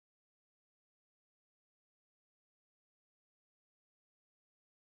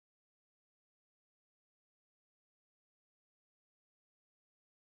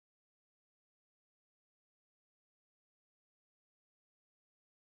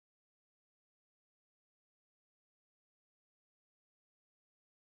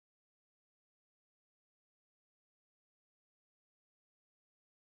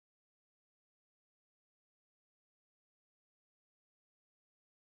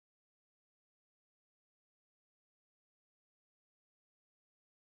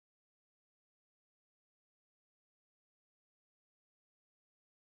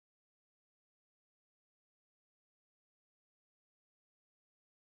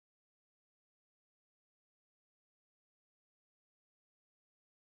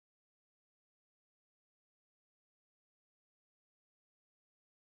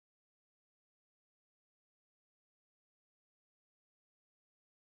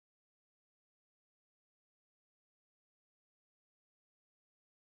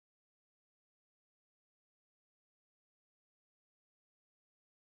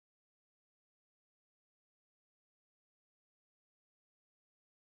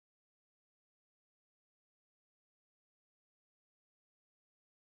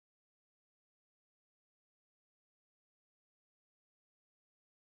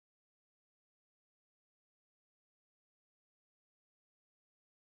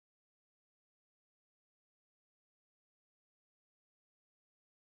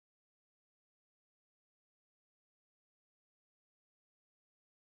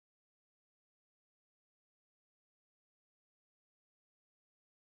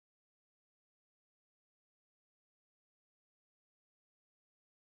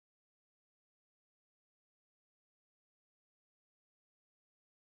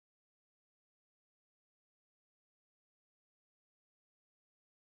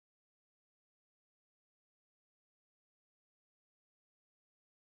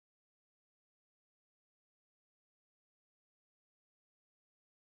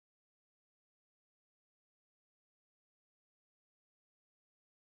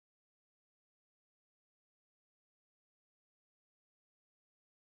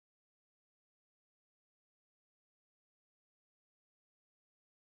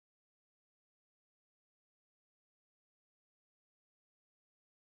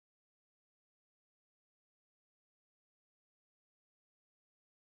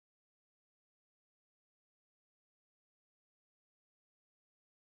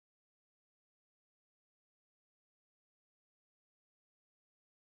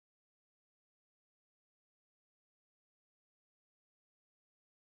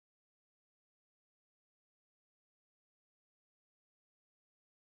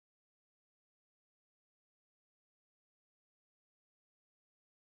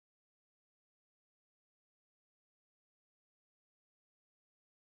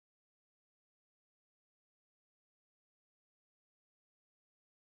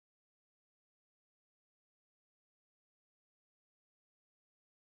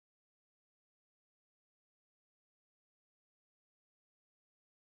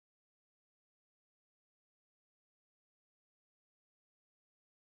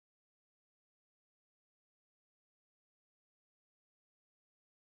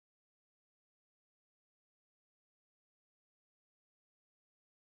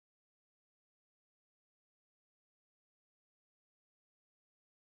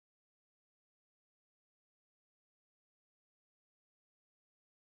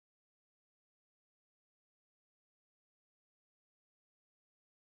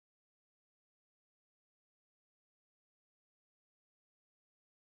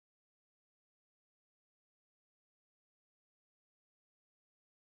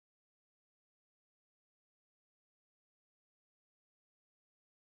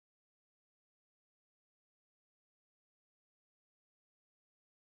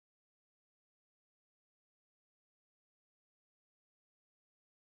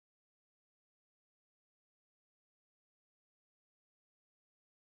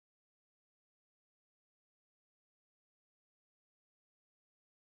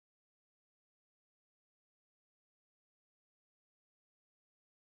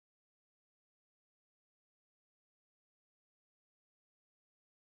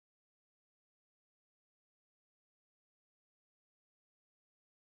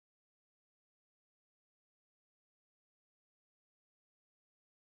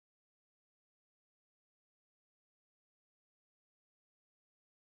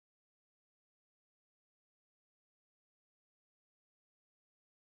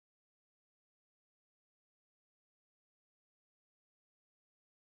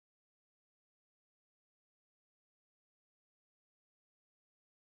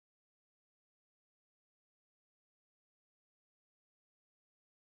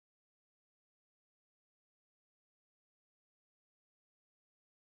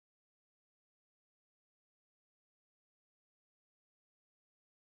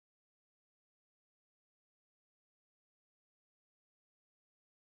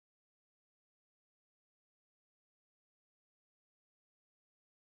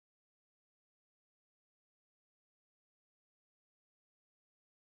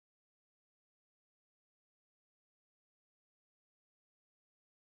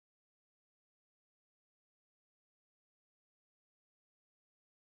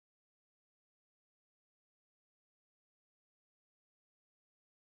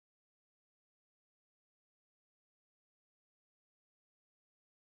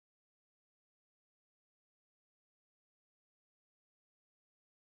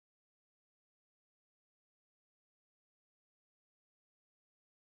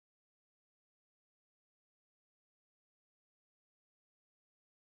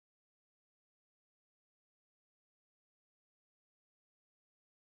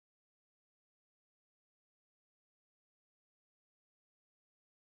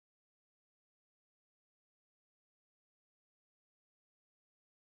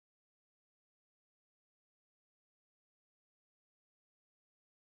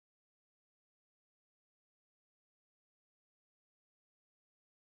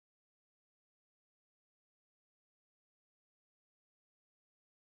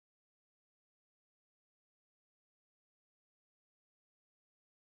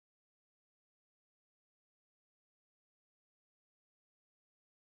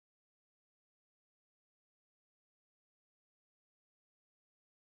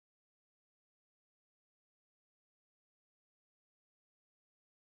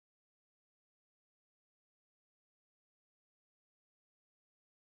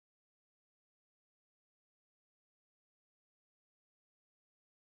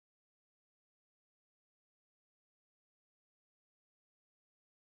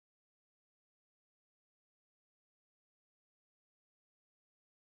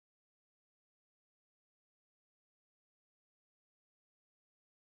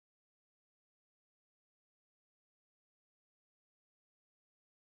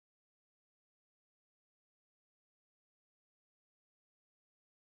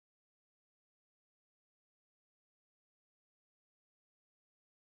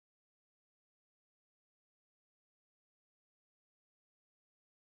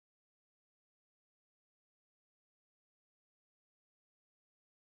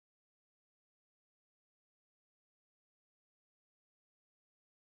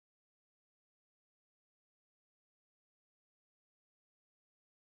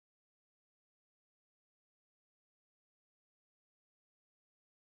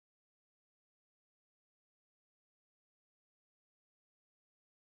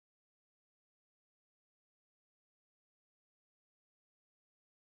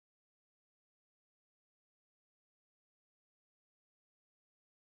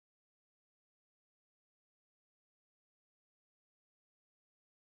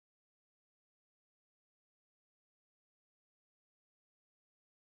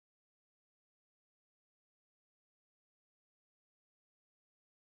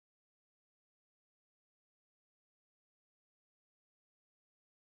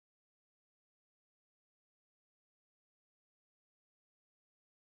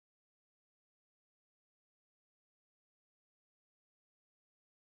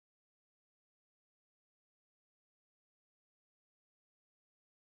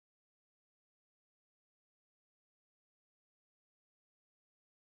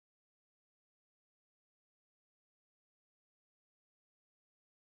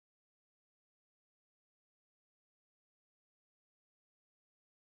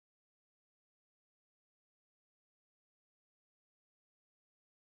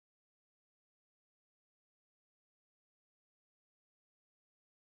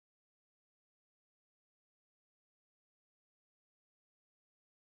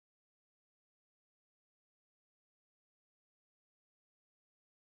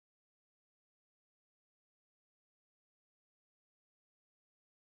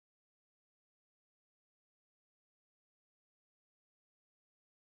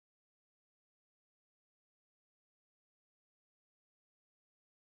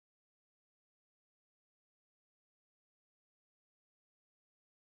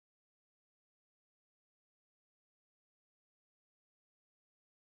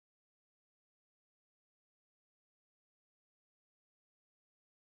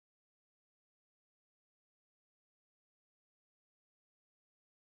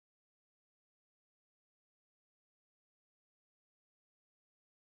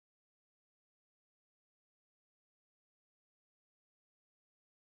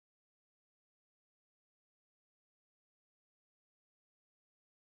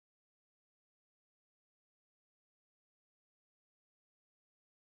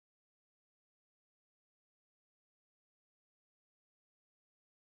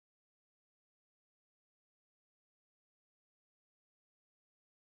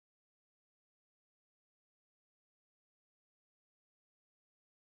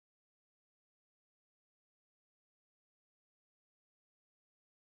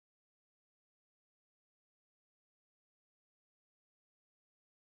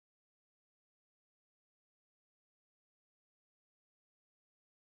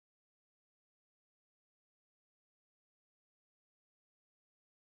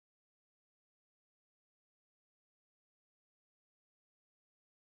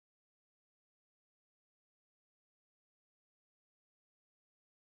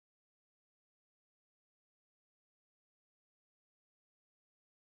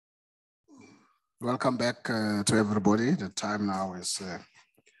Welcome back to everybody. The time now is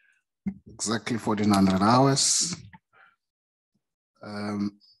exactly 1400 hours.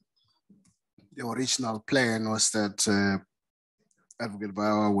 The original plan was that Advocate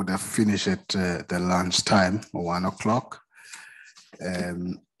Bauer would have finished at the lunch time, 1 o'clock.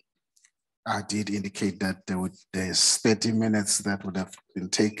 I did indicate that there's 30 minutes that would have been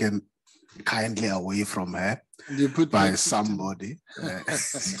taken kindly away from her by somebody.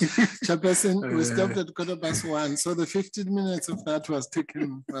 Chairperson, we stopped at 1:15, so the 15 minutes of that was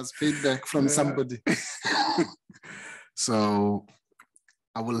paid back from somebody. So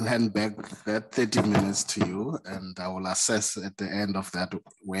I will hand back that 30 minutes to you, and I will assess at the end of that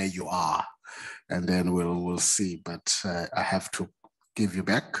where you are, and then we'll see. But I have to give you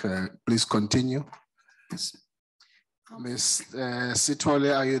back. Please continue. Ms.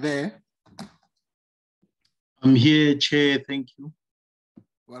 Sithole, are you there? I'm here, Chair. Thank you.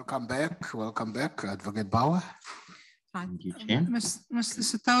 Welcome back, Advocate Bauer. Thank you, Chair. Mr.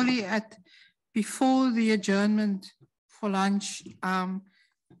 Sithole, before the adjournment for lunch,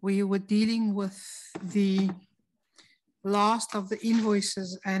 we were dealing with the last of the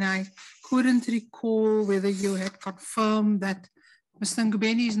invoices, and I couldn't recall whether you had confirmed that Mr.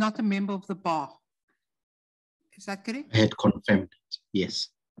 Ngubeni is not a member of the bar. Is that correct? I had confirmed it, yes.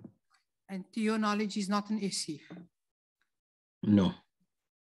 And to your knowledge, he's not an SC? No.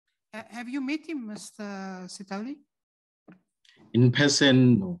 Have you met him, Mr. Sithole? In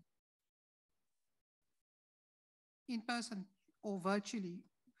person, no. In person or virtually?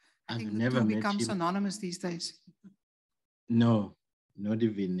 I I've think never the two met become him. synonymous these days. No, not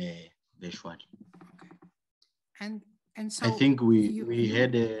even virtually. Okay. And so I think we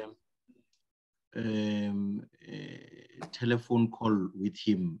had a telephone call with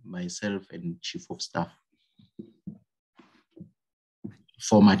him, myself and Chief of Staff.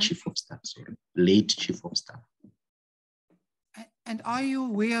 Former Chief of Staff, sorry, late Chief of Staff. And are you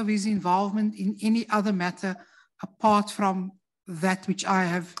aware of his involvement in any other matter apart from that which I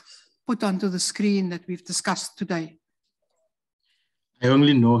have put onto the screen that we've discussed today? I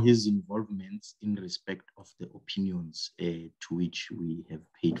only know his involvement in respect of the opinions to which we have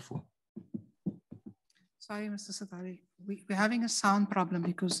paid for. Sorry, Mr. Sithole, we're having a sound problem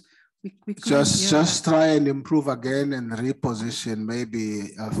because we couldn't just try and improve again and reposition.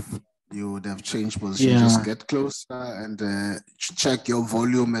 Maybe if you would have changed position, just get closer and check your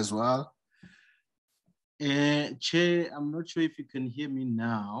volume as well. Chair, I'm not sure if you can hear me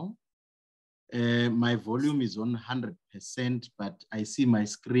now. My volume is on 100%, but I see my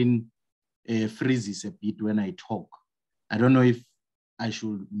screen freezes a bit when I talk. I don't know if I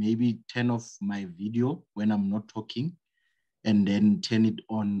should maybe turn off my video when I'm not talking and then turn it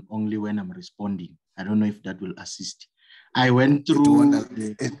on only when I'm responding. I don't know if that will assist. I went through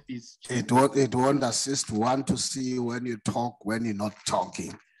it won't assist one to see when you talk, when you're not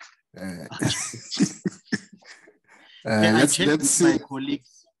talking. Let's see. My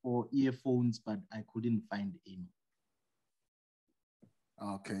colleagues for earphones, but I couldn't find any.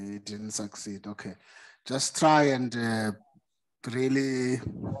 Okay, it didn't succeed. Okay, just try and really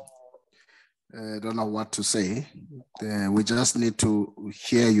don't know what to say. We just need to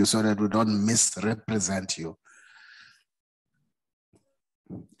hear you so that we don't misrepresent you.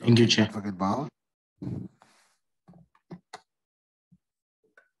 Thank you, Chair. Advocate Bauer.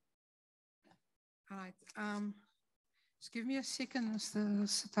 All right. Just give me a second, Mr.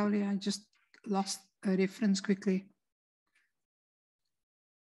 Sithole. I just lost a reference quickly.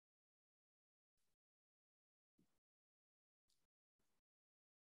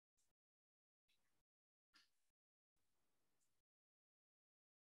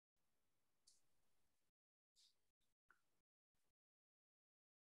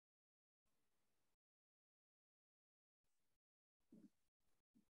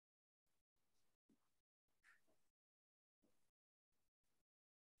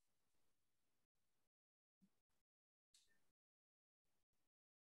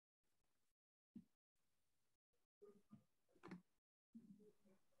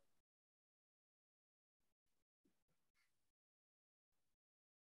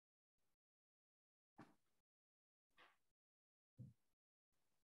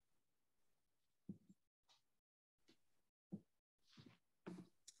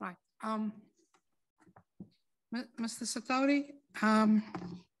 Right. Mr. Sithole,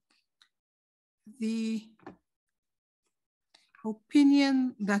 the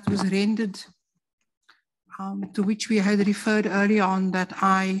opinion that was rendered, to which we had referred earlier on, that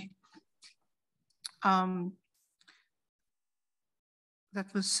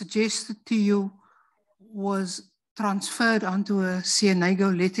that was suggested to you was transferred onto a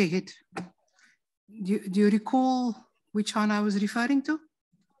CNAGO letterhead. do you recall which one I was referring to?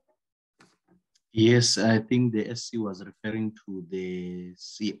 Yes, I think the SC was referring to the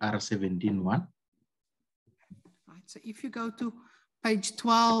CR17 one. Right, so if you go to page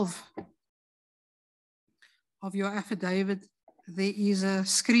 12 of your affidavit, there is a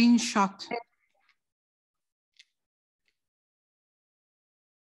screenshot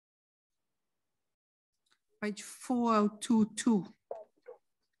page 4022.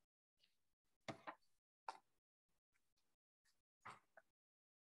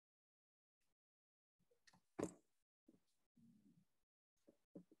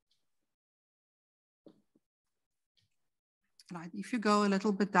 Right, if you go a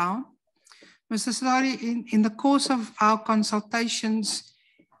little bit down, Mr. Sithole, in the course of our consultations,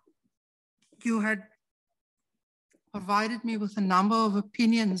 you had provided me with a number of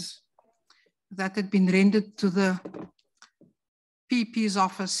opinions that had been rendered to the PP's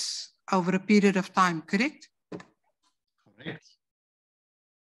office over a period of time, correct? Correct.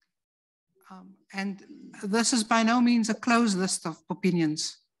 And this is by no means a closed list of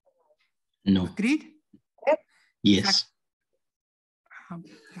opinions. No. Agreed? Yes.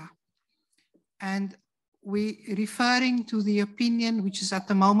 Yeah. And we referring to the opinion, which is at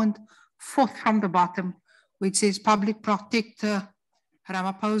the moment fourth from the bottom, which says Public Protector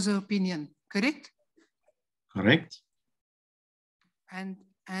Ramaphosa opinion, correct? Correct. And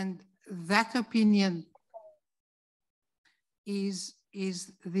that opinion is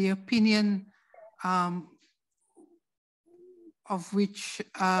the opinion of which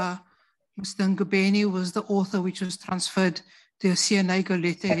Mr. Ngubeni was the author, which was transferred to a CNAGO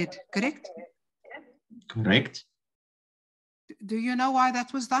letterhead, correct? Correct. Do you know why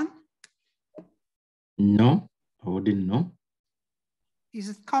that was done? No, I wouldn't know. Is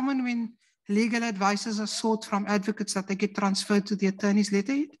it common when legal advices are sought from advocates that they get transferred to the attorney's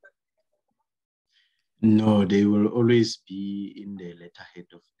letterhead? No, they will always be in the letterhead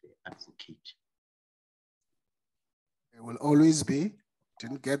of the advocate. They will always be.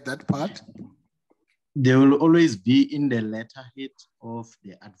 Didn't get that part. They will always be in the letterhead of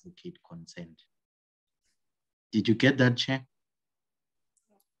the advocate concerned. Did you get that, Chair?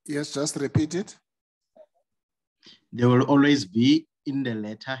 Yes, just repeat it. They will always be in the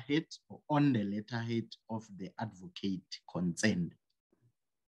letterhead or on the letterhead of the advocate concerned.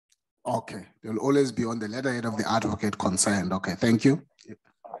 Okay, they will always be on the letterhead of the advocate concerned. Okay, thank you.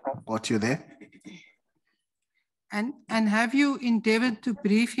 Got you there. And have you endeavored to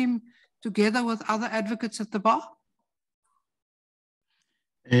brief him together with other advocates at the bar?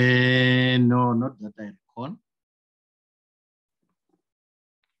 No, not that I recall.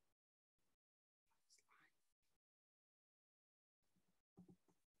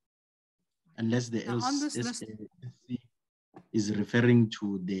 Unless the SC is referring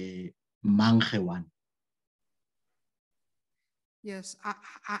to the Manghe one. Yes,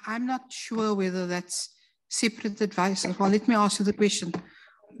 I'm not sure whether that's separate advice. Well, let me ask you the question.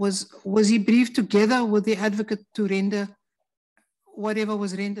 Was he briefed together with the advocate to render whatever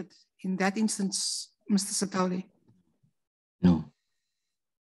was rendered in that instance, Mr. Sithole? No.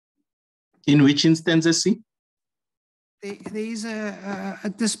 In which instance, SC? There is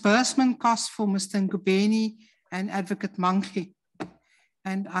a disbursement cost for Mr. Ngubeni and Advocate Manghe.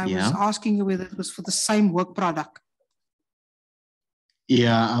 And I was asking you whether it was for the same work product.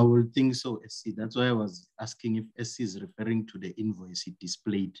 Yeah, I would think so, SC. That's why I was asking if SC is referring to the invoice he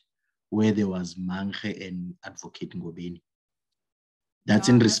displayed where there was Manghe and Advocate Ngubeni. That's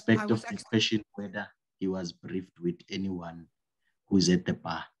in respect of the question whether he was briefed with anyone who's at the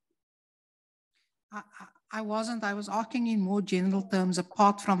bar. I wasn't. I was asking in more general terms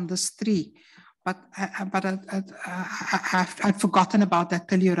apart from this three, but I'd forgotten about that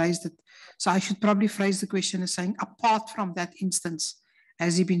till you raised it. So I should probably phrase the question as saying, apart from that instance,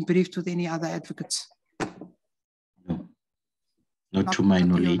 has he been briefed with any other advocates? No, not to my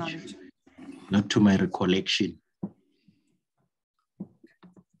knowledge, not to my recollection.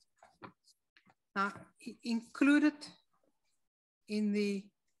 Now, included in the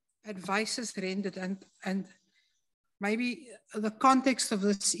advices rendered, and maybe the context of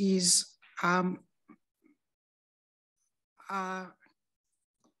this is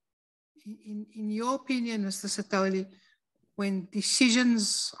in your opinion, Mr. Sithole, when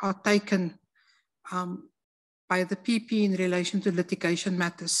decisions are taken by the PP in relation to litigation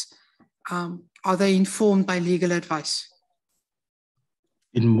matters, are they informed by legal advice?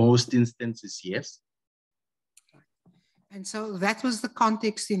 In most instances, yes. And so that was the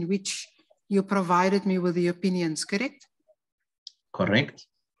context in which you provided me with the opinions, correct? Correct.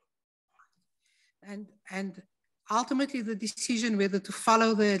 And ultimately the decision whether to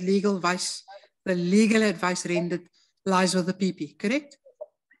follow the legal advice the legal advice rendered lies with the PP, correct?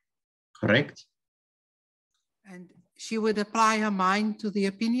 Correct. And she would apply her mind to the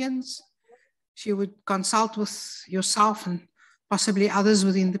opinions. She would consult with yourself and possibly others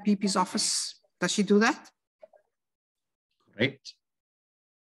within the PP's office. Does she do that? Correct.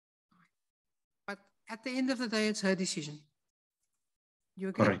 But at the end of the day, it's her decision. You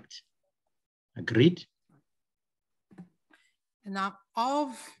agree? Correct. Agreed. And now,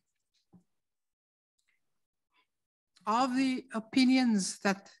 of the opinions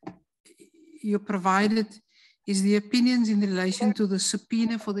that you provided, is the opinions in relation to the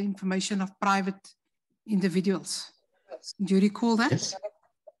subpoena for the information of private individuals. Do you recall that? Yes.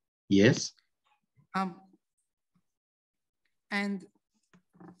 Yes. And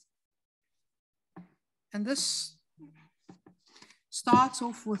this starts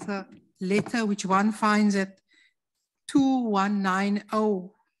off with a letter which one finds at 2190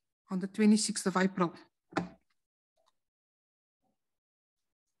 on the 26th of April.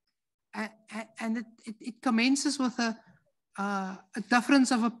 And it commences with a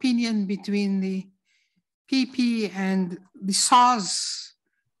difference of opinion between the PP and the SARS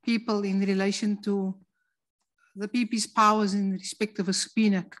people in relation to the PP's powers in respect of a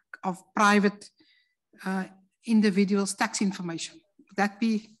subpoena of private individuals' tax information.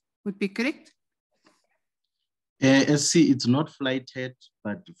 Would be correct? SC, it's not flighted,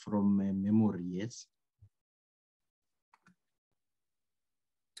 but from memory, yes.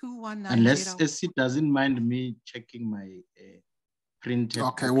 2190. Unless SC doesn't mind me checking my printed.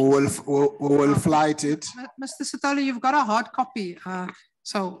 Okay, we will flight it. Mr. Sithole, you've got a hard copy.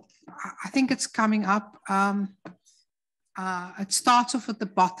 So I think it's coming up. It starts off at the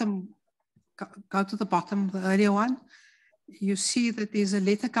bottom. Go to the bottom, the earlier one. You see that there's a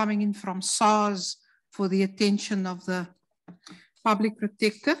letter coming in from SARS for the attention of the public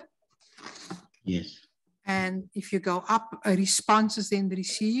protector. Yes. And if you go up, a response is then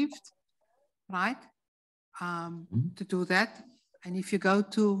received, right? To do that. And if you go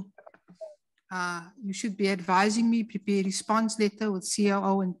to, you should be advising me, prepare a response letter with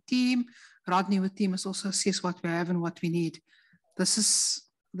COO and team. Rodney with team must also assess what we have and what we need. This is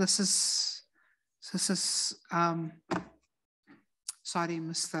sorry,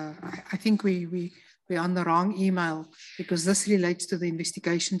 Mr. I think we're on the wrong email because this relates to the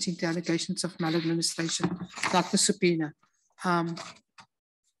investigations into allegations of maladministration, not the subpoena.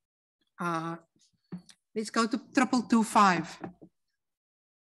 Let's go to 2225.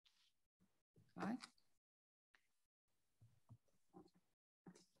 Right.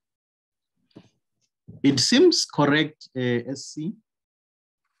 It seems correct, SC.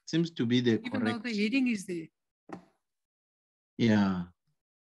 Seems to be the Even correct. though the heading is there. Yeah.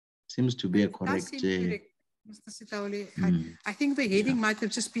 Seems to be a It does correct. seem correct, Mr. Sithole. I think the heading might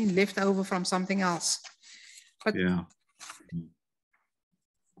have just been left over from something else. But yeah.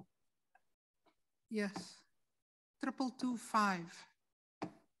 Yes. 2225.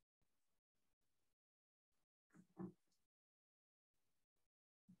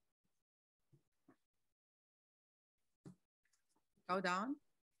 Go down.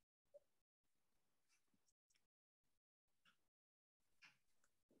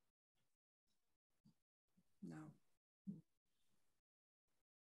 No.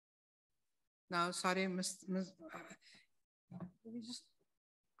 No, sorry, my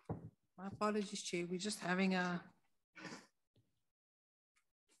apologies, Chair. We're just having a.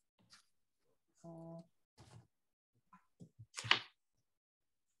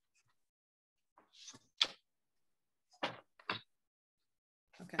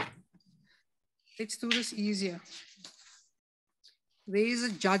 Okay. Let's do this easier. There is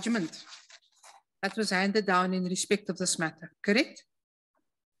a judgment that was handed down in respect of this matter, correct?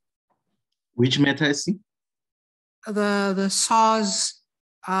 Which matter is it? The SARS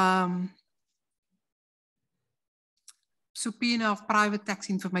subpoena of private tax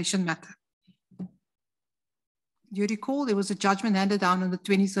information matter. Do you recall there was a judgment handed down on the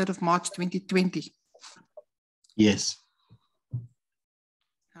 23rd of March, 2020? Yes.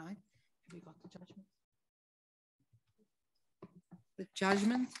 All right. Have we got the judgment? The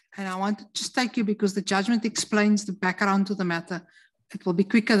judgment, and I want to just take you because the judgment explains the background to the matter. It will be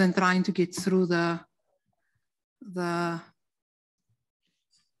quicker than trying to get through the I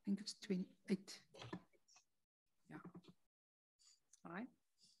think it's 28. Yeah. All right.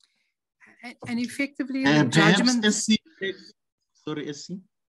 And effectively, the judgment. SC, sorry, SC.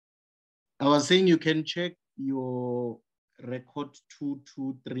 I was saying you can check your record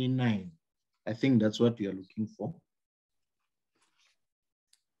 2239. I think that's what you're looking for.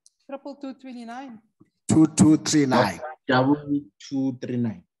 2229. 2239.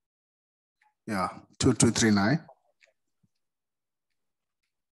 2239. Yeah, 2239.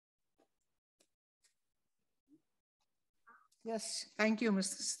 Yes, thank you,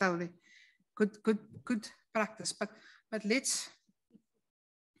 Mr. Sithole. Good practice. But let's,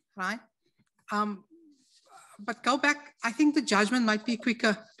 right? But go back. I think the judgment might be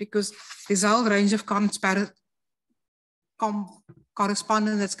quicker because there's a whole range of correspondence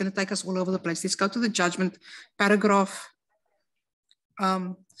that's going to take us all over the place. Let's go to the judgment, paragraph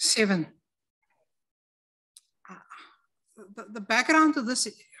 7. The background to this,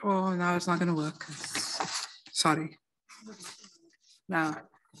 oh, no, it's not going to work. Sorry. Now,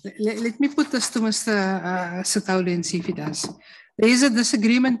 let me put this to Mr. Sithole and see if he does. There is a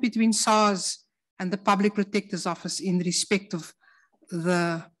disagreement between SARS and the Public Protector's Office in respect of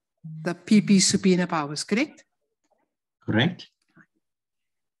the PP subpoena powers, correct? Correct.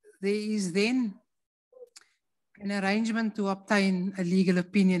 There is then an arrangement to obtain a legal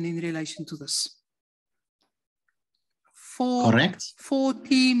opinion in relation to this. Correct. 4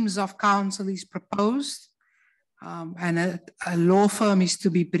 teams of counsel is proposed, and a law firm is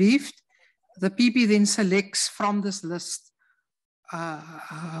to be briefed. The PP then selects from this list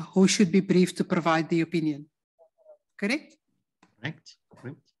who should be briefed to provide the opinion. Correct? Correct.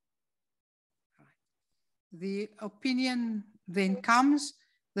 Correct. The opinion then comes,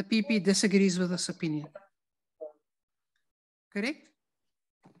 the PP disagrees with this opinion. Correct?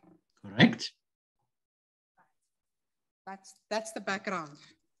 Correct. That's the background,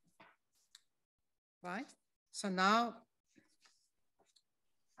 right? So now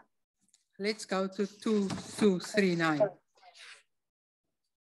let's go to 2239.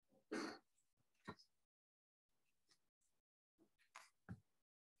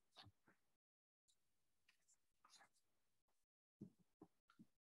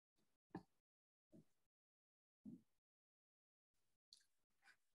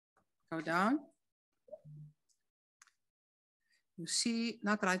 Go down. You see,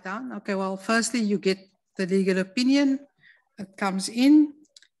 not right down. Okay, well, firstly, you get the legal opinion. It comes in,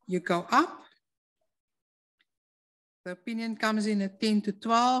 you go up. The opinion comes in at 10 to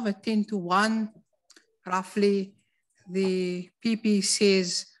 12, at 10 to 1, roughly. The PP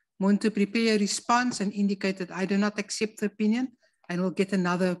says, Muntu, prepare a response and indicate that I do not accept the opinion and will get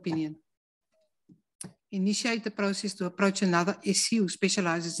another opinion. Initiate the process to approach another SC who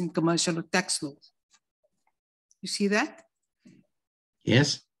specializes in commercial or tax law. You see that?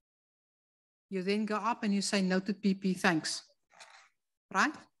 Yes. You then go up and you say, noted PP, thanks.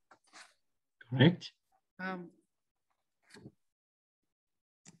 Right? Correct.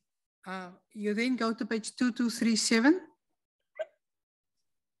 You then go to page 2237.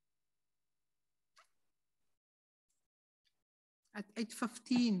 At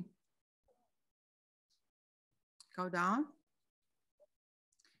 8:15. Go down.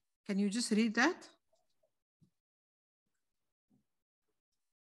 Can you just read that?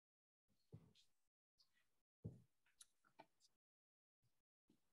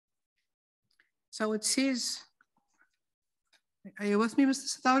 So it says, are you with me, Mr.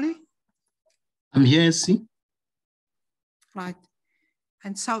 Sithole? I'm here, see. Right.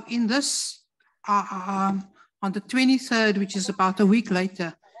 And so in this, on the 23rd, which is about a week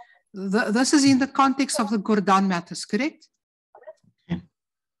later, this is in the context of the Gordon matters, correct?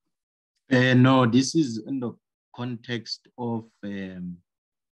 No, this is in the context of,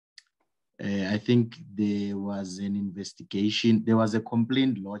 I think there was an investigation, there was a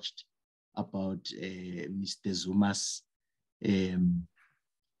complaint lodged about Mr. Zuma's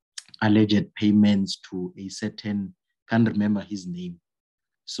alleged payments to a certain, can't remember his name.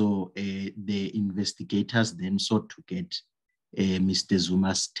 So the investigators then sought to get Mr.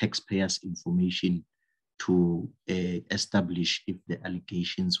 Zuma's taxpayers' information to establish if the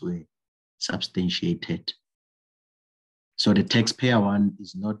allegations were substantiated. So the taxpayer one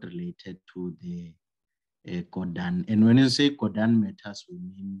is not related to the Gordon. And when you say Gordon matters, we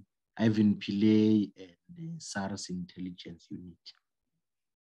mean Ivan Pillay and the SARS intelligence unit.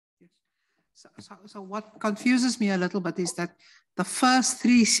 So what confuses me a little bit is that the first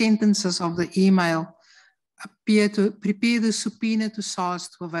 3 sentences of the email appear to prepare the subpoena to SARS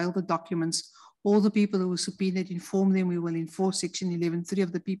to avail the documents. All the people who were subpoenaed, inform them we will enforce Section 11.3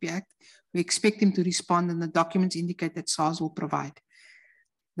 of the PP Act. We expect them to respond and the documents indicate that SARS will provide.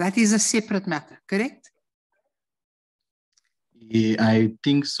 That is a separate matter, correct? Yeah, I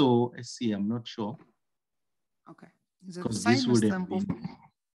think so. I see, I'm not sure. Okay. Is it the same? Mr.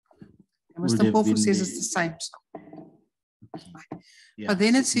 Mr. Mpofu says it's the same. So. Okay. Yeah, but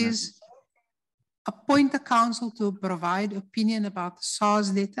then it says, appoint a counsel to provide opinion about the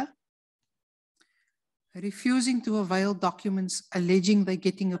SARS letter. refusing to avail documents alleging they're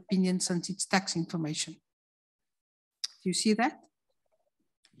getting opinion since it's tax information. Do you see that?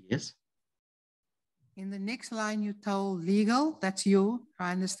 Yes. In the next line, you told legal, that's you,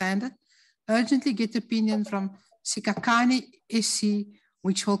 I understand it, urgently get opinion from Sikakani SC,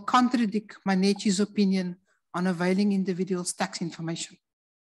 which will contradict Manechi's opinion on availing individuals' tax information.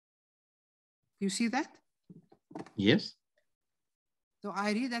 You see that? Yes. So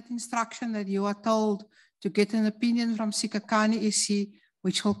I read that instruction that you are told to get an opinion from Sikakani SC,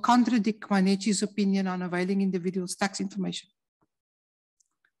 which will contradict Manechi's opinion on availing individuals' tax information.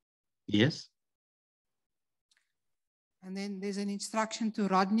 Yes. And then there's an instruction to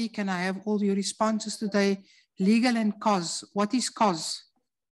Rodney, can I have all your responses today? Legal and cause. What is cause?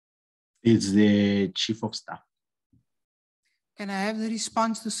 It's the chief of staff. Can I have the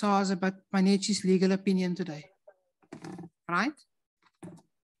response to SARS about Manechi's legal opinion today? Right?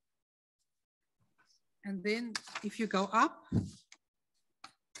 And then if you go up,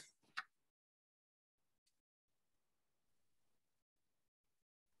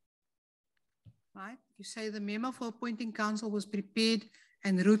 right, you say the memo for appointing counsel was prepared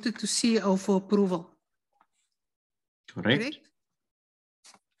and routed to CEO for approval. Correct. Correct?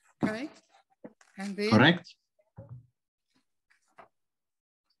 Okay. And then, Correct.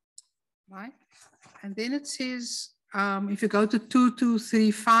 right? And then it says, if you go to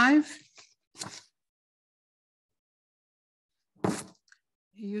 2235,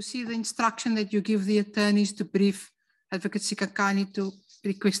 you see the instruction that you give the attorneys to brief Advocate Sikakani to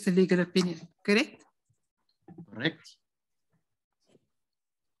request a legal opinion, correct? Correct. Right.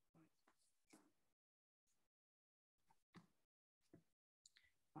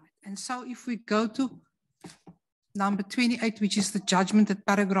 And so if we go to number 28, which is the judgment at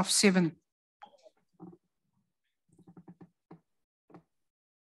paragraph 7.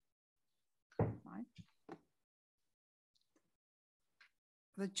 Right.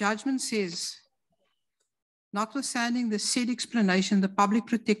 The judgment says, notwithstanding the said explanation, the public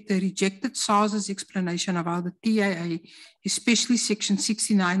protector rejected SARS's explanation of how the TAA, especially section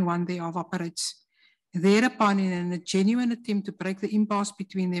 69(1) thereof operates. Thereupon, in a genuine attempt to break the impasse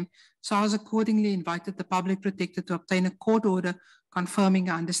between them, SARS accordingly invited the public protector to obtain a court order confirming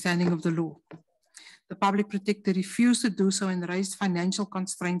our understanding of the law. The public protector refused to do so and raised financial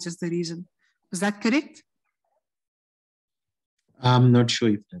constraints as the reason. Was that correct? I'm not sure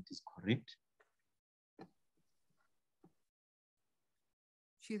if that is correct.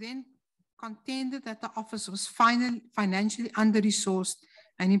 She then contended that the office was financially under-resourced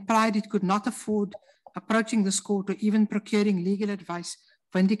and implied it could not afford approaching this court or even procuring legal advice,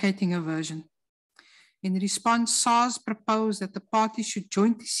 vindicating her version. In response, SARS proposed that the parties should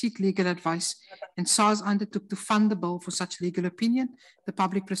jointly seek legal advice, and SARS undertook to fund the bill for such legal opinion. The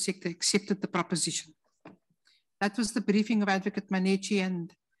public protector accepted the proposition. That was the briefing of Advocate Manechi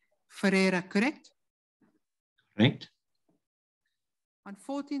and Ferreira, correct? Correct. On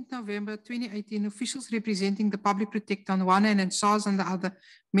 14th November 2018, officials representing the public protector on one hand and SARS on the other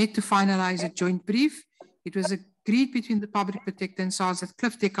met to finalize a joint brief. It was agreed between the public protector and SARS that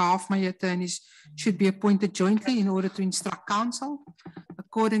Cliff Decker, half-my attorneys, should be appointed jointly in order to instruct counsel.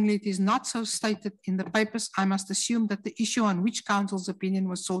 Accordingly, it is not so stated in the papers. I must assume that the issue on which counsel's opinion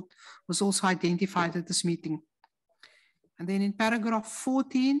was sought was also identified at this meeting. And then in paragraph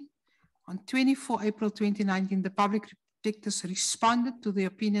 14, on 24 April 2019, the public protectors responded to the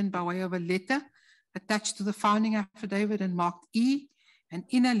opinion by way of a letter attached to the founding affidavit and marked E. And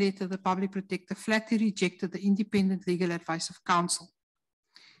in a letter, the public protector flatly rejected the independent legal advice of counsel.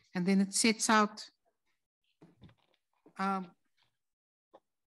 And then it sets out and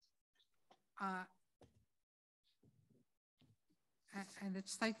it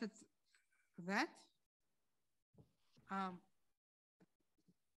stated that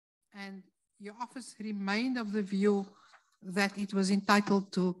and your office remained of the view that it was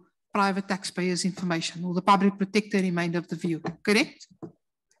entitled to private taxpayers' information, or the public protector remained of the view, correct?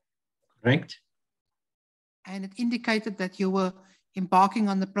 Correct. And it indicated that you were embarking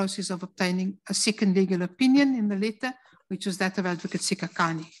on the process of obtaining a second legal opinion in the letter, which was that of Advocate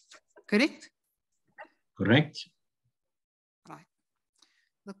Sikakani, correct? Correct. Right.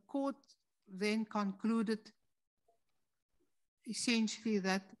 The court then concluded essentially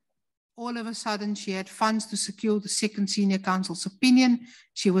that all of a sudden she had funds to secure the second senior counsel's opinion.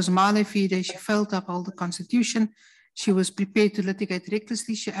 She was male fide, she failed to uphold the Constitution. She was prepared to litigate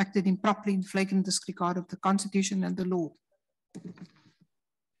recklessly. She acted improperly in flagrant disregard of the Constitution and the law.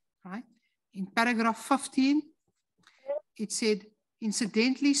 Right? In paragraph 15, it said,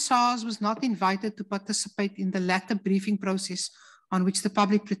 incidentally, SARS was not invited to participate in the latter briefing process on which the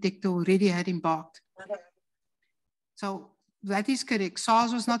public protector already had embarked. So that is correct.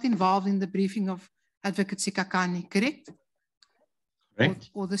 SARS was not involved in the briefing of Advocate Sikakani, correct? Correct.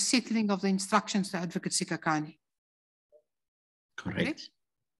 Or the settling of the instructions to Advocate Sikakani. Correct.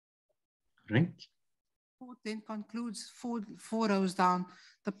 Correct. Court then concludes four rows down.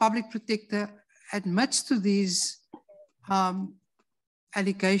 The public protector admits to these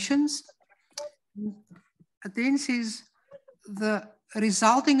allegations. It then says the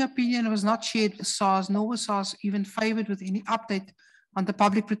resulting opinion was not shared with SARS, nor was SARS even favored with any update on the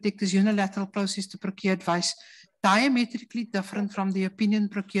public protector's unilateral process to procure advice, diametrically different from the opinion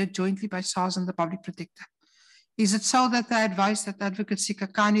procured jointly by SARS and the public protector. Is it so that the advice that Advocate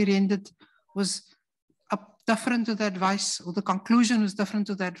Sikakani rendered was different to the advice, or the conclusion was different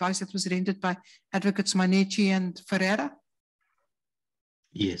to the advice that was rendered by Advocates Manechi and Ferreira?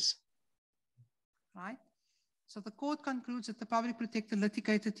 Yes. Right. So the court concludes that the public protector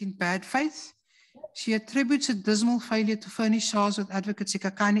litigated in bad faith. She attributes a dismal failure to furnish SARS with Advocate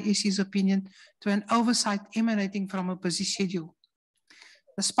Sikakani SC's opinion to an oversight emanating from a busy schedule.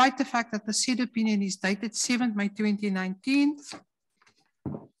 Despite the fact that the said opinion is dated 7th May 2019,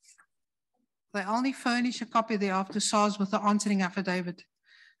 they only furnish a copy thereof to SARS with the answering affidavit.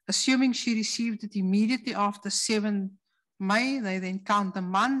 Assuming she received it immediately after 7 May, they then count the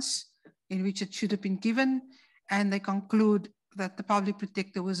months in which it should have been given, and they conclude that the public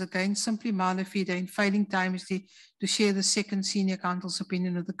protector was again simply mala fide in failing timely to share the second senior counsel's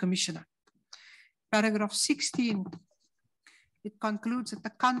opinion of the commissioner. Paragraph 16, it concludes that the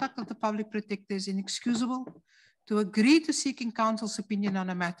conduct of the public protector is inexcusable. To agree to seeking counsel's opinion on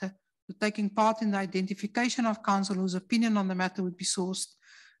a matter, to taking part in the identification of counsel whose opinion on the matter would be sourced,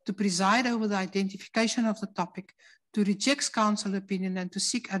 to preside over the identification of the topic, to reject counsel opinion, and to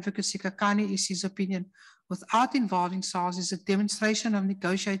seek Advocate Sikakani SC's opinion without involving SARS is a demonstration of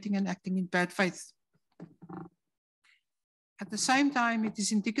negotiating and acting in bad faith. At the same time, it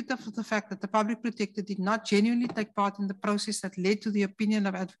is indicative of the fact that the public protector did not genuinely take part in the process that led to the opinion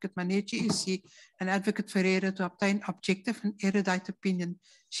of Advocate Manechi SC and Advocate Ferreira to obtain objective and erudite opinion.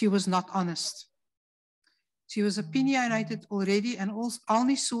 She was not honest. She was opinionated already and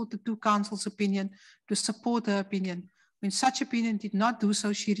only sought the two counsels' opinion to support her opinion. When such opinion did not do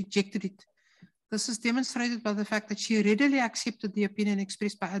so, she rejected it. This is demonstrated by the fact that she readily accepted the opinion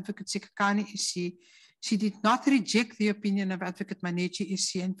expressed by Advocate Sikakani SC. She did not reject the opinion of Advocate Manechi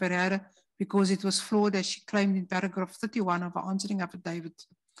SC and Ferreira because it was flawed, as she claimed in paragraph 31 of her answering affidavit,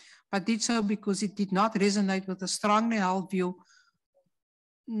 but did so because it did not resonate with a strongly held view,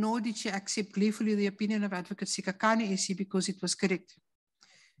 nor did she accept gleefully the opinion of Advocate Sikakani SC because it was correct.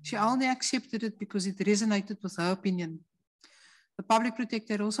 She only accepted it because it resonated with her opinion. The public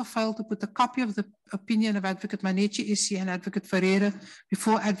protector also failed to put a copy of the opinion of Advocate Manechi SC and Advocate Ferreira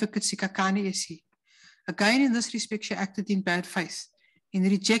before Advocate Sikakani SC. Again, in this respect, she acted in bad faith. In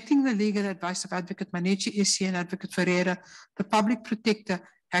rejecting the legal advice of Advocate Manechi SC and Advocate Ferreira, the public protector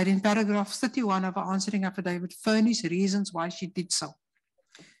had in paragraph 31 of her answering affidavit furnished reasons why she did so.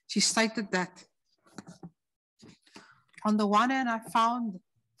 She stated that, on the one hand, I found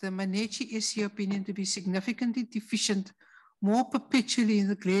the Manechi SC opinion to be significantly deficient, more perpetually in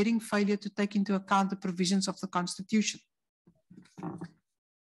the glaring failure to take into account the provisions of the Constitution.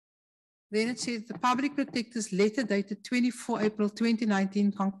 Then it says the public protector's letter dated 24 April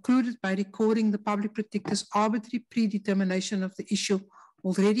 2019 concluded by recording the public protector's arbitrary predetermination of the issue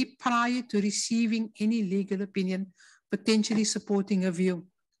already prior to receiving any legal opinion potentially supporting a view.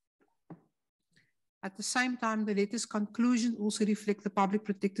 At the same time, the letter's conclusion also reflects the public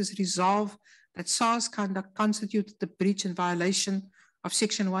protector's resolve that SARS conduct constituted the breach and violation of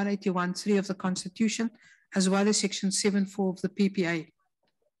section 181(3) of the Constitution, as well as section 7(4) of the PPA.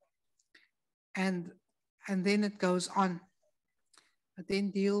 And then it goes on. It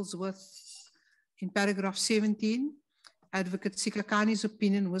then deals with, in paragraph 17, Advocate Sikakani's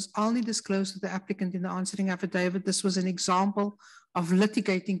opinion was only disclosed to the applicant in the answering affidavit. This was an example of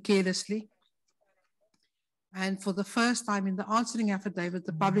litigating carelessly. And for the first time in the answering affidavit,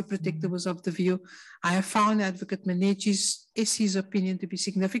 the public protector was of the view, I have found Advocate Manechi's SC's opinion to be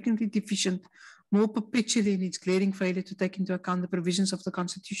significantly deficient, more perpetually in its glaring failure to take into account the provisions of the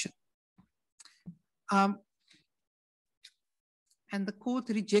Constitution. And the court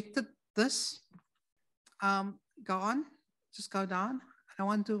rejected this. Go on, just go down. I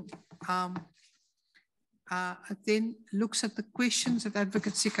want to, it then looks at the questions that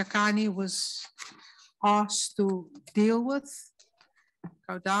Advocate Sikakani was asked to deal with.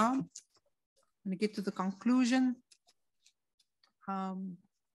 Go down. I'm going to get to the conclusion. Go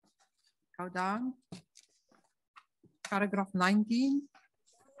down. Paragraph 19.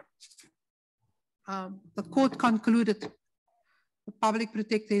 the court concluded the public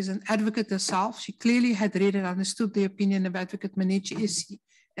protector is an advocate herself. She clearly had read and understood the opinion of Advocate Manechi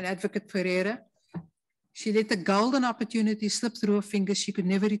and Advocate Ferreira. She let the golden opportunity slip through her fingers. She could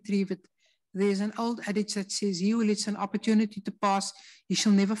never retrieve it. There's an old adage that says, he who lets an opportunity to pass, he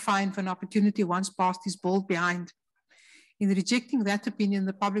shall never find, for an opportunity once passed is bald behind. In rejecting that opinion,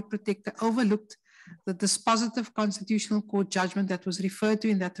 the public protector overlooked the dispositive constitutional court judgment that was referred to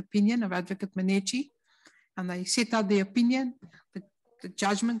in that opinion of Advocate Manechi. And they set out the opinion, the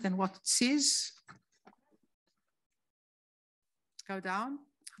judgment and what it says. Go down.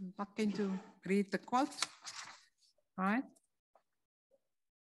 I'm not going to read the quote. All right.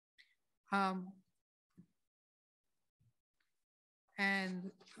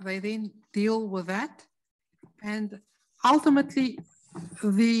 And they then deal with that. And ultimately,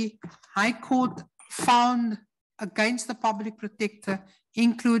 the High Court found against the public protector,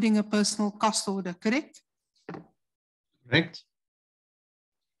 including a personal cost order, correct? Correct.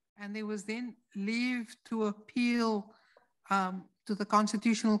 And there was then leave to appeal to the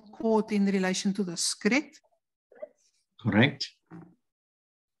Constitutional Court in relation to this, correct? Correct.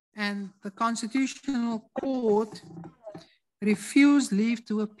 And the Constitutional Court refused leave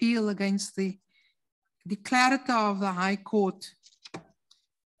to appeal against the declarator of the High Court,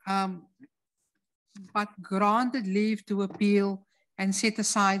 but granted leave to appeal and set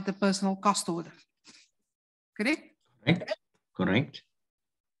aside the personal cost order. Correct? Correct. Correct.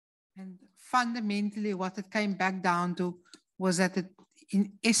 And fundamentally, what it came back down to was that it,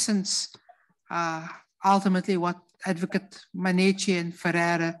 in essence, ultimately what Advocate Manechi and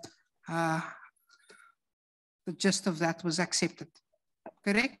Ferreira, the gist of that was accepted.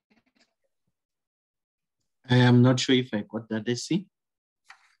 Correct? I am not sure if I got that, DC.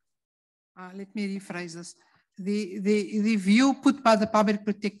 Let me rephrase this. The view put by the public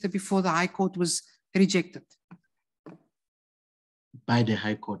protector before the High Court was rejected. By the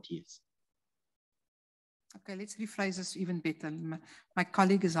High Court, yes. Okay, let's rephrase this even better. My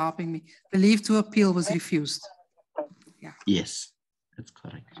colleague is helping me. The leave to appeal was refused. Yeah. Yes, that's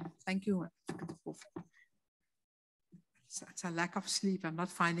correct. Thank you. It's a lack of sleep. I'm not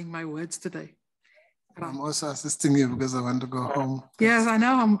finding my words today. I'm also assisting you because I want to go home. Yes, I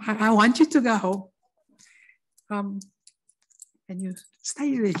know. I want you to go home. Can you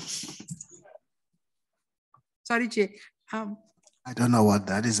stay there? Sorry, Jay. I don't know what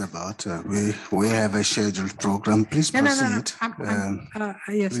that is about. We have a scheduled program. Please proceed.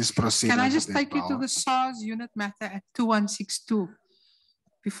 Yes. Please proceed. Can I just take you to the SARS unit matter at 2162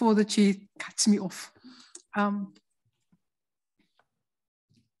 before the chair cuts me off?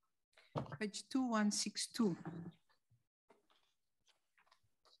 Page 2162.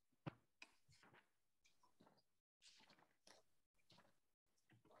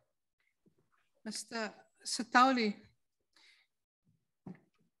 Mr. Sithole,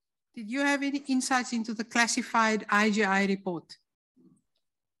 did you have any insights into the classified IGI report?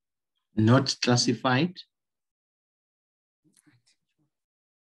 Not classified.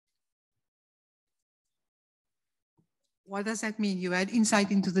 What does that mean? You had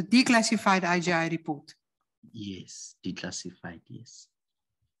insight into the declassified IGI report? Yes, declassified, yes.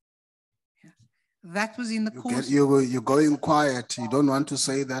 Yeah. That was in the course. You're going quiet. You don't want to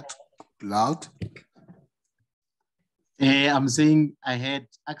say that loud? I'm saying I had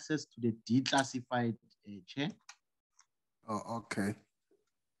access to the declassified chair. Oh, okay.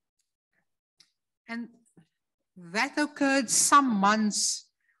 And that occurred some months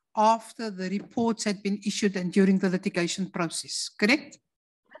after the reports had been issued and during the litigation process, correct?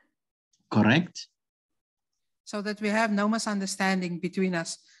 Correct. So that we have no misunderstanding between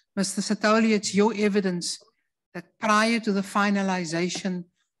us. Mr. Sithole, it's your evidence that prior to the finalization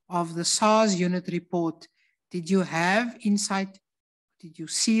of the SARS unit report, did you have insight? Did you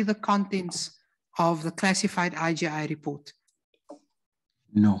see the contents of the classified IGI report?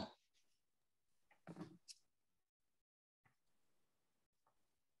 No.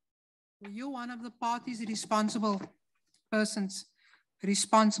 Were you one of the parties persons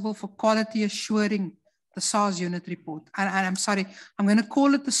responsible for quality assuring the SARS unit report? And I'm sorry, I'm going to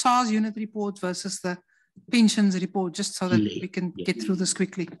call it the SARS unit report versus the pensions report, just so that we can get through this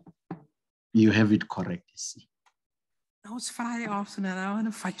quickly. You have it correct, see. No, it's Friday afternoon. I don't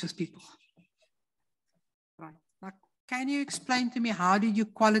want to fight with people. Right. Now, can you explain to me, how did you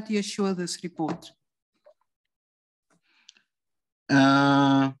quality assure this report?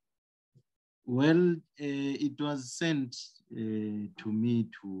 Well, it was sent to me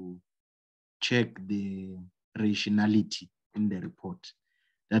to check the rationality in the report.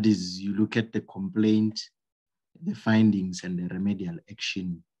 That is, you look at the complaint, the findings, and the remedial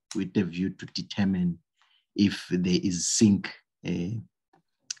action with a view to determine if there is sync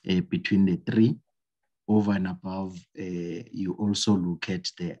between the three. Over and above, you also look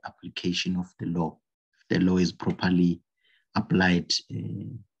at the application of the law. If the law is properly applied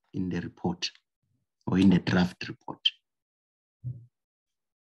in the report or in the draft report.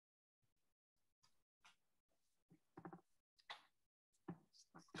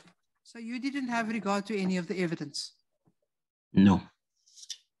 So you didn't have regard to any of the evidence? No.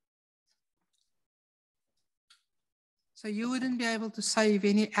 So you wouldn't be able to say if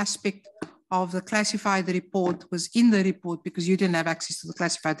any aspect of the classified report was in the report because you didn't have access to the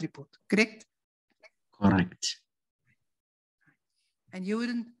classified report, correct? Correct. And you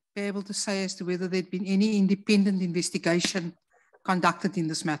wouldn't be able to say as to whether there'd been any independent investigation conducted in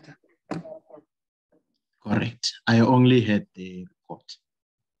this matter? Correct. I only had the report.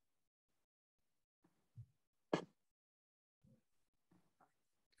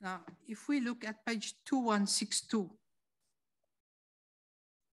 Now, if we look at page 2162,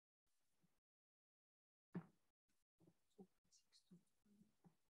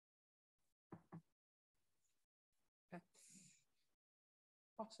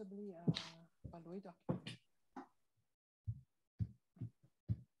 possibly a Baloy document.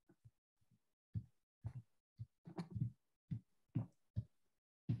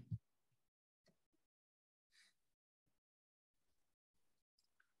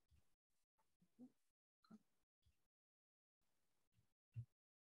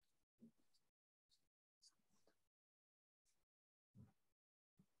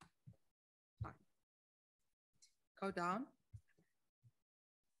 Go down.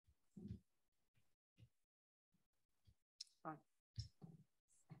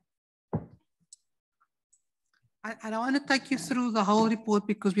 I don't want to take you through the whole report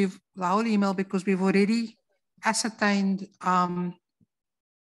because the whole email because we've already ascertained that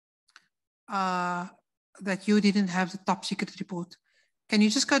you didn't have the top secret report. Can you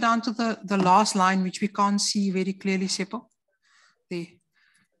just go down to the last line, which we can't see very clearly, Seppo? There.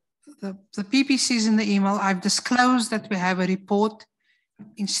 The PP says in the email, I've disclosed that we have a report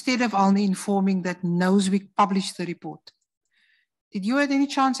instead of only informing that Noswick published the report. Did you at any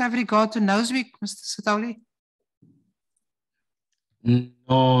chance have regard to Noswick, Mr. Sithole?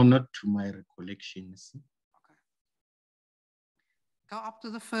 No, not to my recollections. Okay. Go up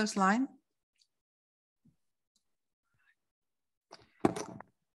to the first line.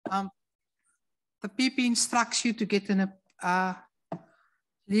 The PP instructs you to get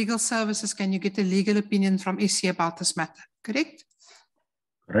legal services. Can you get a legal opinion from SC about this matter? Correct?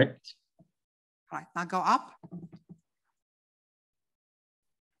 Correct. Right, now go up.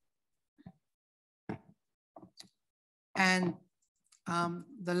 And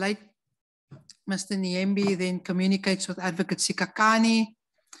the late Mr. Niembi then communicates with Advocate Sikakani,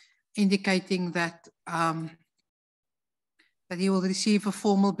 indicating that that he will receive a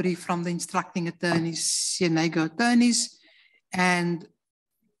formal brief from the instructing attorneys, Senego attorneys, and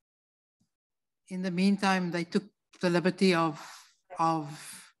in the meantime, they took the liberty of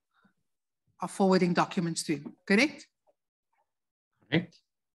forwarding documents to him, correct? Correct.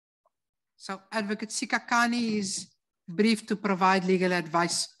 So Advocate Sikakani is briefed to provide legal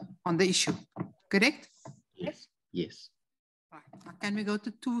advice on the issue, correct? Yes, yes. Right. Now can we go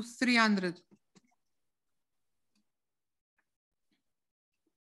to 2300?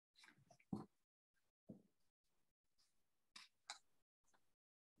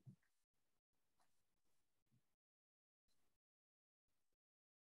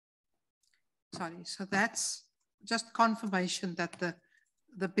 Sorry, so that's just confirmation that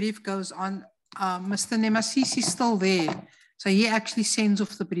the brief goes on. Mr. Nemasisi is still there. So he actually sends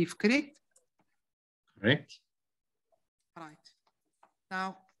off the brief, correct? Correct. Right.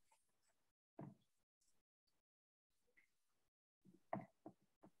 Now,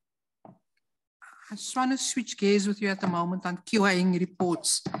 I just want to switch gears with you at the moment on QAing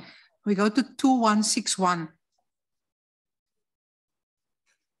reports. We go to 2161.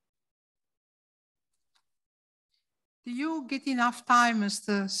 Do you get enough time,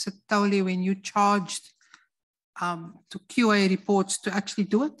 Mr. Sithole, when you charged to QA reports to actually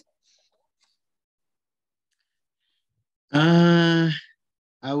do it?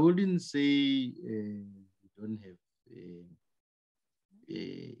 I wouldn't say we don't have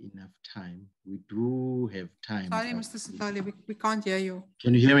enough time. We do have time. Sorry, Mr. Sithole, we can't hear you.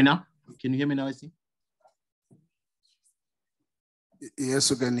 Can you hear me now? Can you hear me now, I see?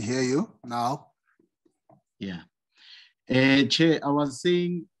 Yes, we can hear you now. Yeah. Chair, I was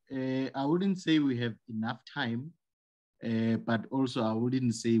saying, I wouldn't say we have enough time, but also I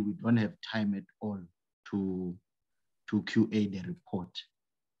wouldn't say we don't have time at all to QA the report.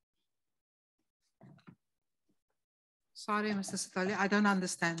 Sorry, Mr. Sithole, I don't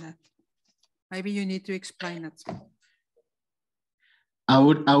understand that. Maybe you need to explain it. I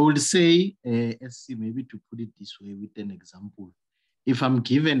would say, SC, maybe to put it this way with an example. If I'm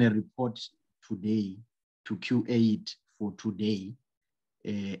given a report today to QA it for today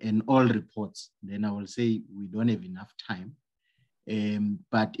and all reports, then I will say we don't have enough time.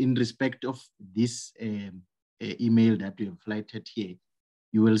 But in respect of this email that we have flighted here,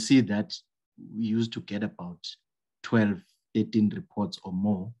 you will see that we used to get about 12, 13 reports or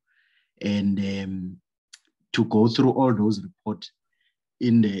more. And to go through all those reports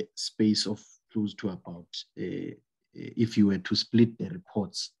in the space of close to about, if you were to split the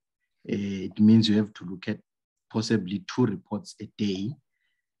reports, it means you have to look at possibly 2 reports a day.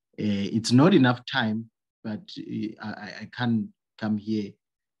 It's not enough time, but I can't come here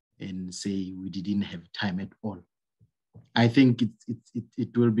and say we didn't have time at all. I think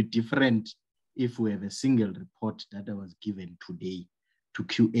it will be different if we have a single report that I was given today to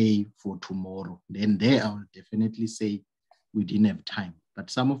QA for tomorrow. Then there I will definitely say we didn't have time. But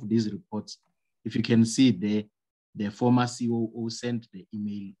some of these reports, if you can see there, the former COO sent the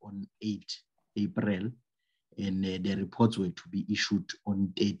email on 8 April, and the reports were to be issued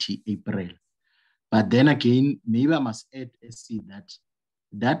on 30 April. But then again, maybe I must add, SC,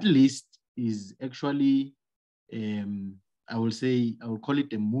 that list is actually, I will call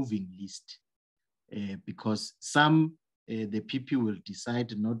it a moving list, because some, the PP will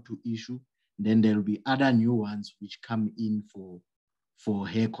decide not to issue, then there will be other new ones which come in for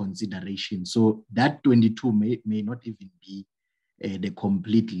her consideration. So that 22 may not even be the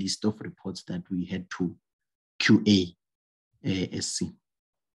complete list of reports that we had to QA, SC.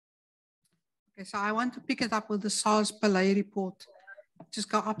 Okay, so I want to pick it up with the SARS Pillay report. Just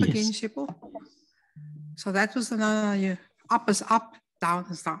go up Yes. again, Sipho. So that was the up is up, down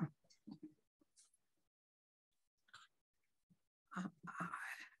is down.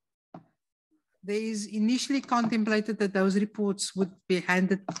 There is initially contemplated that those reports would be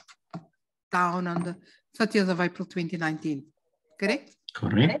handed down on the 30th of April 2019, correct?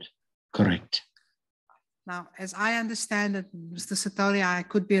 Correct, correct. Now, as I understand it, Mr. Sithole, I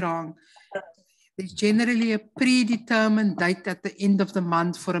could be wrong. There's generally a predetermined date at the end of the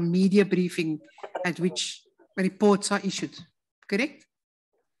month for a media briefing at which reports are issued, correct?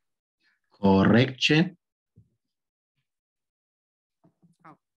 Correct, Chair.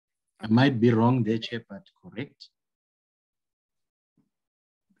 Oh, I might be wrong there, Chair, but correct.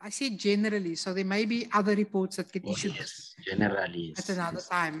 I said generally, so there may be other reports that get issued Yes, generally, at yes. another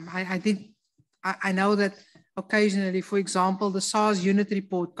time. I know that occasionally, for example, the SARS unit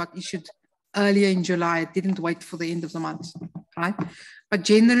report got issued earlier in July. It didn't wait for the end of the month, right? But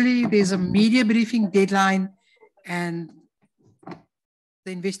generally, there's a media briefing deadline, and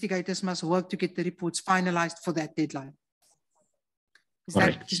the investigators must work to get the reports finalized for that deadline.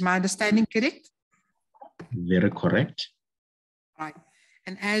 Is my understanding correct? Very correct. Right.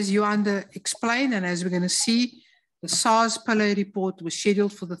 And as you explained, and as we're going to see, the SARS Pillay report was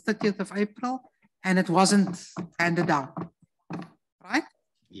scheduled for the 30th of April, and it wasn't handed down, right?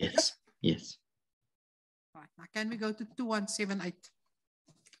 Yes, yes. Right. Now, can we go to 2178?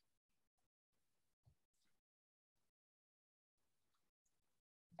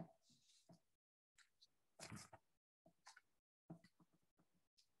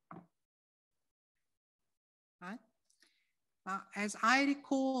 Right. Now, as I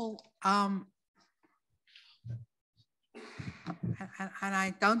recall, and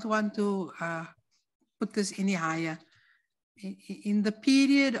I don't want to put this any higher, in the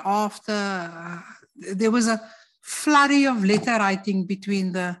period after, there was a flurry of letter writing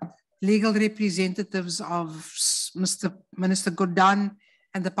between the legal representatives of Mr. Minister Gordhan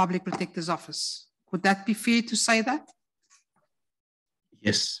and the Public Protector's Office. Would that be fair to say that?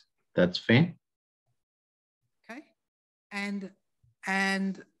 Yes, that's fair. Okay. And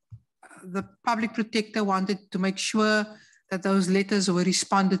the Public Protector wanted to make sure that those letters were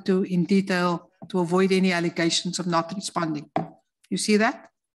responded to in detail to avoid any allegations of not responding. You see that?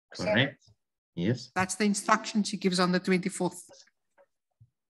 Correct. Yes. That's the instruction she gives on the 24th.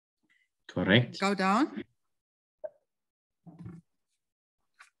 Correct. Go down.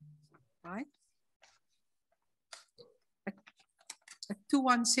 Right. At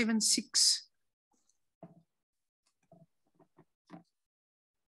 2176.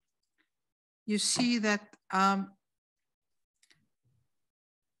 You see that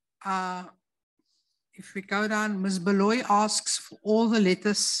if we go down, Ms. Beloy asks for all the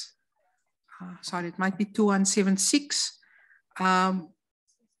letters. Sorry, it might be 2176.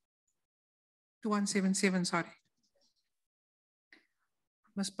 2177, sorry.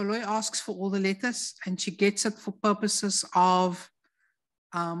 Ms. Baloy asks for all the letters and she gets it for purposes of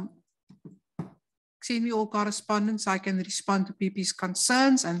send me all correspondence. I can respond to PP's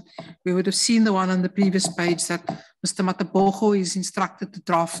concerns, and we would have seen the one on the previous page that Mr. Matabogo is instructed to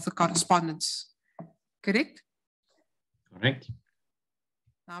draft the correspondence. Correct? Correct.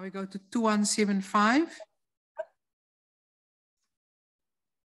 Now we go to 2175.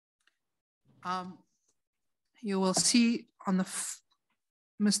 You will see on the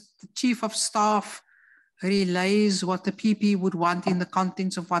Mr. Chief of Staff relays what the PP would want in the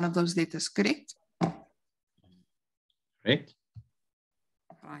contents of one of those letters, correct? Correct.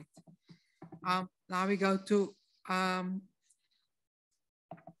 Right. Now we go to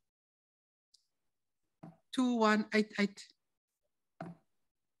 2188.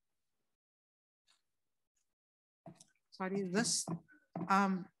 Sorry, this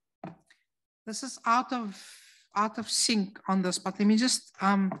is out of sync on this, but let me just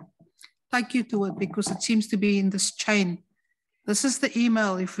take you to it because it seems to be in this chain. This is the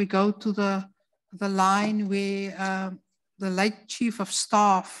email. If we go to the line where the late Chief of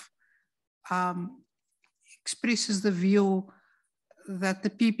Staff expresses the view that the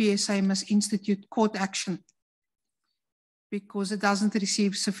PPSA must institute court action because it doesn't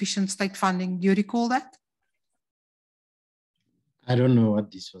receive sufficient state funding. Do you recall that? I don't know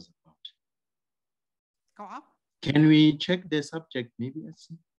what this was about. Go up. Can we check the subject? Maybe I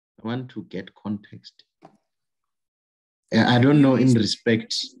want to get context. I don't know in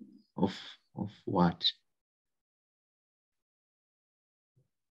respect of what.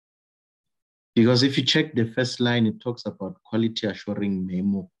 Because if you check the first line, it talks about quality assuring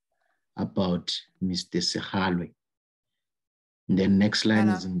memo about Mr. Sithole. The next line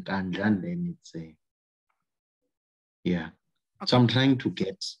is in Kanja, and then it's a, yeah. Okay. So I'm trying to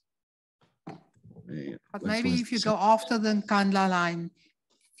get. But maybe if you go after the Nkandla line,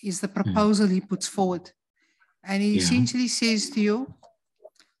 is the proposal he puts forward. And he essentially says to you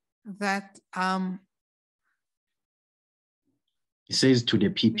that he says to the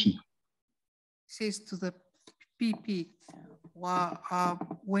PP. Says to the PP,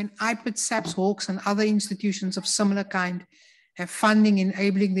 when IPID, SAPS, Hawks, and other institutions of similar kind have funding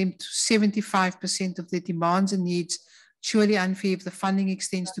enabling them to 75% of their demands and needs, surely unfair if the funding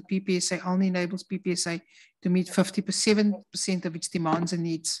extends to PPSA only enables PPSA to meet 57% of its demands and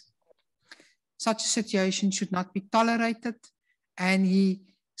needs. Such a situation should not be tolerated, and he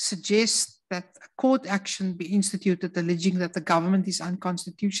suggests that a court action be instituted alleging that the government is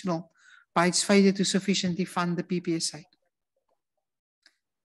unconstitutional by its failure to sufficiently fund the PPSA.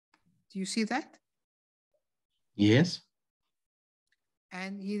 Do you see that? Yes.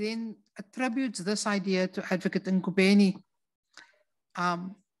 And he then attributes this idea to Advocate Nkubeni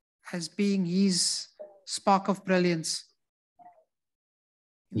as being his spark of brilliance.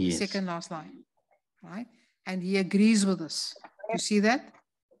 Yes. The second last line, right? And he agrees with us. You see that?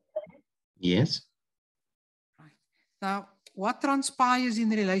 Yes. Right. Now, what transpires in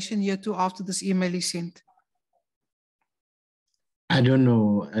relation here to after this email is sent? I don't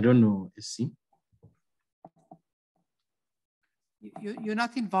know. See? You're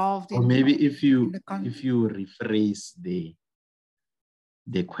not involved in. Or maybe if you rephrase the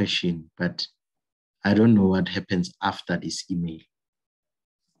question, but I don't know what happens after this email.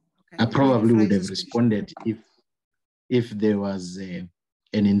 Okay, I probably would have responded if there was an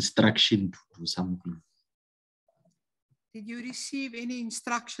instruction to do something. Did you receive any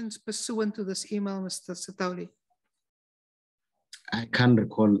instructions pursuant to this email, Mr. Sithole? I can't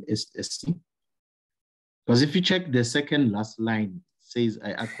recall SSC. Because if you check the second last line, it says,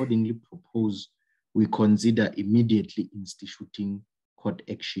 I accordingly propose we consider immediately instituting court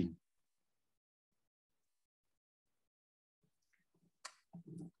action.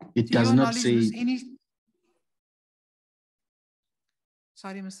 It does not say.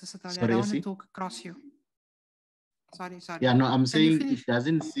 Sorry, Mr. Sithole, I don't want to talk across you. Sorry. Yeah, no, I'm saying it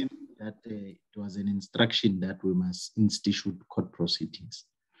doesn't seem that it was an instruction that we must institute court proceedings.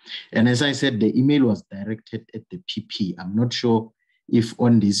 And as I said, the email was directed at the PP. I'm not sure if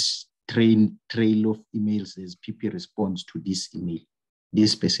on this trail of emails, there's PP response to this email,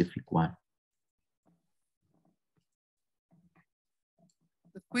 this specific one.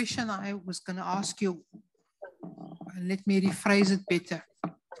 The question I was going to ask you, and let me rephrase it better.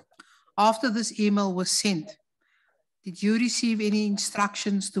 After this email was sent, did you receive any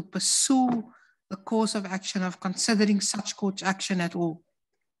instructions to pursue the course of action of considering such court action at all?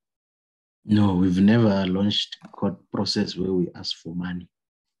 No, we've never launched a court process where we ask for money.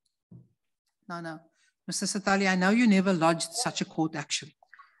 No. Mr. Sithole, I know you never lodged such a court action.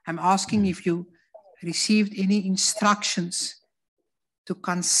 I'm asking if you received any instructions to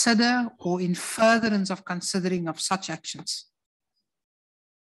consider or in furtherance of considering of such actions?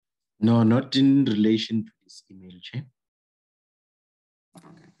 No, not in relation to this email, Chair.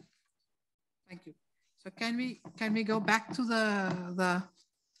 Okay. Thank you. So can we go back to the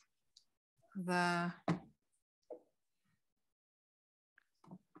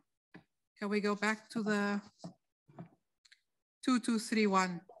can we go back to the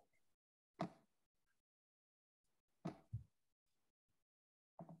 2231?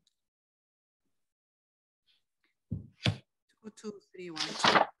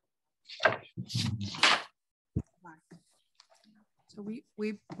 2231. So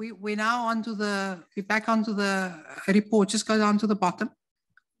we're now onto we're back onto the report. Just go down to the bottom.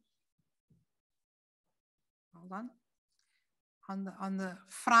 Hold on. On the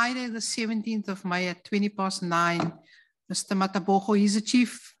Friday, the 17th of May at 9:20, Mr. Matabogo, he's the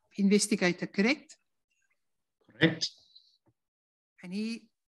chief investigator, correct? Correct. And he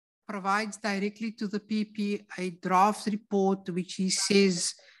provides directly to the PP a draft report, which he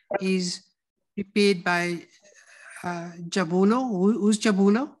says is prepared by Jabulo. Who's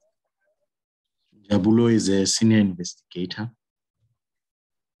Jabulo? Jabulo is a senior investigator.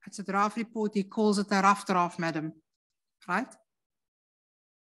 It's a draft report. He calls it a rough draft, madam. Right?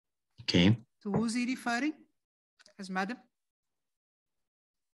 Okay. To who's he referring as madam?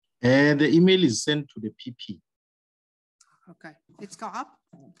 The email is sent to the PP. Okay, let's go up.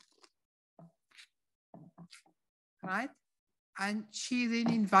 Right? And she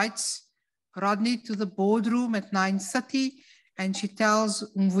then invites Rodney to the boardroom at 9:30, and she tells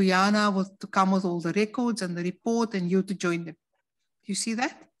Mvuyana to come with all the records and the report and you to join them. Do you see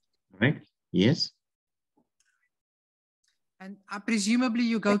that? Right. Yes. And presumably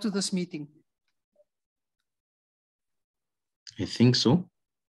you go to this meeting. I think so.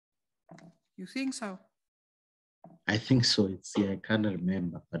 You think so? I think so. I can't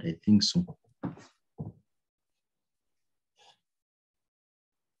remember, but I think so.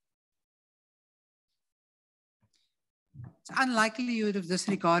 It's unlikely you would have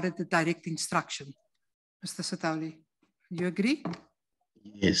disregarded the direct instruction, Mr. Sithole. Do you agree?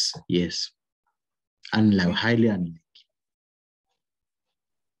 Yes, yes. Highly unlikely.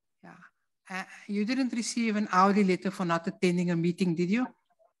 Yeah. You didn't receive an hourly letter for not attending a meeting, did you?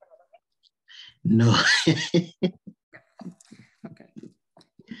 No. Okay.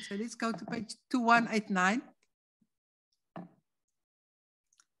 So let's go to page 2189.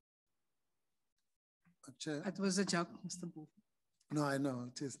 Chair. It was a joke, Mr. Bull. No, I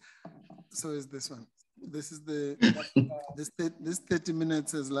know it is. So is this one. This is the this 30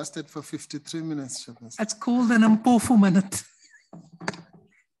 minutes has lasted for 53 minutes, Chairperson. It's called an Mpofu minute.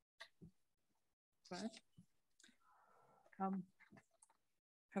 Right.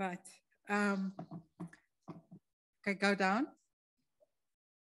 Right. Okay, go down.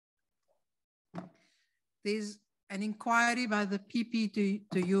 There's an inquiry by the PP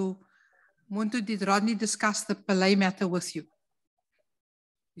to you. Muntu, did Rodney discuss the Pillay matter with you?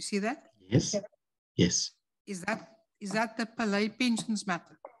 You see that? Yes. Yes. Is that the Pillay pensions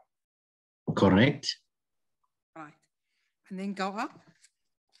matter? Correct. Right. And then go up.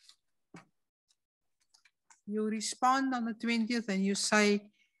 You respond on the 20th and you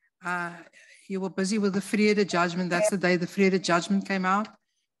say you were busy with the Vrede judgment. That's the day the Vrede judgment came out.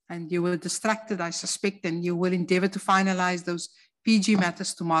 And you were distracted, I suspect, and you will endeavor to finalize those PG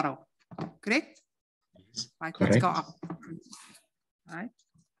matters tomorrow. Correct? Yes. Right, correct. let's go up. Right.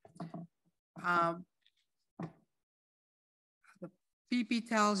 The PP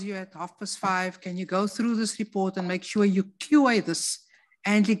tells you at 5:30, can you go through this report and make sure you QA this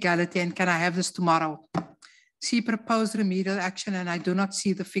and legality, and can I have this tomorrow? See proposed remedial action, and I do not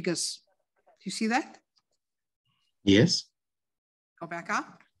see the figures. Do you see that? Yes. Go back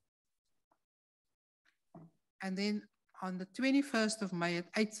up. And then on the 21st of May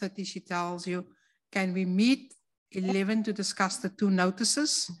at 8:30, she tells you, can we meet 11 to discuss the two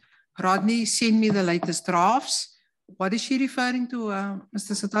notices? Rodney, send me the latest drafts. What is she referring to,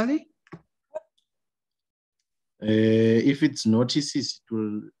 Mr. Sithole? If it's notices, it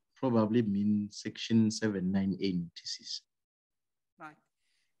will probably mean section 79A notices. Right.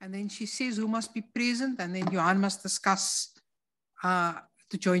 And then she says who must be present, and then Johan must discuss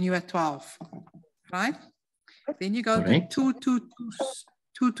to join you at 12. Right? Then you go Correct. to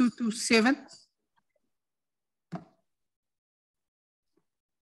 2227.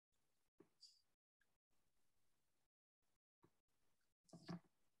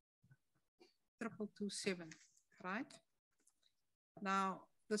 Triple 27, right? Now,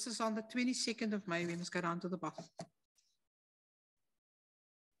 this is on the 22nd of May. We must go down to the bottom.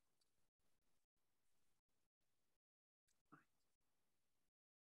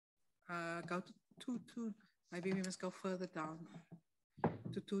 Go to 2, maybe we must go further down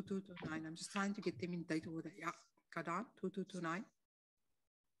to 2229. I'm just trying to get them in date order. Yeah, go down 2229.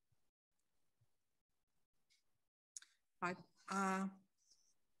 Right.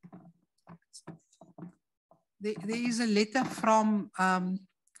 There is a letter from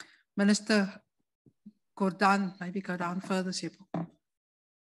Minister Gordhan. Maybe go down further, Sepo.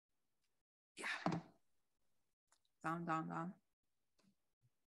 Yeah. Down.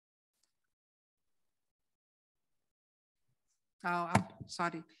 Oh,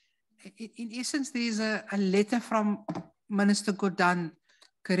 sorry. In essence, there is a letter from Minister Gordhan,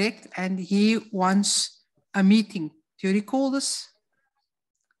 correct? And he wants a meeting. Do you recall this?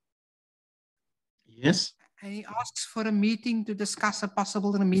 Yes. And he asks for a meeting to discuss a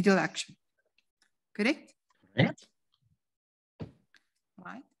possible remedial action. Correct? Correct.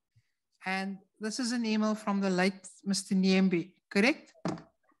 Right. And this is an email from the late Mr. Nyembe, correct?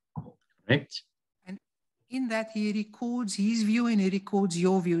 Correct. And in that he records his view and he records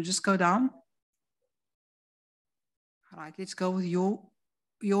your view. Just go down. All right, let's go with your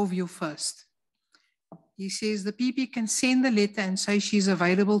view first. He says the PP can send the letter and say she's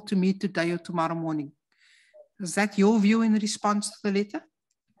available to meet today or tomorrow morning. Is that your view in response to the letter?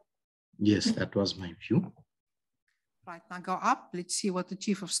 Yes, that was my view. Right, now go up. Let's see what the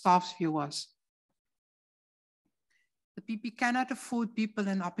Chief of Staff's view was. The PP cannot afford people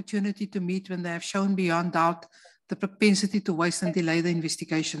an opportunity to meet when they have shown beyond doubt the propensity to waste and delay the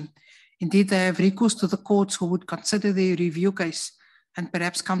investigation. Indeed, they have recourse to the courts who would consider their review case and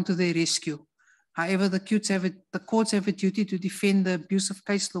perhaps come to their rescue. However, the courts have a duty to defend the abuse of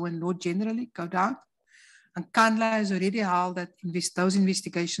case law and law generally. Go down. And Kandla has already held that those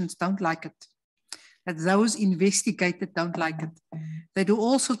investigations don't like it. That those investigated don't like it. They do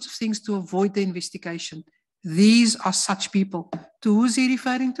all sorts of things to avoid the investigation. These are such people. To who's he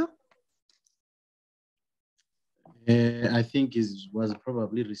referring to? I think he was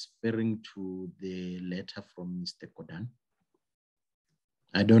probably referring to the letter from Mr. Gordhan.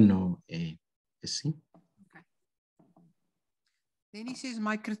 I don't know. See? Okay. Then he says,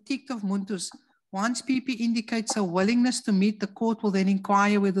 my critique of Muntu's, once PP indicates a willingness to meet, the court will then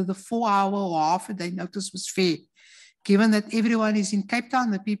inquire whether the 4-hour or half a day notice was fair. Given that everyone is in Cape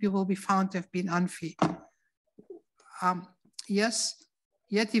Town, the PP will be found to have been unfair. Yes,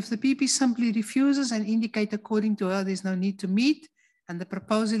 yet if the PP simply refuses and indicate according to her there's no need to meet and the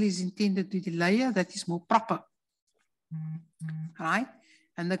proposal is intended to delay her, that is more proper. Right?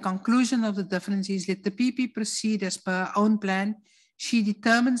 And the conclusion of the difference is let the PP proceed as per her own plan. She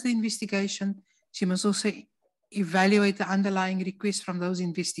determines the investigation. She must also evaluate the underlying requests from those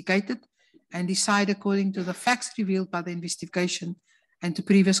investigated and decide according to the facts revealed by the investigation and to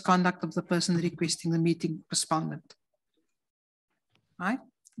previous conduct of the person requesting the meeting respondent. Right?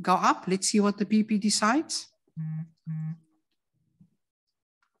 Go up. Let's see what the PP decides.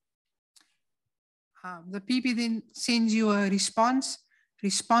 The PP then sends you a response.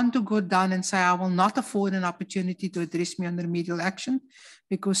 Respond to Gordhan and say, I will not afford an opportunity to address me on remedial action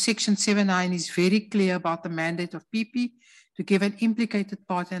because Section 79 is very clear about the mandate of PP to give an implicated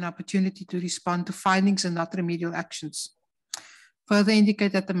party an opportunity to respond to findings and not remedial actions. Further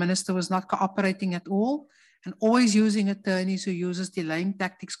indicate that the minister was not cooperating at all and always using attorneys who uses delaying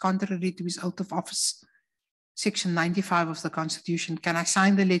tactics contrary to his oath of office. Section 95 of the Constitution. Can I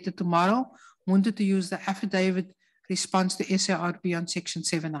sign the letter tomorrow? Wanted to use the affidavit response to SARB on Section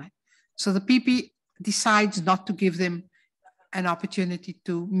 79. So the PP decides not to give them an opportunity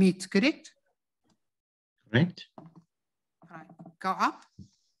to meet, correct? Correct. All right, go up.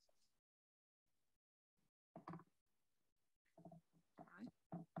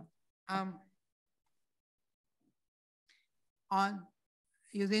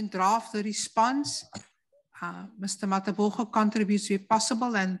 You then draft the response. Mr. Matabogo contributes where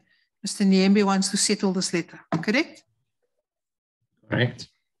possible and Mr. Nyembe wants to settle this letter, correct? Correct.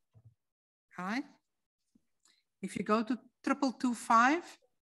 All right. If you go to 2225,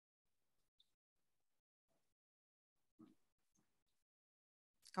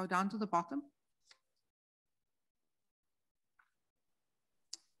 go down to the bottom.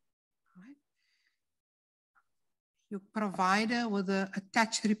 All right. You provide her with an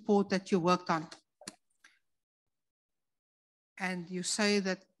attached report that you worked on. And you say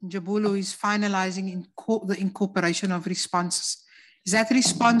that Jabulu is finalizing the incorporation of responses. Is that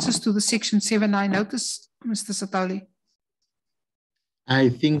responses to the Section 79 notice, Mr. Sithole? I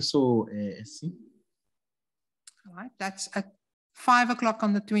think so, see. All right, that's at 5 o'clock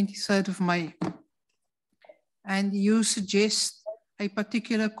on the 23rd of May. And you suggest a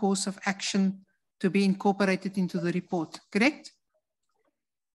particular course of action to be incorporated into the report, correct?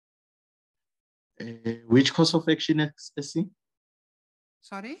 Which course of action, SC?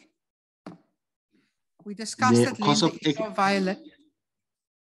 Sorry? We discussed The it course of Violet.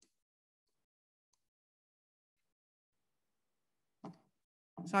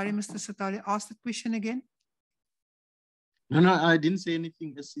 Sorry, Mr. Sithole, ask the question again. No, I didn't say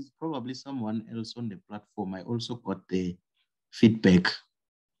anything. This is probably someone else on the platform. I also got the feedback.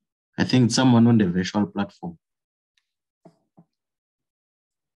 I think it's someone on the virtual platform.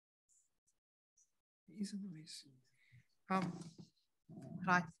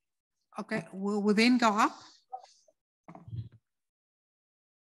 Right. Okay, we'll then go up.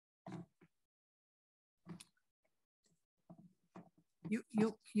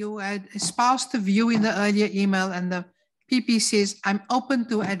 You had espoused the view in the earlier email, and the PP says, I'm open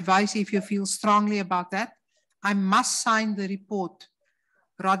to advice if you feel strongly about that. I must sign the report.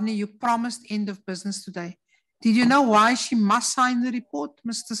 Rodney, you promised end of business today. Did you know why she must sign the report,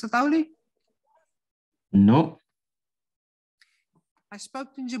 Mr. Sithole? No. I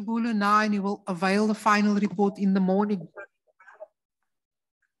spoke to Njabulu now, and he will avail the final report in the morning.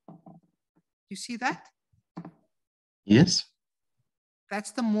 You see that? Yes.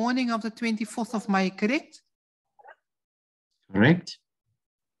 That's the morning of the 24th of May, correct? Correct.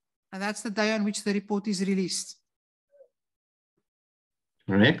 And that's the day on which the report is released.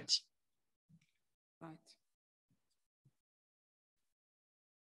 Correct. Right.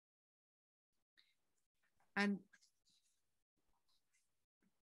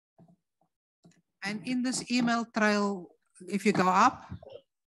 And in this email trail, if you go up,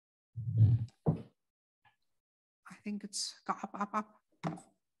 I think it's go up.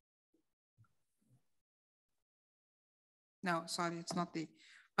 No, sorry, it's not there.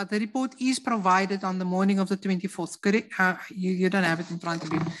 But the report is provided on the morning of the 24th, correct? You don't have it in front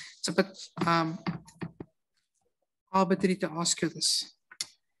of you. It's a bit arbitrary to ask you this.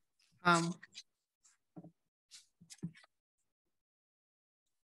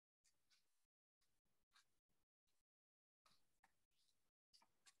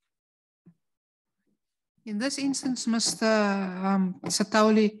 In this instance, Mr.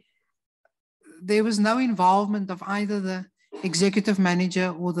 Sithole, there was no involvement of either the executive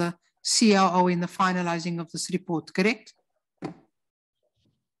manager or the COO in the finalizing of this report, correct?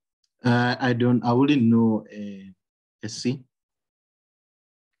 I wouldn't know, SC.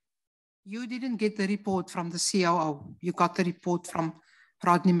 You didn't get the report from the COO. You got the report from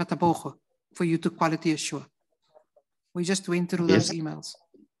Rodney Matabogo for you to quality assure. We just went through those emails.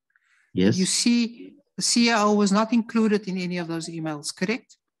 Yes. You see, the COO was not included in any of those emails,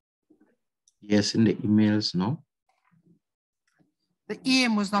 correct? Yes, in the emails, no. The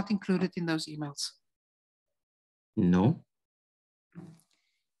EM was not included in those emails. No.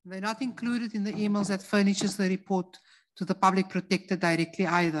 They're not included in the emails that furnishes the report to the public protector directly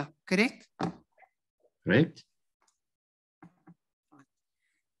either, correct? Correct.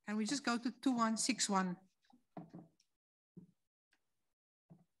 Can we just go to 2161?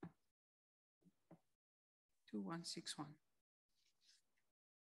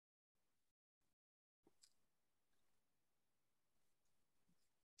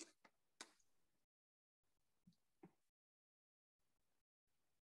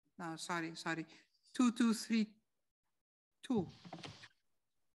 No, sorry. 2232.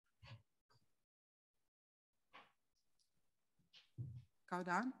 Go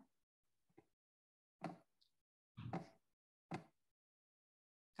down.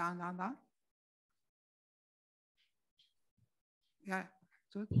 Down. Yeah,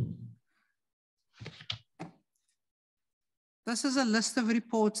 good. This is a list of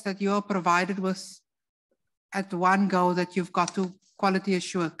reports that you are provided with at one go that you've got to quality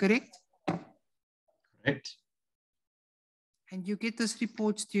assure, correct? Correct. And you get these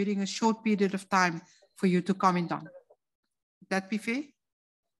reports during a short period of time for you to comment on. Would that be fair?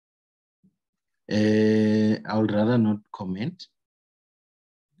 I would rather not comment.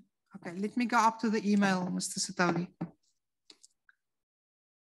 Okay, let me go up to the email, Mr. Sithole.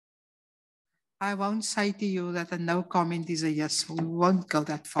 I won't say to you that a no comment is a yes. We won't go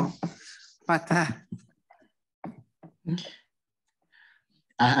that far. But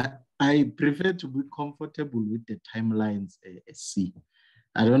I prefer to be comfortable with the timelines, SC.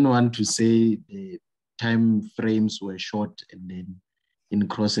 I don't want to say the time frames were short and then in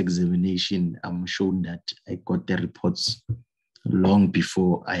cross-examination, I'm shown that I got the reports long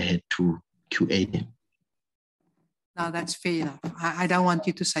before I had to QA them. no, that's fair enough. I don't want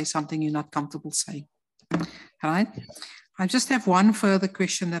you to say something you're not comfortable saying. All right? I just have one further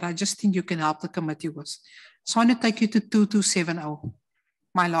question that I just think you can help the committee with. So I want to take you to 2270,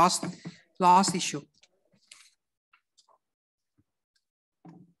 my last issue.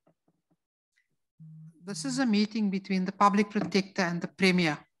 this is a meeting between the public protector and the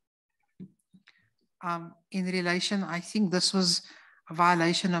premier. In relation, I think this was a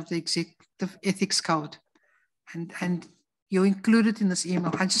violation of the executive ethics code, and you included in this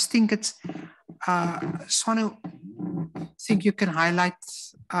email. I just think it's, Sonu, think you can highlight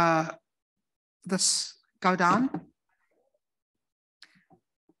this, go down.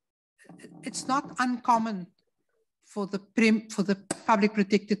 It's not uncommon for the public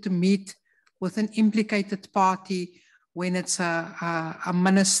protector to meet with an implicated party when it's a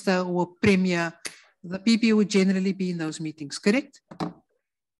minister or a premier. The PP would generally be in those meetings, correct?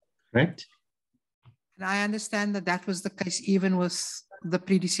 Correct. And I understand that that was the case even with the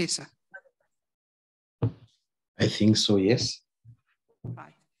predecessor. I think so, yes.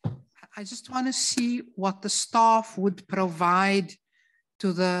 Right. I just want to see what the staff would provide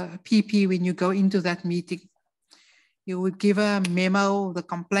to the PP when you go into that meeting. You would give a memo, the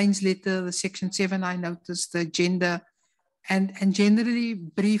complaints letter, the Section 7, I noticed, the agenda, and generally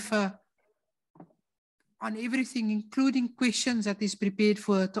brief her on everything, including questions that is prepared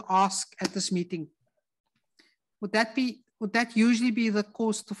for her to ask at this meeting. Would that usually be the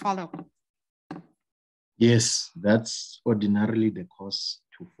course to follow? Yes, that's ordinarily the course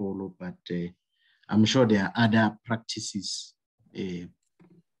to follow, but I'm sure there are other practices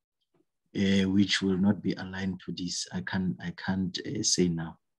which will not be aligned to this. I can't say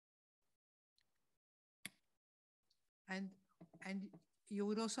now. And you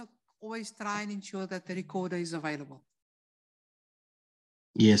would also always try and ensure that the recorder is available.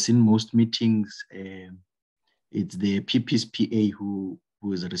 Yes, in most meetings, it's the PP's PA who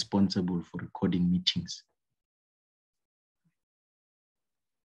is responsible for recording meetings.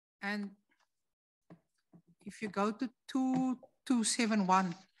 And if you go to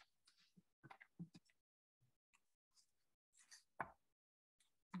 2271,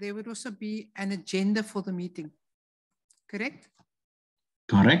 there would also be an agenda for the meeting, correct?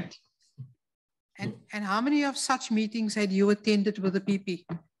 Correct. And how many of such meetings had you attended with the PP?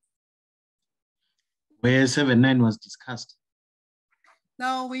 Where 7-9 was discussed.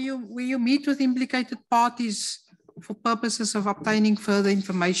 Now, will you meet with implicated parties for purposes of obtaining further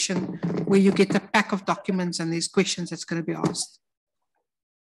information, where you get a pack of documents and there's questions that's going to be asked?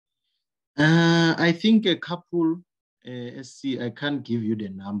 I think a couple, I can't give you the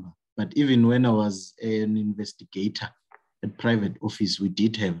number, but even when I was an investigator at private office, we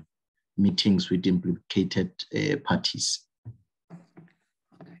did have meetings with implicated parties.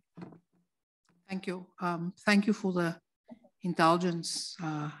 Okay. Thank you. Thank you for the indulgence.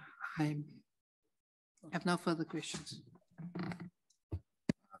 I have no further questions.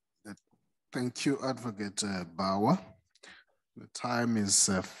 Thank you, Advocate Bauer. The time is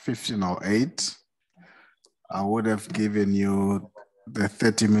 15:08. I would have given you the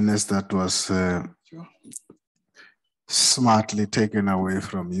 30 minutes that was smartly taken away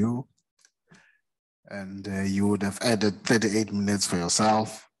from you. And you would have added 38 minutes for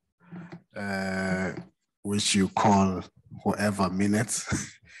yourself, which you call whoever minutes.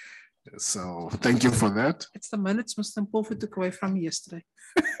 So thank you for that. It's the minutes Mr. Mpofu took away from me yesterday.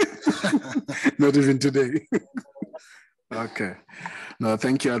 Not even today. Okay. No,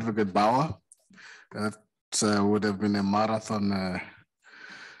 thank you, Advocate Bauer. That would have been a marathon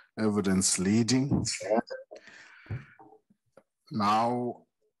evidence leading. Now,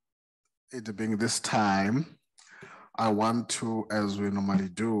 it being this time, I want to, as we normally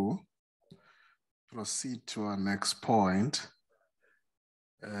do, proceed to our next point,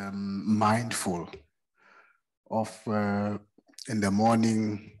 mindful of in the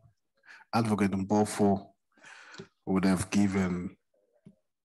morning, Advocate Mpofu would have given,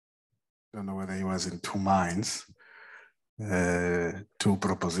 I don't know whether he was in two minds, two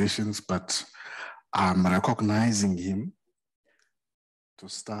propositions, but I'm recognizing him to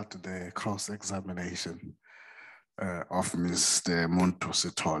start the cross-examination of Mr. Muntu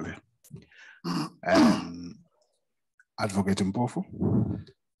Sithole. Advocate Mpofu.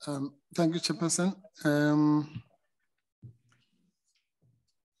 Thank you, Chairperson.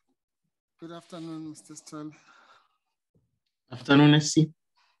 Good afternoon, Mr. Sithole. Afternoon, SC.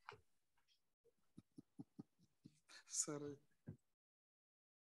 Sorry.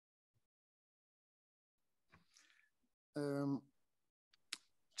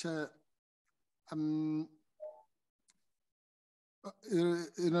 Chair, you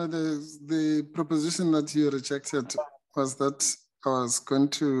know, the proposition that you rejected was that I was going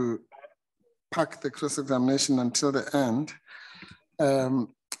to pack the cross-examination until the end.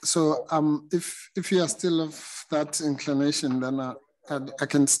 So if you are still of that inclination, then I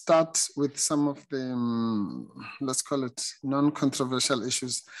can start with some of the, let's call it non-controversial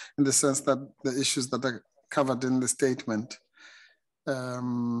issues, in the sense that the issues that are covered in the statement.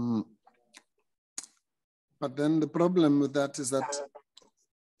 But then the problem with that is that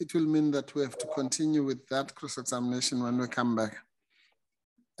it will mean that we have to continue with that cross-examination when we come back,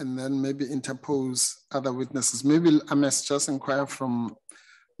 and then maybe interpose other witnesses. Maybe I must just inquire from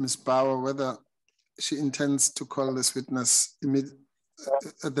Ms. Bauer whether she intends to call this witness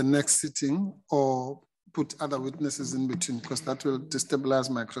at the next sitting or put other witnesses in between, because that will destabilize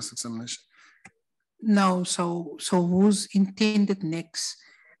my cross-examination. No, so who's intended next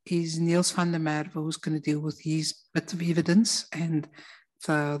is Niels van der Merwe, who's going to deal with his bit of evidence and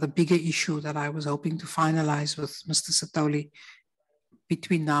the bigger issue that I was hoping to finalize with Mr. Sithole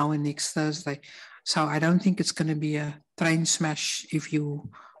between now and next Thursday. So I don't think it's going to be a train smash if you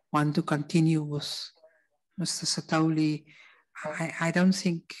want to continue with Mr. Sithole. I don't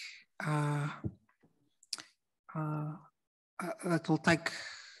think it will take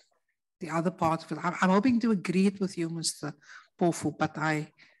the other part of it. I'm hoping to agree it with you, Mr. Pofu, but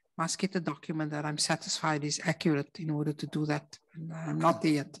I must get a document that I'm satisfied is accurate in order to do that. And I'm not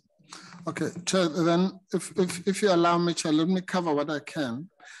there yet. Okay, Chair, then if you allow me, Chair, let me cover what I can,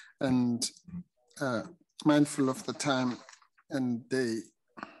 and mindful of the time and day.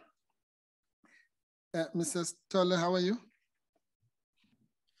 Mr. Sithole, how are you?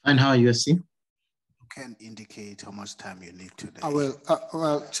 And how are you, SC? You can indicate how much time you need today. I will,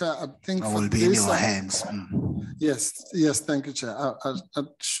 well, Chair, I think I will be in your hands. Yes, thank you, Chair. I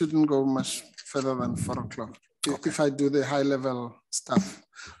shouldn't go much further than 4 o'clock. Okay. If I do the high level stuff,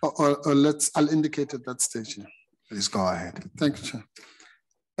 or I'll indicate at that stage. Yeah. Please go ahead. Thank you, Chair.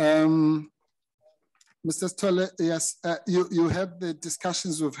 Mr. Sithole, yes, you had the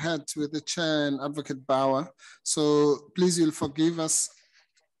discussions we've had with the Chair and Advocate Bauer. So please, you'll forgive us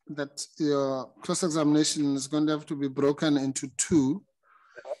that your cross-examination is going to have to be broken into 2,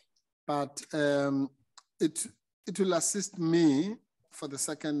 but it will assist me for the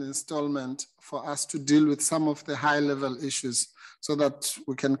second installment for us to deal with some of the high-level issues so that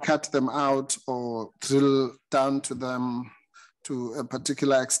we can cut them out or drill down to them to a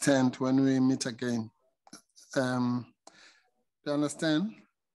particular extent when we meet again. Do you understand?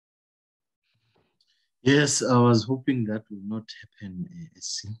 Yes, I was hoping that will not happen,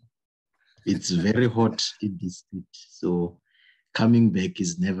 SC. It's very hot in this state, so coming back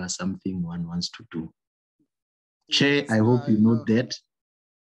is never something one wants to do. Chair, Yes, I hope you know that.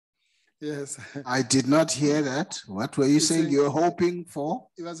 Yes. I did not hear that. What were you saying you're hoping for?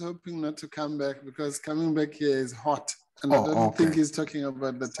 He was hoping not to come back because coming back here is hot. And Oh, I don't think okay. he's talking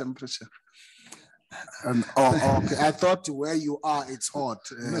about the temperature. Okay. I thought where you are, it's hot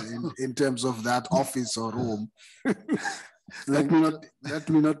in terms of that office or room. Let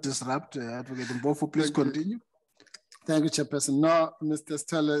me not disrupt. Advocate Mpofu, please continue. Thank you, Chairperson. No, Mr.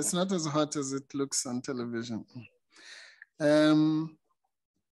 Sithole, it's not as hot as it looks on television.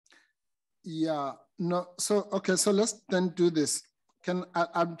 Yeah, no, so, okay, so let's then do this.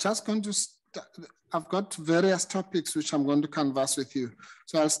 I'm just going to, I've got various topics which I'm going to canvass with you.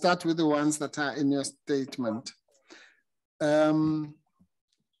 So I'll start with the ones that are in your statement.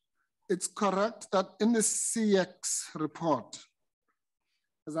 It's correct that in the CX report,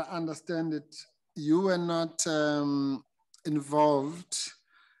 as I understand it, you were not involved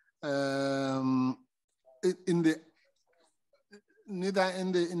neither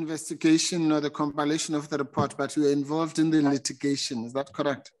in the investigation nor the compilation of the report, but you were involved in the litigation. Is that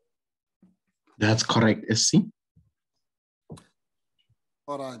correct? That's correct, SC.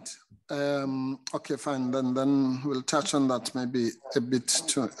 All right. Okay, fine. Then we'll touch on that maybe a bit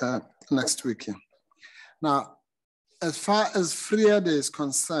to, next week. Yeah. Now, as far as Friade is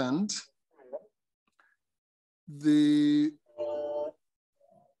concerned,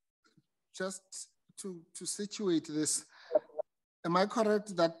 just to situate this, am I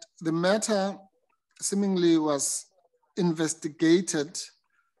correct that the matter seemingly was investigated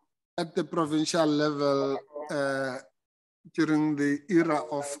at the provincial level during the era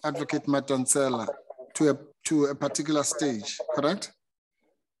of Advocate Madonsela to a particular stage, correct?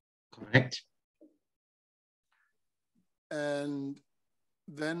 Correct. And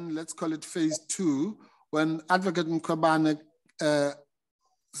then let's call it phase 2, when Advocate Mkhwebane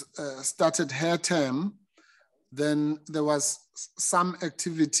started her term, then there was some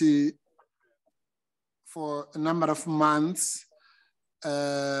activity for a number of months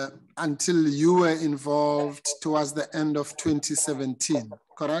until you were involved towards the end of 2017,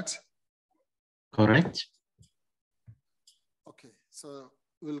 correct? Correct. Okay, so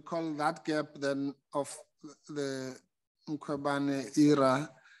we'll call that gap then of the Mkhwebane era,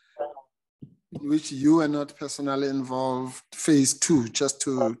 in which you were not personally involved, phase 2, just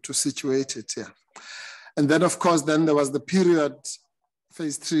to situate it here. And then, of course, then there was the period,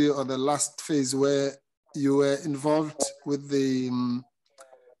 phase 3, or the last phase, where you were involved with the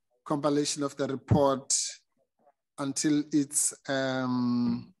compilation of the report until its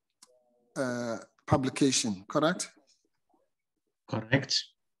publication, correct? Correct.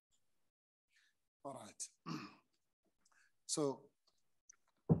 All right. So,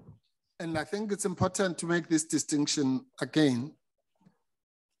 and I think it's important to make this distinction again,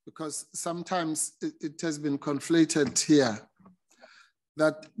 because sometimes it has been conflated here,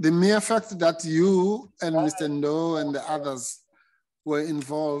 that the mere fact that you and Mr. Ndo and the others were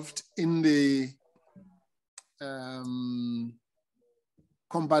involved in the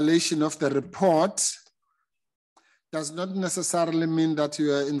compilation of the report does not necessarily mean that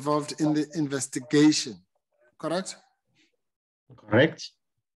you are involved in the investigation, correct? Correct.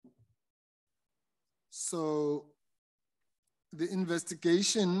 So the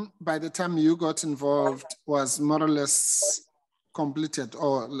investigation, by the time you got involved, was more or less completed,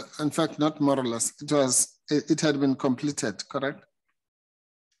 or in fact, not more or less, it had been completed, correct?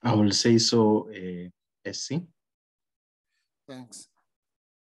 I will say so, SC. Thanks.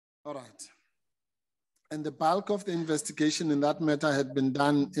 All right. And the bulk of the investigation in that matter had been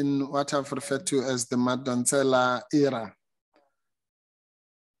done in what I've referred to as the Madonsela era,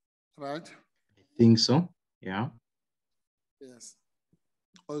 right? I think so, yeah. Yes.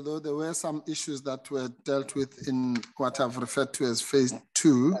 Although there were some issues that were dealt with in what I've referred to as phase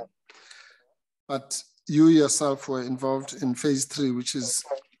 2, but you yourself were involved in phase 3, which is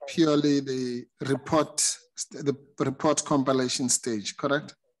purely the report compilation stage,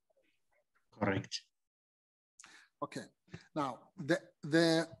 correct? Correct. Okay. Now,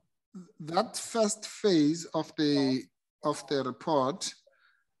 that first phase of the report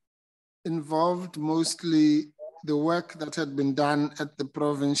involved mostly the work that had been done at the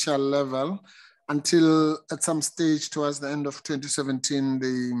provincial level until at some stage towards the end of 2017,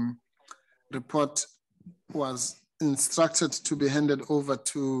 the report was instructed to be handed over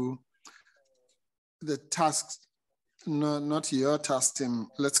to the task, no, not your task team,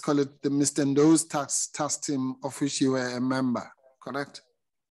 let's call it the Mr. Ndo's task team, of which you were a member, correct?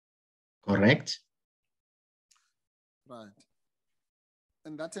 Correct. Right.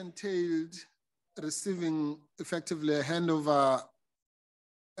 And that entailed receiving effectively a handover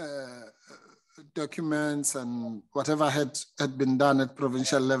documents and whatever had been done at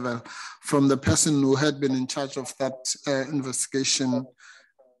provincial level from the person who had been in charge of that investigation,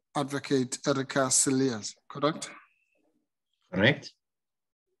 Advocate Erica Silias, correct? Correct.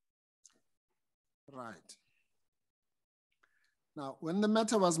 Right. Now, when the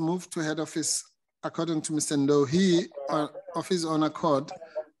matter was moved to head office, according to Mr. Ndo, he, of his own accord,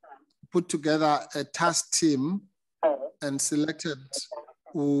 put together a task team and selected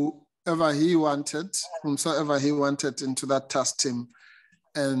whomever he wanted into that task team,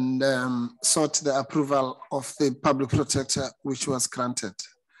 and sought the approval of the public protector, which was granted.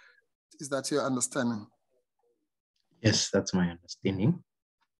 Is that your understanding? Yes, that's my understanding.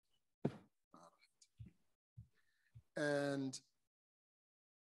 And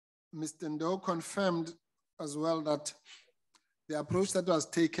Mr. Ndo confirmed as well that the approach that was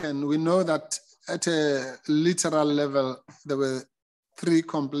taken, we know that at a literal level, there were 3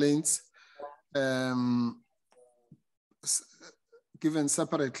 complaints given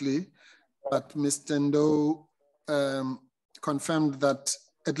separately, but Mr. Ndo confirmed that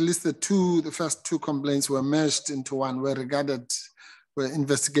at least the first 2 complaints were merged into one, were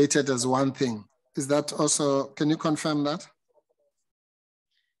investigated as one thing. Is that also, can you confirm that?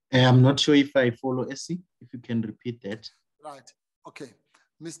 I'm not sure if I follow SC, if you can repeat that. Right, okay.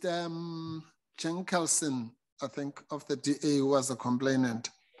 Mr. Jenkelson, I think of the DA, who was a complainant,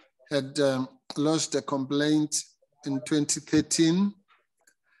 had lodged a complaint in 2013.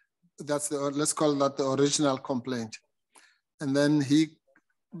 That's let's call that the original complaint. And then he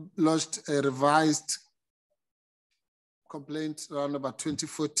lodged a revised complaint around about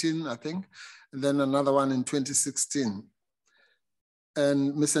 2014, I think, and then another one in 2016.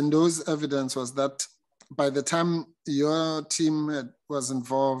 And Mr. Ndo's evidence was that by the time your team was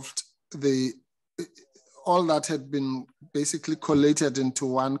involved, all that had been basically collated into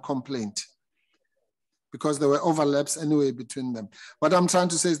one complaint, because there were overlaps anyway between them. What I'm trying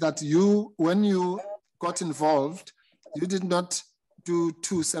to say is that when you got involved, you did not do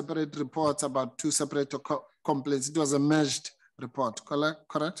 2 separate reports about 2 separate complaints. It was a merged report,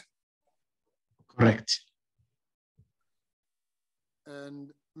 correct? Correct.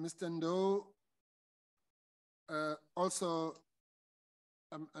 And Mr. Ndo Also,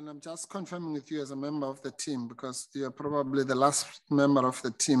 and I'm just confirming with you as a member of the team, because you're probably the last member of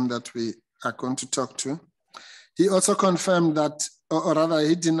the team that we are going to talk to. He also confirmed that, or rather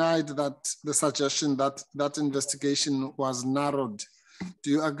he denied that the suggestion that that investigation was narrowed.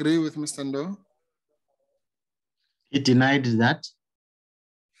 Do you agree with Mr. Ndo? He denied that?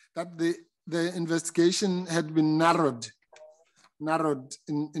 That the investigation had been narrowed,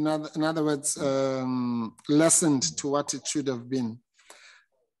 in other words, lessened to what it should have been.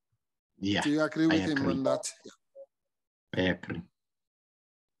 Yeah. Do you agree with him on that? I agree.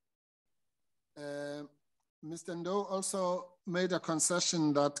 Mr. Ndo also made a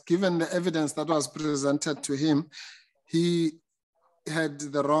concession that given the evidence that was presented to him, he had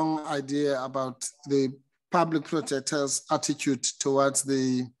the wrong idea about the public protector's attitude towards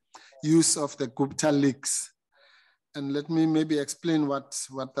the use of the Gupta leaks. And let me maybe explain what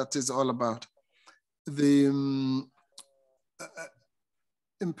that is all about. The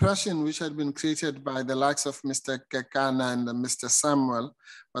impression which had been created by the likes of Mr. Kekana and Mr. Samuel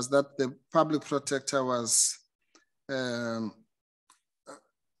was that the public protector was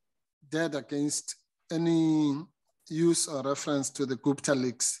dead against any use or reference to the Gupta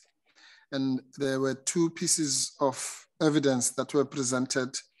leaks. And there were two pieces of evidence that were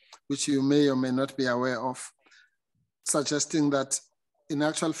presented, which you may or may not be aware of, suggesting that in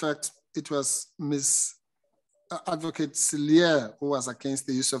actual fact, it was Ms. Advocate Sithole who was against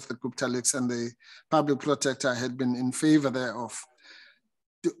the use of the Gupta leaks, and the public protector had been in favor thereof.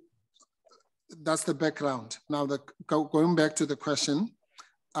 That's the background. Now, going back to the question,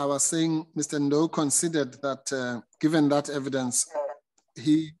 I was saying Mr. Ndo considered that given that evidence,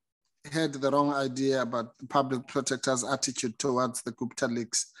 he had the wrong idea about the public protector's attitude towards the Gupta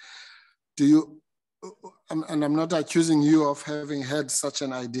leaks. Do you, and I'm not accusing you of having had such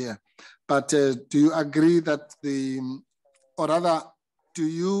an idea, but do you agree that or rather, do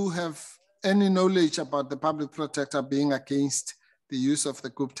you have any knowledge about the public protector being against the use of the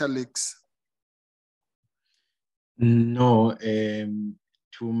Gupta leaks? No,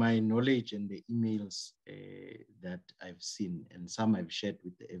 to my knowledge and the emails that I've seen, and some I've shared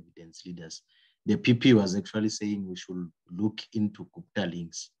with the evidence leaders, the PP was actually saying we should look into Gupta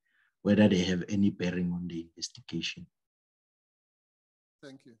links, whether they have any bearing on the investigation.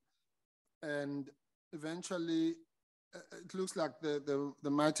 Thank you. And eventually, it looks like there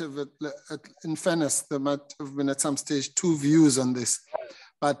might have, in fairness, there might have been at some stage two views on this,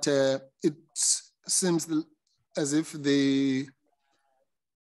 but it seems as if the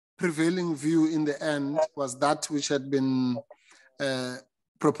prevailing view in the end was that which had been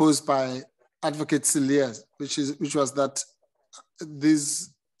proposed by Advocate Sithole, which was that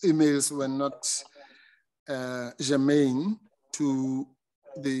these emails were not germane to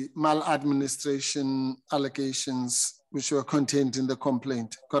the maladministration allegations which were contained in the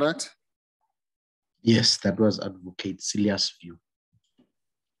complaint, correct? Yes, that was Advocate Sithole's view.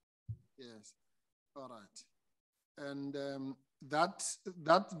 Yes, all right. And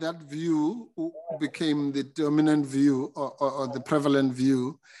that view became the dominant view or the prevalent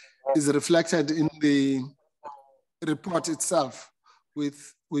view is reflected in the report itself,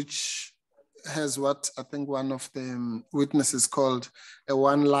 which has what I think one of the witnesses called a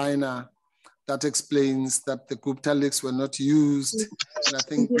one-liner that explains that the Gupta leaks were not used. And I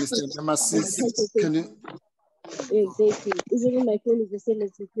think Mr. Namasis, can you? Exactly. Even my phone is the same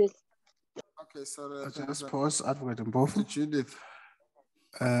as request. Okay, sorry. Just pause, Advocate Mpofu. Judith.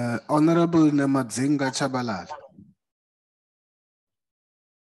 Honorable Nemadzinga Chabalala.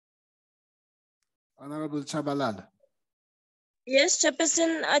 Honorable Chabalala. Yes,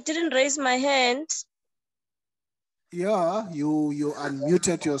 Chairperson, I didn't raise my hand. Yeah, you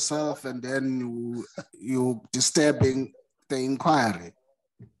unmuted yourself and then you disturbing the inquiry.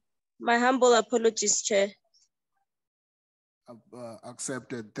 My humble apologies, Chair.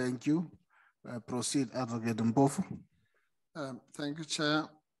 Accepted, thank you. Proceed, Advocate Mpofu. Thank you, Chair.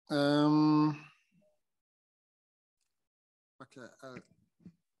 Okay,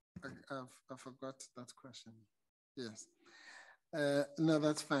 I forgot that question. Yes. No,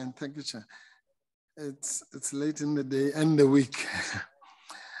 that's fine. Thank you, Chair. It's late in the day and the week.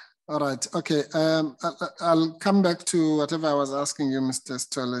 All right. Okay. I'll come back to whatever I was asking you, Mr.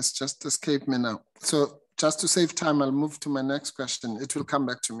 Sithole. It's just escaped me now. So just to save time, I'll move to my next question. It will come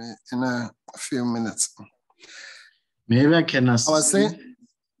back to me in a few minutes. Maybe I can ask. I was saying,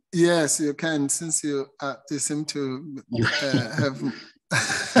 yes, you can, since you seem to have.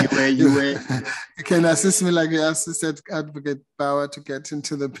 You were. You can assist me like you assisted Advocate Bauer to get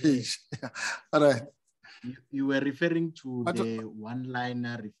into the page. Yeah. All right. You were referring to the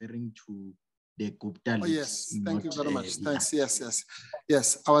one-liner referring to the Gupta leaks. Oh, yes, thank you very much. Thanks. Yes.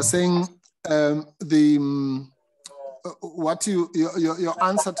 I was saying your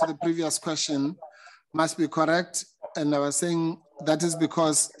answer to the previous question must be correct, and I was saying that is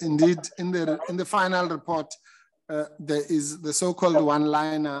because indeed in the final report there is the so-called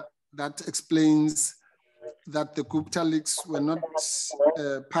one-liner that explains that the Gupta leaks were not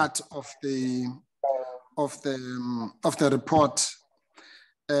part of the report.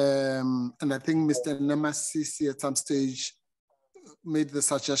 And I think Mr. Namasisi at some stage made the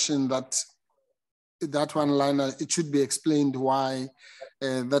suggestion that that one liner, it should be explained why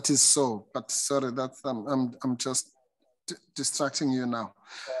that is so. But sorry, that's I'm just distracting you now.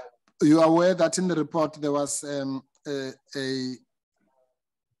 You are aware that in the report there was a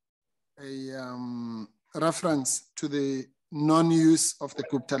reference to the non-use of the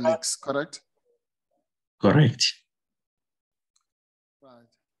Gupta leaks, correct? Correct. Right.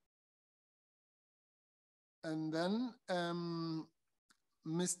 And then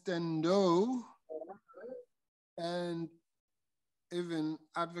Mr. Ndo and even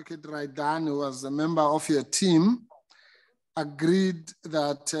Advocate Raidan, who was a member of your team, agreed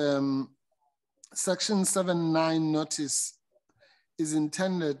that Section 7.9 notice is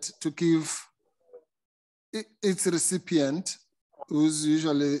intended to give its recipient, who is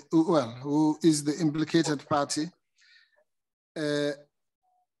the implicated party, their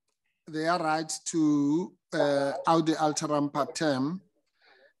right to aude alteram partem,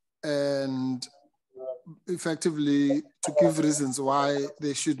 and effectively to give reasons why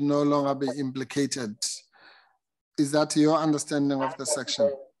they should no longer be implicated. Is that your understanding of the section?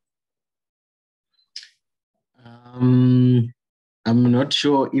 I'm not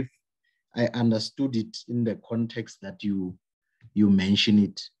sure if I understood it in the context that you mention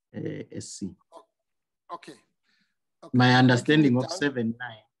it, SC. Okay. My understanding of 7.9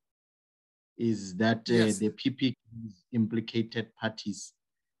 is that yes, the PP implicated parties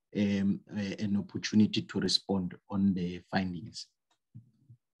an opportunity to respond on the findings.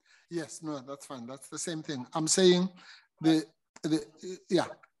 Yes, no, that's fine. That's the same thing. I'm saying the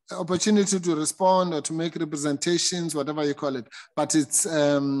opportunity to respond or to make representations, whatever you call it, but it's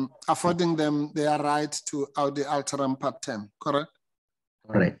affording them their right to aude alteram partem, correct?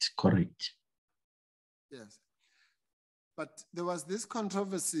 Correct. Yes. But there was this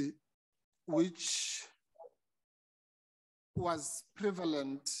controversy which was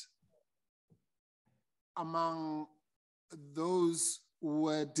prevalent among those who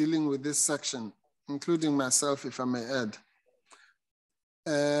were dealing with this section, including myself, if I may add,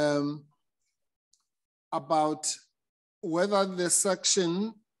 about whether the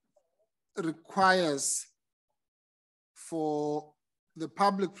section requires for the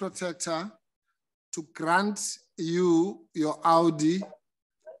public protector to grant you your Audi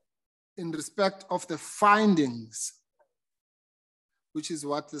in respect of the findings, which is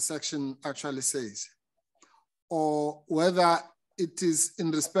what the section actually says, or whether it is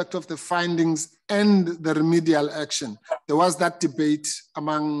in respect of the findings and the remedial action. There was that debate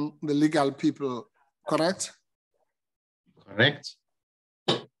among the legal people, correct? Correct.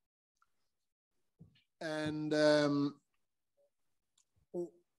 And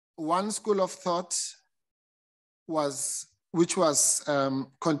one school of thought which was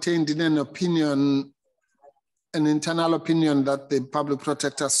contained in an opinion, an internal opinion that the public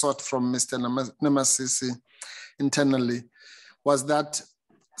protector sought from Mr. Namasisi internally, was that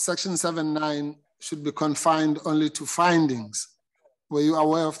Section 7.9 should be confined only to findings. Were you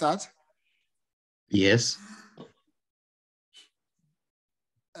aware of that? Yes.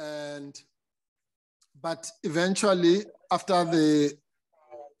 But eventually, after the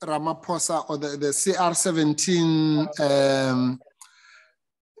Ramaphosa or the CR17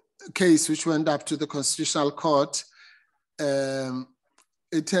 case, which went up to the Constitutional Court,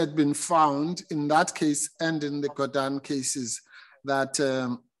 it had been found in that case and in the Godan cases that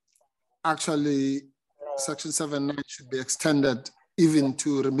actually Section 7.9 should be extended even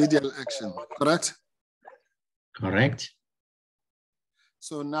to remedial action, correct? Correct.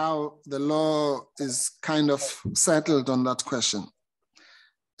 So now the law is kind of settled on that question.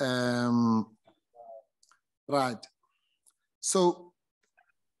 Right. So,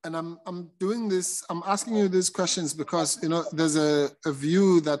 and I'm doing this, I'm asking you these questions because, you know, there's a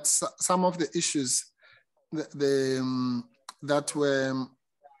view that some of the issues that were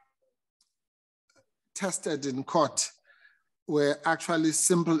tested in court were actually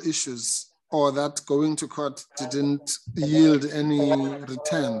simple issues, or that going to court didn't yield any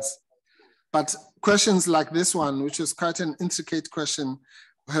returns. But questions like this one, which is quite an intricate question,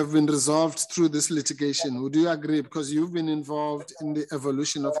 have been resolved through this litigation. Would you agree? Because you've been involved in the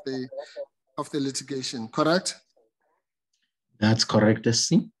evolution of of the litigation, correct? That's correct,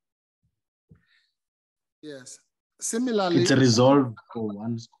 SC. Yes. Similarly, It's a resolved for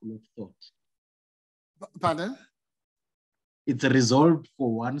one school of thought. Pardon? It's a resolved for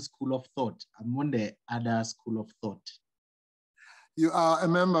one school of thought. I'm on the other school of thought. You are a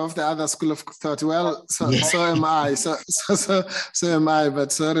member of the other school of thought. Well, so, Yeah. so am I. So am I.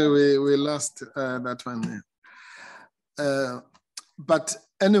 But sorry, we lost that one. But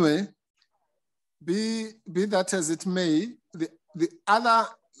anyway, be that as it may, the other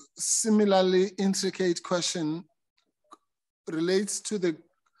similarly intricate question relates to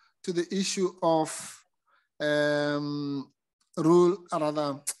the issue of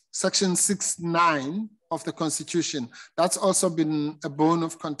Section 6(9) of the Constitution. That's also been a bone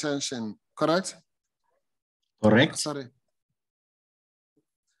of contention, correct? Correct. Sorry.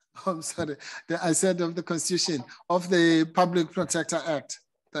 I'm sorry. I said of the Constitution, of the Public Protector Act.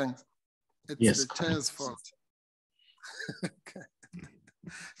 Thanks. It's yes, the chair's fault. Okay.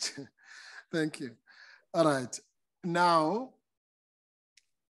 Thank you. All right. Now,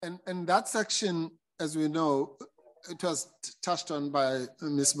 and that section, as we know, it was touched on by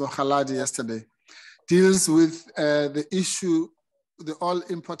Ms. Mokhaladi yesterday, deals with the issue, the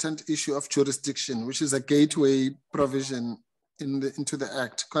all-important issue of jurisdiction, which is a gateway provision into the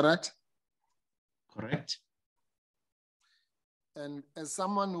Act, correct? Correct. And as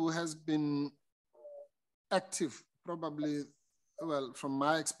someone who has been active, probably, well, from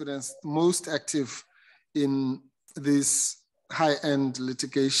my experience, most active in this high-end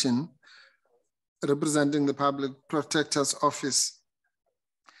litigation, representing the Public Protector's Office,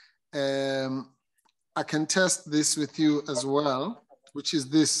 I can test this with you as well, which is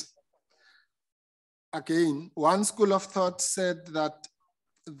this. Again, one school of thought said that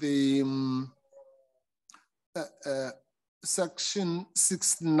the Section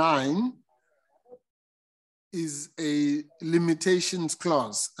 6(9) is a limitations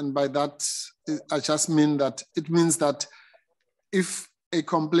clause. And by that, I just mean that it means that if a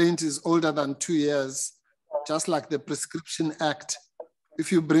complaint is older than 2 years, just like the Prescription Act,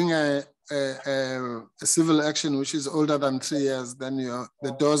 if you bring a civil action which is older than 3 years, then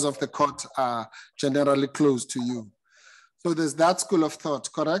the doors of the court are generally closed to you. So there's that school of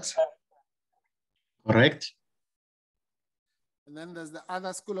thought, correct? Correct. And then there's the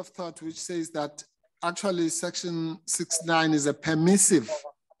other school of thought which says that actually Section 6(9) is a permissive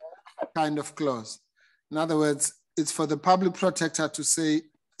kind of clause. In other words, it's for the public protector to say,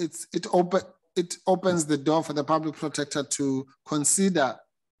 it opens the door for the public protector to consider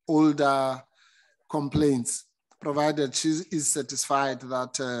older complaints, provided she is satisfied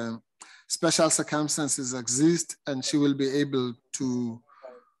that special circumstances exist and she will be able to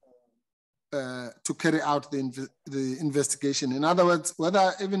carry out the investigation. In other words,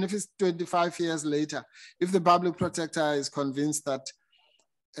 whether even if it's 25 years later, if the public protector is convinced that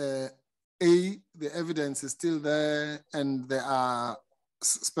the evidence is still there and there are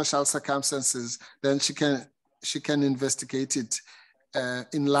special circumstances, then she can investigate it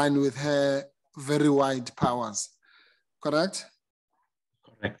in line with her very wide powers. Correct?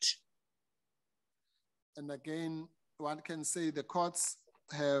 Correct. And again, one can say the courts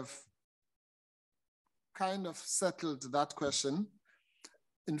have kind of settled that question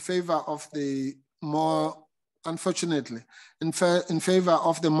in favor of the more, unfortunately, in favor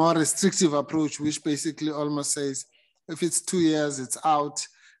of the more restrictive approach, which basically almost says, if it's 2 years, it's out,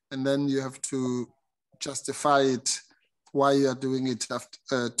 and then you have to justify it why you are doing it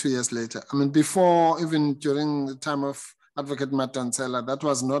after 2 years later. I mean, before, even during the time of Advocate Matansela, that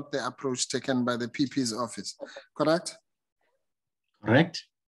was not the approach taken by the PP's office, correct? Correct.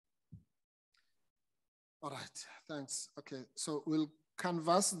 All right, thanks. Okay, so we'll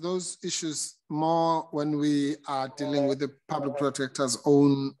canvass those issues more when we are dealing with the public protector's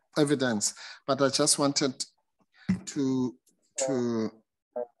own evidence. But I just wanted to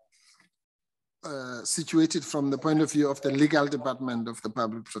situate it from the point of view of the legal department of the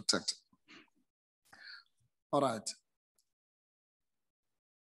public protector. All right.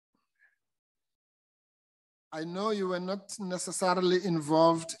 I know you were not necessarily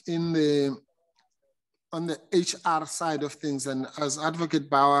involved in on the HR side of things, and as Advocate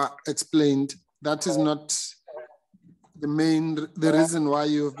Bauer explained, that is not the reason why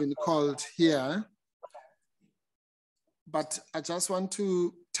you have been called here. But I just want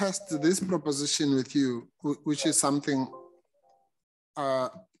to test this proposition with you, which is something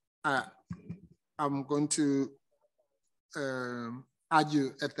I'm going to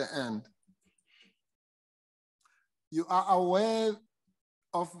argue at the end. You are aware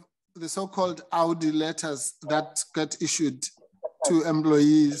of the so-called Audi letters that get issued to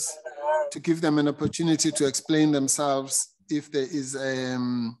employees to give them an opportunity to explain themselves if there is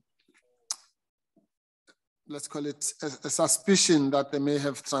let's call it a suspicion that they may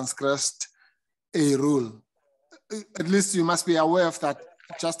have transgressed a rule. At least you must be aware of that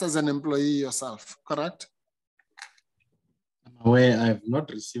just as an employee yourself, correct? I'm aware. I have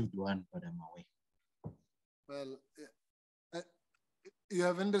not received one, but I'm aware. Well, you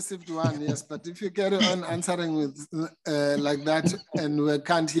haven't received one, yes, but if you carry on answering with like that and we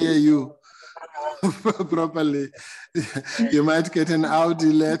can't hear you properly, you might get an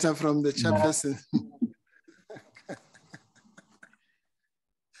Audi letter from the chairperson.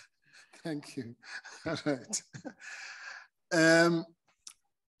 Thank you. All right.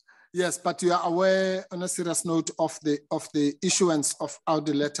 Yes, but you are aware, on a serious note, of the issuance of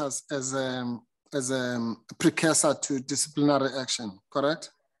Audi letters as a precursor to disciplinary action, correct?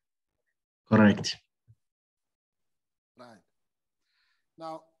 Correct. Right.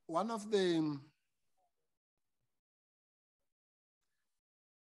 Now, one of the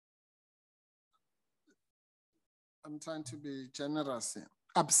I'm trying to be generous here.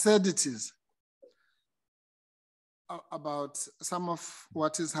 Absurdities about some of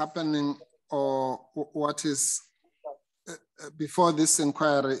what is happening or what is before this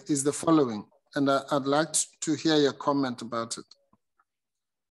inquiry is the following, and I'd like to hear your comment about it.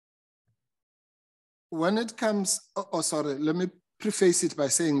 When it comes, sorry, let me preface it by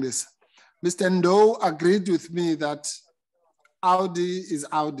saying this. Mr. Ndo agreed with me that Audi is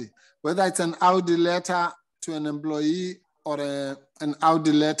Audi, whether it's an Audi letter to an employee or an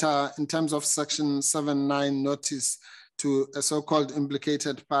Audi letter in terms of section 7.9 notice to a so-called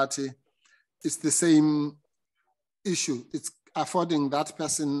implicated party, it's the same issue. It's affording that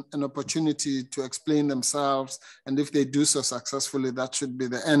person an opportunity to explain themselves, and if they do so successfully, that should be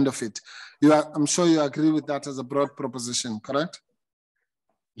the end of it. I'm sure you agree with that as a broad proposition, correct?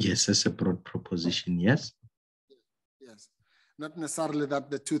 Yes, as a broad proposition, yes. Yes. Not necessarily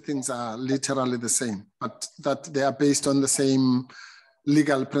that the two things are literally the same, but that they are based on the same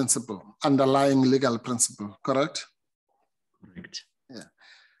legal principle, underlying legal principle, correct? Correct. Yeah.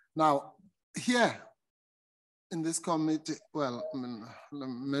 Now, here in this committee, well, I mean,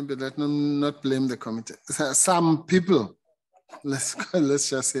 maybe let them not blame the committee. Some people, let's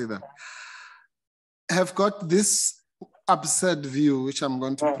just say that, have got this absurd view, which I'm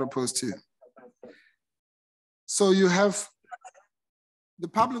going to propose to you. So you have the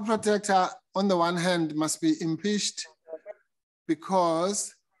public protector, on the one hand, must be impeached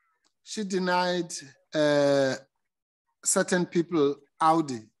because she denied certain people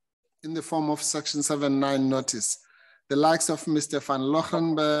Audi in the form of Section 7.9 notice. The likes of Mr. van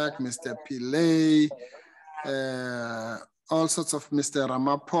Lochenberg, Mr. Pillay, all sorts of Mr.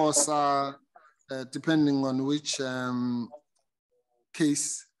 Ramaphosa, depending on which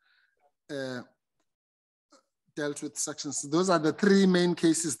case dealt with sections. Those are the three main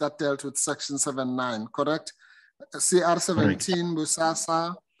cases that dealt with Section 7.9, correct? CR17,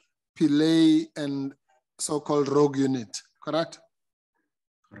 Busasa, Pillay, and so-called rogue unit, correct?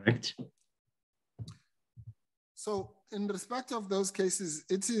 Correct. So in respect of those cases,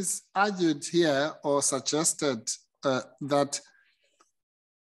 it is argued here or suggested that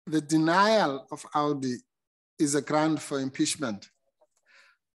the denial of Audi is a ground for impeachment.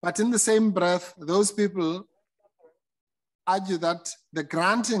 But in the same breath, those people argue that the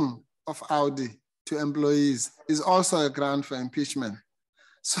granting of Audi to employees is also a ground for impeachment.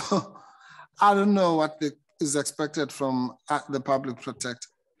 So I don't know what is expected from the public protector.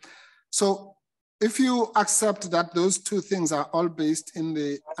 So if you accept that those two things are all based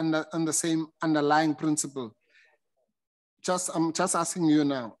in on the same underlying principle, I'm just asking you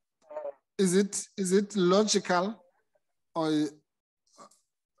now, is it logical, or,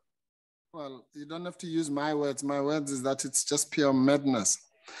 well, you don't have to use my words. My words is that it's just pure madness.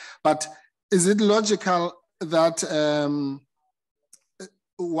 But is it logical that on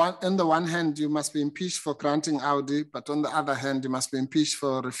the one hand, you must be impeached for granting Audi, but on the other hand, you must be impeached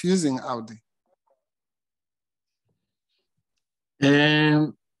for refusing Audi?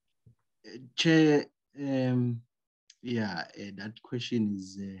 Chair, yeah, that question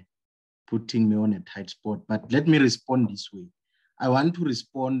is putting me on a tight spot, but let me respond this way. I want to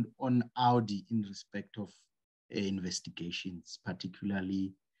respond on Audi in respect of investigations,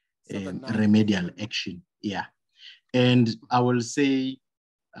 particularly remedial action. Yeah. And I will say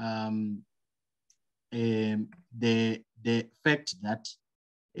the fact that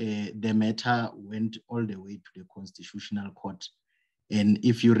the matter went all the way to the Constitutional Court. And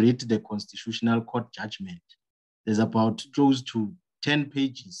if you read the Constitutional Court judgment, there's about close to 10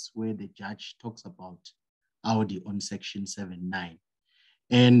 pages where the judge talks about Audi on Section 7.9.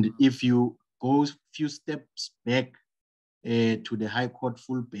 And if you go a few steps back to the High Court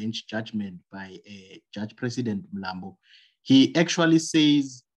full bench judgment by Judge President Mlambo, he actually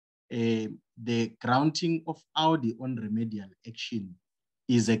says the granting of Audi on remedial action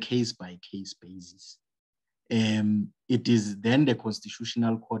is a case-by-case basis. It is then the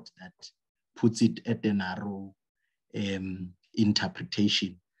Constitutional Court that puts it at a narrow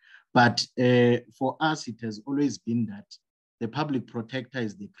interpretation. But for us, it has always been that the public protector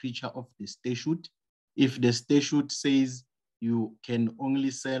is the creature of the statute. If the statute says you can only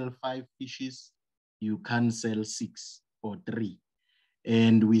sell 5 fishes, you can't sell 6 or 3.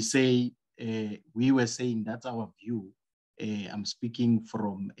 And we say, we were saying that's our view. I'm speaking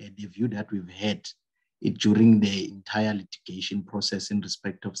from the view that we've had during the entire litigation process in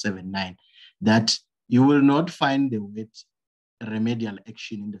respect of 7.9, that you will not find the word remedial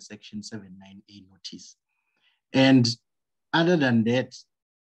action in the section 7.9A notice. And other than that,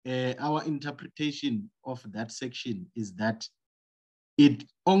 our interpretation of that section is that it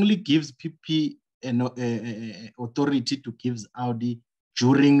only gives PP an authority to give Audi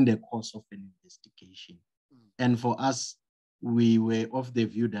during the course of an investigation. And for us, we were of the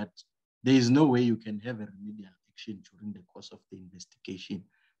view that there is no way you can have a remedial action during the course of the investigation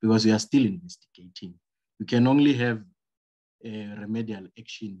because we are still investigating. You can only have a remedial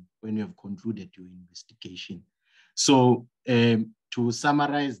action when you have concluded your investigation. So to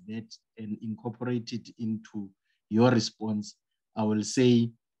summarize that and incorporate it into your response, I will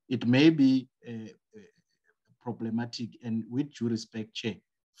say it may be problematic, and with due respect, Chair,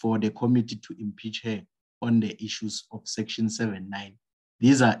 for the committee to impeach her on the issues of Section 7.9.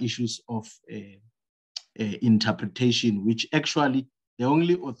 These are issues of interpretation, which actually the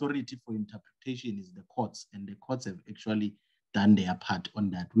only authority for interpretation is the courts, and the courts have actually done their part on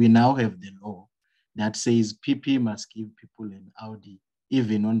that. We now have the law that says PP must give people an Audi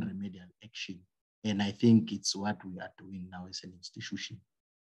even on remedial action. And I think it's what we are doing now as an institution.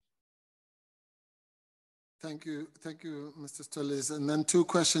 Thank you, Mr. Sithole. And then 2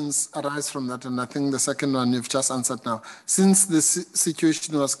 questions arise from that, and I think the second one you've just answered now. Since the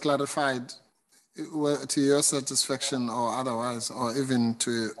situation was clarified, to your satisfaction or otherwise, or even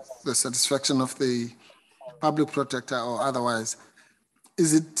to the satisfaction of the public protector or otherwise,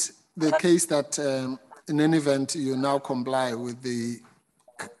 is it the case that in any event you now comply with the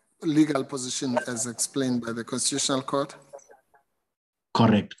legal position as explained by the Constitutional Court?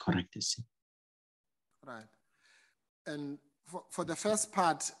 Correct. Right. And for the first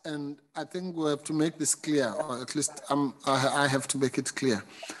part, and I think we have to make this clear, or at least I have to make it clear.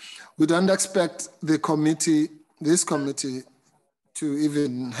 We don't expect the committee, this committee, to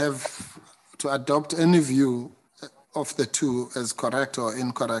even have to adopt any view of the two as correct or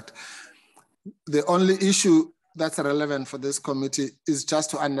incorrect. The only issue that's relevant for this committee is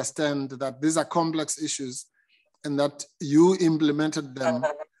just to understand that these are complex issues and that you implemented them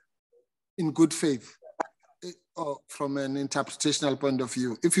in good faith or from an interpretational point of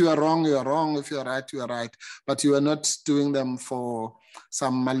view. If you are wrong, you are wrong. If you are right, you are right. But you are not doing them for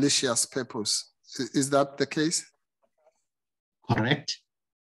some malicious purpose. Is that the case? Correct.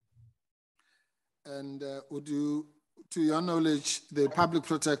 And would you, to your knowledge, the public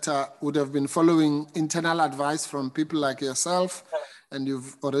protector would have been following internal advice from people like yourself, and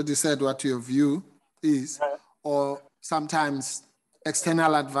you've already said what your view is, or sometimes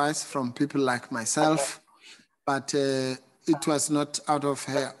external advice from people like myself, but it was not out of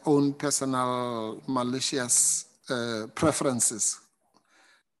her own personal malicious preferences,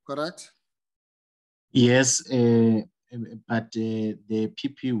 correct? Yes, but the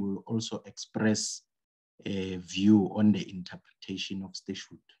PP will also express a view on the interpretation of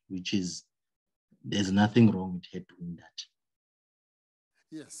statute, which is, there's nothing wrong with her doing that.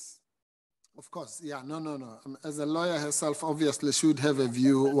 Yes, of course. Yeah, no. As a lawyer herself, obviously should have a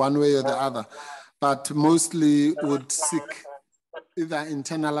view one way or the other, but mostly would seek either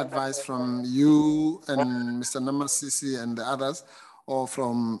internal advice from you and Mr. Namasisi and the others, or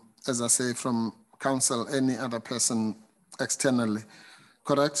from, as I say, from counsel, any other person externally,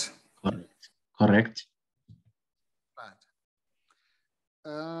 correct? Correct. Right.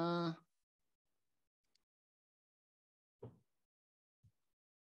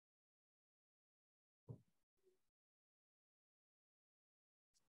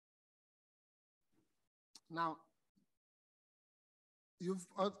 Now, you've,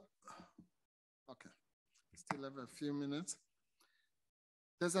 okay, still have a few minutes.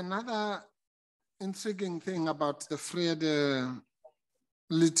 There's another intriguing thing about the Vrede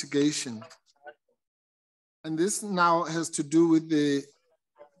litigation. And this now has to do with the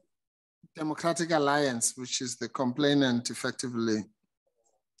Democratic Alliance, which is the complainant effectively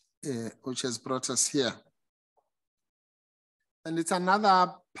which has brought us here. And it's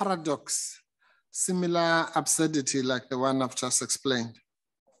another paradox, similar absurdity like the one I've just explained.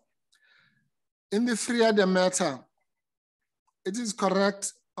 In the freer the matter, it is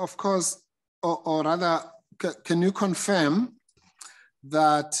correct, of course, or rather, can you confirm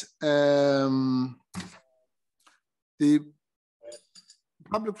that the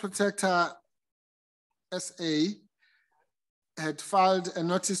Public Protector SA had filed a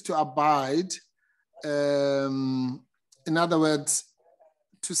notice to abide, in other words,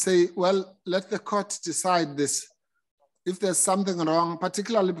 to say, well, let the court decide this. If there's something wrong,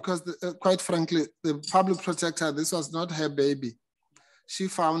 particularly because, quite frankly, the Public Protector, this was not her baby. She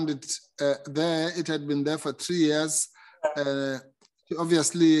found it there. It had been there for 3 years. She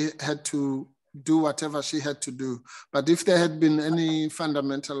obviously had to do whatever she had to do. But if there had been any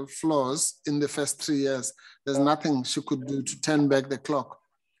fundamental flaws in the first 3 years, there's nothing she could do to turn back the clock.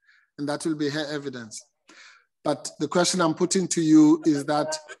 And that will be her evidence. But the question I'm putting to you is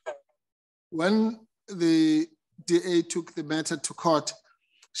that when the DA took the matter to court,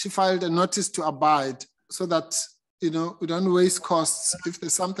 she filed a notice to abide so that, you know, we don't waste costs. If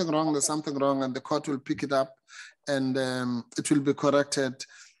there's something wrong, there's something wrong, and the court will pick it up and it will be corrected.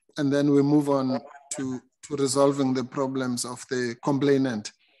 And then we move on to resolving the problems of the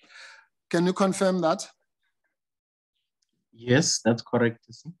complainant. Can you confirm that? Yes, that's correct.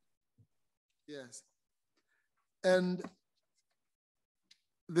 Yes. And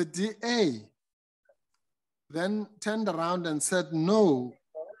the DA then turned around and said, no,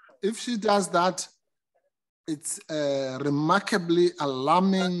 if she does that, it's remarkably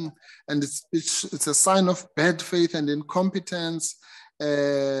alarming, and it's a sign of bad faith and incompetence.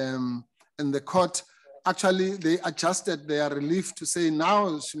 And the court, actually, they adjusted their relief to say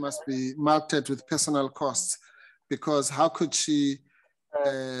now she must be mulcted with personal costs, because how could she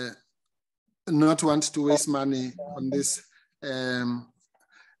not want to waste money on this?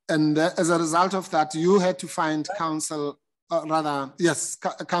 And as a result of that, you had to find counsel,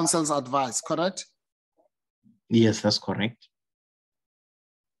 counsel's advice, correct? Yes, that's correct.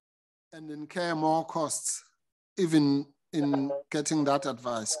 And incur more costs, even in getting that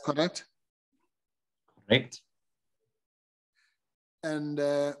advice, correct? Correct. And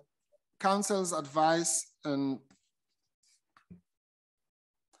counsel's advice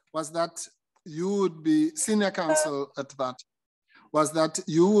was that you would be senior counsel at that, was that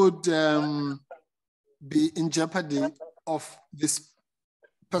you would be in jeopardy of this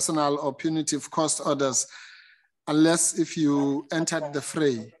personal or punitive cost orders unless if you entered the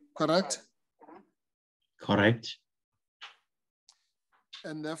fray, correct? Correct.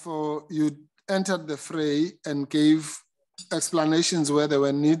 And therefore you entered the fray and gave explanations where they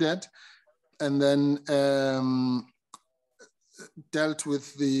were needed, and then dealt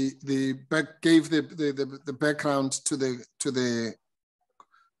with gave the background to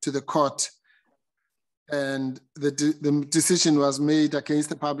the court, and the decision was made against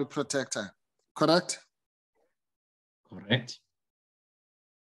the Public Protector, correct? Correct.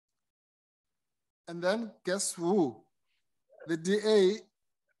 And then guess who? The DA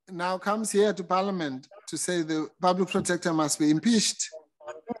now comes here to Parliament to say the Public Protector must be impeached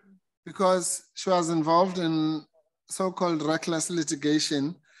because she was involved in so-called reckless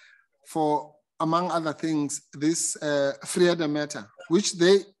litigation for, among other things, this freer matter, which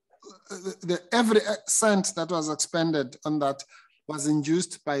every cent that was expended on that was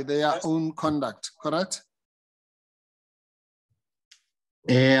induced by their own conduct, correct?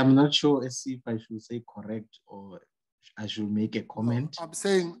 I'm not sure if I should say correct or I should make a comment. I'm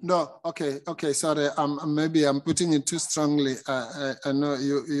saying no. Okay. Sorry. Maybe I'm putting it too strongly. I know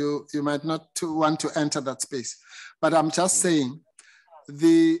you might not want to enter that space, but I'm just saying at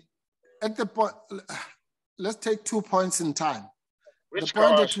the point. Let's take 2 points in time. The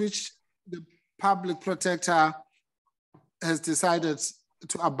point at which the Public Protector has decided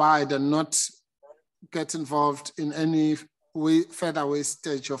to abide and not get involved in any further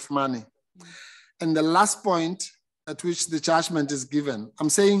wastage of money, and the last point at which the judgment is given. I'm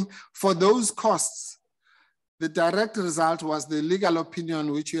saying for those costs, the direct result was the legal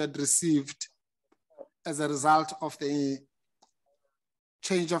opinion which you had received as a result of the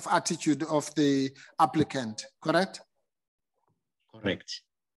change of attitude of the applicant, correct? Correct.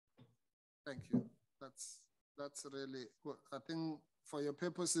 Thank you. That's really good. I think for your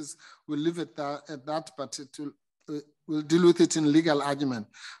purposes, we'll leave it at that, but we'll deal with it in legal argument.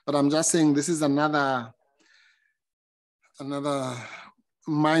 But I'm just saying this is another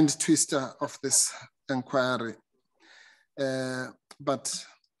mind twister of this inquiry. But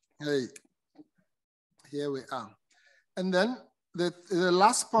hey, here we are. And then the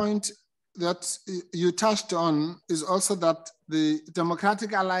last point that you touched on is also that the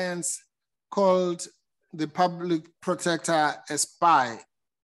Democratic Alliance called the public protector a spy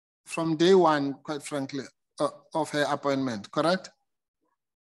from day one, quite frankly, of her appointment, correct?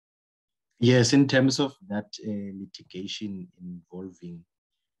 Yes, in terms of that litigation involving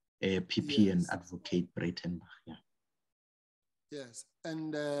PP and Advocate Breitenbach, yeah. Yes,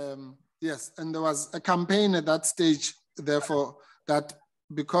 and yes, and there was a campaign at that stage, therefore, that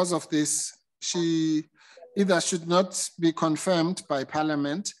because of this, she either should not be confirmed by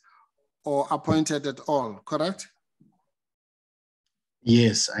Parliament or appointed at all, correct?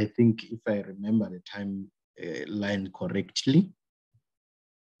 Yes, I think if I remember the timeline correctly.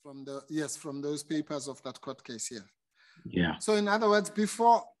 From those papers of that court case here. Yeah. So in other words,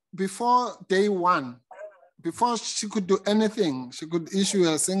 before day one, before she could do anything, she could issue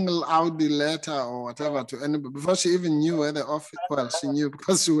a single Audi letter or whatever to anybody, before she even knew where the office, well, she knew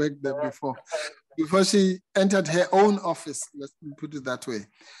because she worked there before she entered her own office, let's put it that way.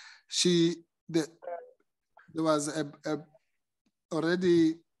 There was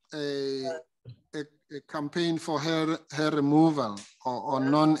already a campaign for her removal or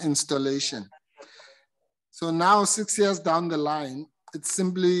non-installation. So now 6 years down the line, it's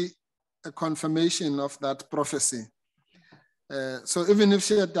simply a confirmation of that prophecy. So even if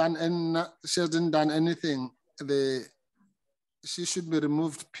she hadn't done anything, she should be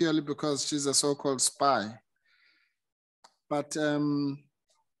removed purely because she's a so-called spy. But you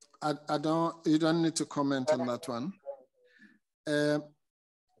don't need to comment on that one.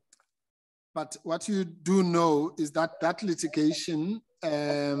 But what you do know is that that litigation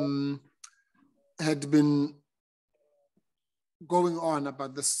had been going on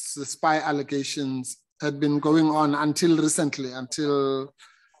about the spy allegations had been going on until recently, until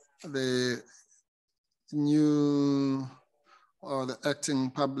the new or the acting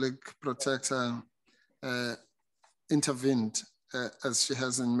public protector intervened, as she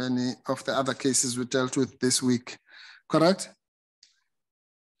has in many of the other cases we dealt with this week. Correct?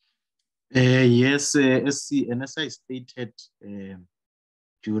 Yes, as I stated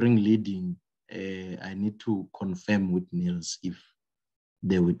during leading, I need to confirm with Niels if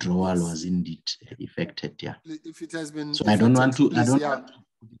the withdrawal was indeed effected. Yeah. If it has been. So I don't want to.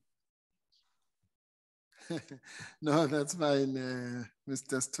 No, that's fine,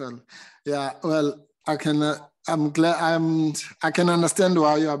 Mr. Sithole. Yeah. Well, I can. I'm glad. I can understand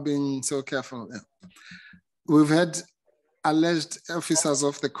why you are being so careful. Yeah. We've had alleged officers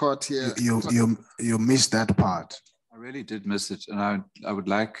of the court here. You missed that part. I really did miss it, and I would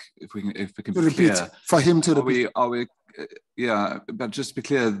like if we can be repeat clear for him to repeat. Are we yeah, but just to be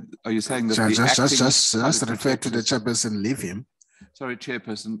clear, are you saying that just refer to the chairperson, leave him? Sorry,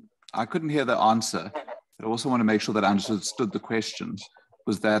 Chairperson, I couldn't hear the answer. But I also want to make sure that I understood the questions.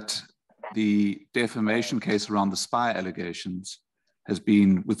 Was that the defamation case around the spy allegations has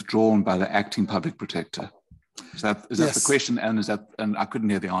been withdrawn by the acting public protector? Is that Yes. the question? And I couldn't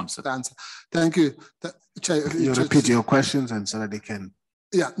hear the answer. Thank you. You repeat your questions and so that they can.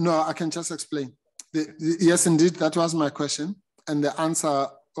 Yeah, no, I can just explain. Yes, indeed, that was my question. And the answer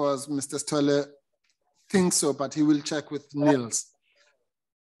was Mr. Sithole thinks so, but he will check with Niels.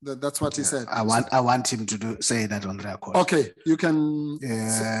 That's what he said. I want him to say that on record. Okay, you can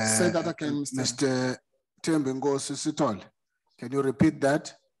say that again, Mr. Tembengosi Sithole. Can you repeat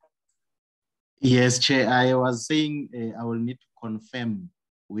that? Yes, Chair. I was saying I will need to confirm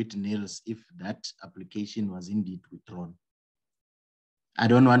with Niels if that application was indeed withdrawn. I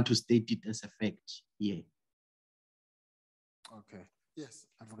don't want to state it as a fact here. Okay. Yes.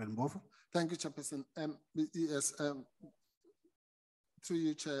 Thank you, Chairperson. Yes. Through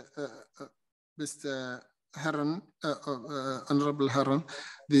you, Chair, Mr. Heron, Honorable Heron,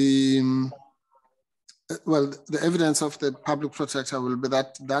 the evidence of the public protector will be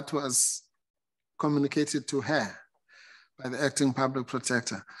that was communicated to her by the acting public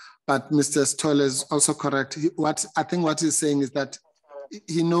protector. But Mr. Sithole is also correct. What he's saying is that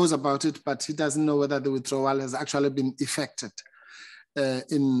he knows about it, but he doesn't know whether the withdrawal has actually been effected.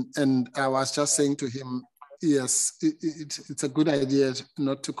 And I was just saying to him, yes, it's a good idea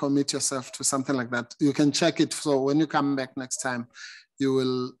not to commit yourself to something like that. You can check it. So when you come back next time, you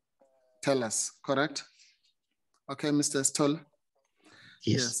will tell us, correct? Okay, Mr. Sithole?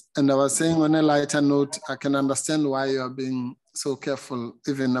 Yes. And I was saying on a lighter note, I can understand why you are being so careful,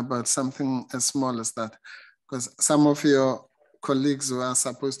 even about something as small as that, because some of your colleagues who are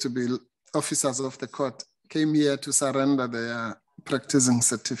supposed to be officers of the court came here to surrender their practicing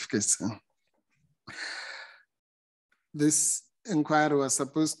certificates. This inquiry was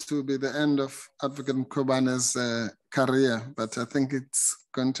supposed to be the end of Advocate Mkobane's career, but I think it's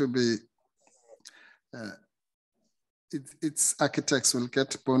going to be, its architects will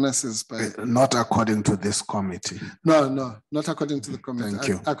get bonuses by... Not according to this committee. No, not according to the committee. Thank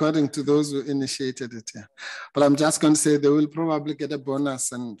you. According to those who initiated it, yeah. But I'm just going to say they will probably get a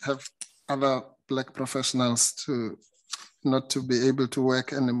bonus and have other Black professionals to not to be able to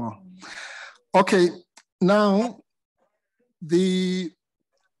work anymore. Okay, now I'm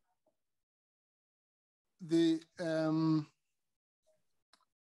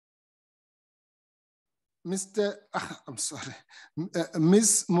sorry,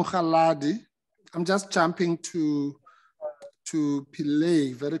 Ms. Mukhaladi, I'm just jumping to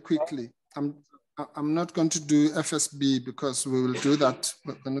Pillay very quickly. I'm not going to do FSB because we will do that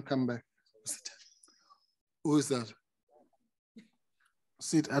when we come back. Who is that?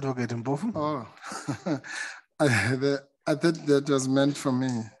 Seat Advocate Mpofu. Oh, I thought that was meant for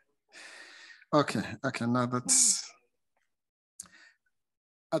me. Okay, now that's,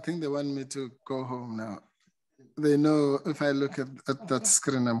 I think they want me to go home now. They know if I look at that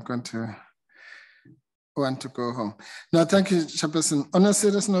screen, I'm going to want to go home. No, thank you, Chairperson. On a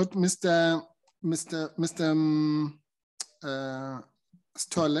serious note, Mr.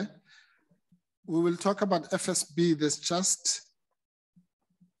 Sithole, we will talk about FSB. There's just,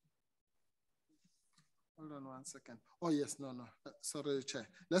 hold on one second. Oh yes, no, sorry, Chair.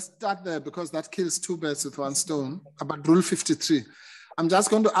 Let's start there because that kills two birds with one stone, about Rule 53. I'm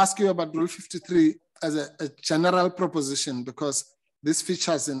just going to ask you about Rule 53 as a general proposition because this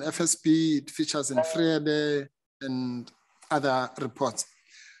features in FSB, it features in Friede and other reports.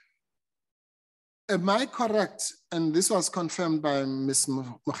 Am I correct, and this was confirmed by Ms.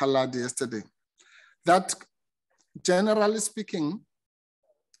 Mukhaladi yesterday, that generally speaking,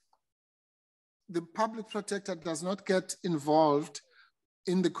 the public protector does not get involved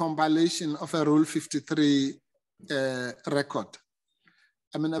in the compilation of a Rule 53 record?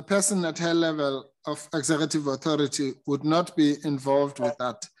 I mean, a person at her level of executive authority would not be involved with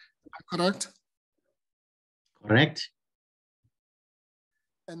that. Am I correct? Correct.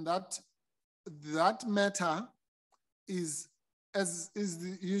 And that matter is, as is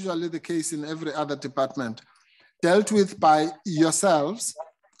usually the case in every other department, dealt with by yourselves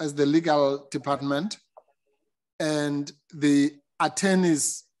as the legal department and the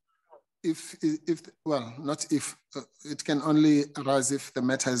attorneys, it can only arise if the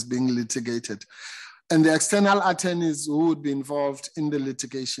matter is being litigated, and the external attorneys who would be involved in the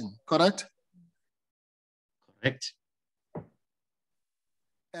litigation, correct? Correct.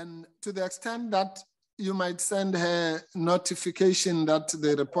 And to the extent that you might send her notification that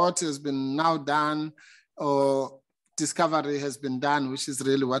the report has been now done or discovery has been done, which is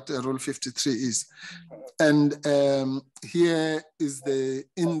really what Rule 53 is. And here is the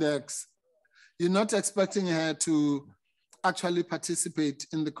index. You're not expecting her to actually participate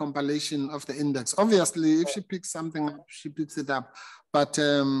in the compilation of the index. Obviously, if she picks something up, she picks it up, but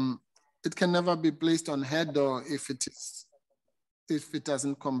it can never be placed on her door if it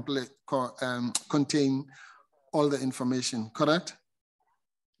doesn't contain all the information, correct?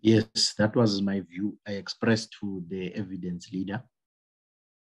 Yes, that was my view. I expressed to the evidence leader.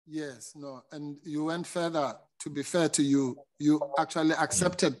 Yes, no, and you went further. To be fair to you, you actually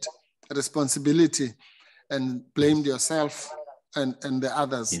accepted responsibility and blamed yourself and the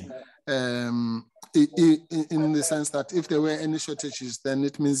others. Yeah. In the sense that if there were any shortages, then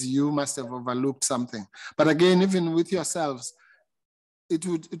it means you must have overlooked something. But again, even with yourselves, it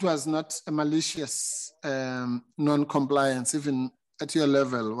was not a malicious non-compliance, even at your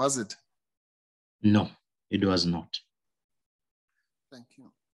level, was it? No, it was not. Thank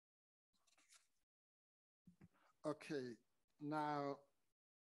you. Okay, now,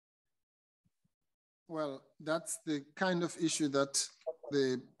 well, that's the kind of issue that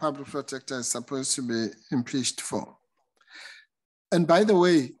the public protector is supposed to be impeached for. And by the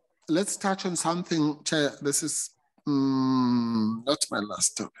way, let's touch on something, Chair. This is not my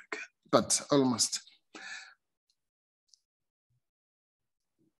last topic, but almost.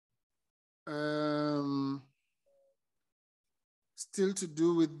 Still to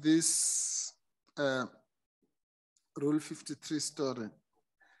do with this Rule 53 story.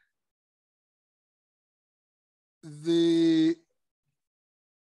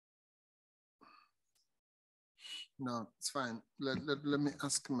 No, it's fine. Let me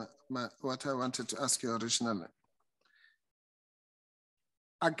ask what I wanted to ask you originally.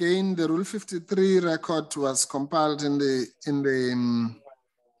 Again, the Rule 53 record was compiled in the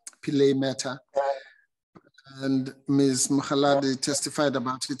Pillay matter, and Ms. Mukhaladi testified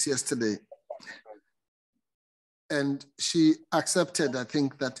about it yesterday. And she accepted, I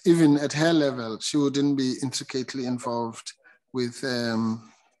think, that even at her level, she wouldn't be intricately involved with a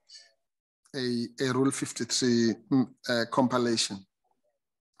Rule 53 compilation.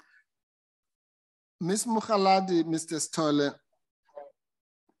 Ms. Mukhaladi, Mr. Sithole,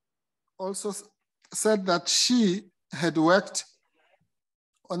 also said that she had worked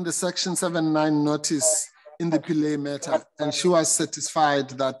on the Section 79 notice in the Pillay matter, and she was satisfied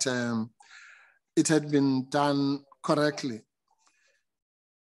that it had been done correctly.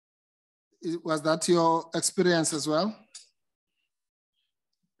 Was that your experience as well?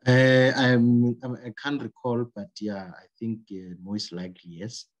 I can't recall, but yeah, I think most likely,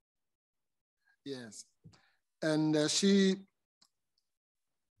 yes. Yes. And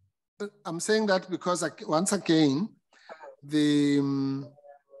I'm saying that because once again, the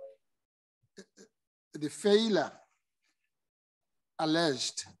failure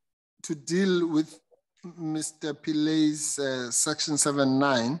alleged to deal with Mr. Pillay's Section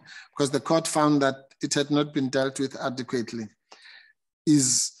 79, because the court found that it had not been dealt with adequately,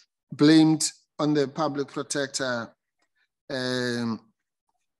 is blamed on the public protector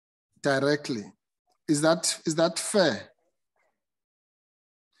directly. Is that fair?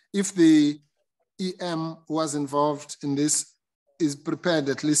 If the EM was involved in this, is prepared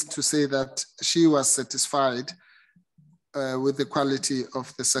at least to say that she was satisfied with the quality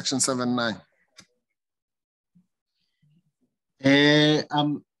of the Section 79?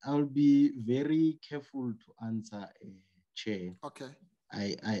 I'll be very careful to answer, Chair. Okay.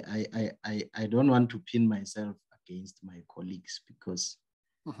 I don't want to pin myself against my colleagues because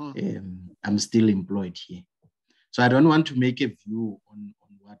I'm still employed here. So I don't want to make a view on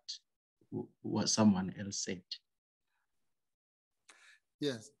what someone else said.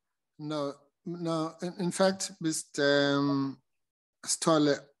 Yes. No. In fact, Mr.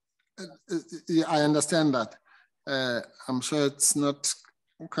 Sithole, I understand that. I'm sure it's not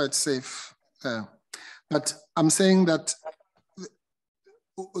quite safe. But I'm saying that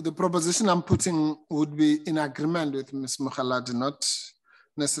the proposition I'm putting would be in agreement with Ms. Mukhaladi, not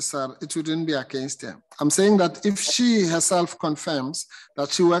necessary. It wouldn't be against her. I'm saying that if she herself confirms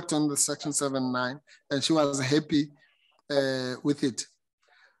that she worked on the Section 79 and she was happy with it,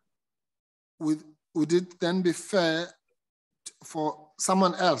 would it then be fair for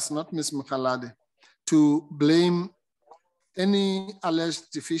someone else, not Ms. Mukhaladi, to blame any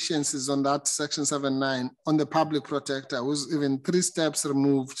alleged deficiencies on that Section 79 on the public protector, who's even 3 steps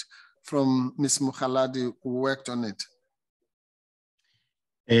removed from Ms. Mukhaladi, who worked on it?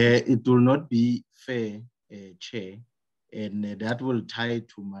 It will not be fair, Chair, and that will tie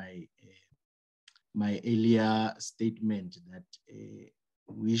to my earlier statement that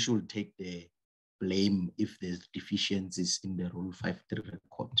we should take the blame if there's deficiencies in the Rule 53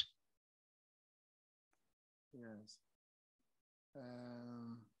 record. Yes.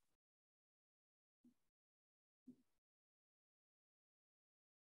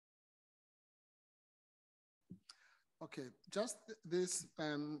 Okay, just this,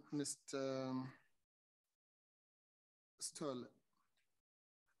 Mr. Sithole.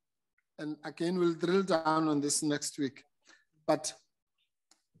 And again, we'll drill down on this next week. But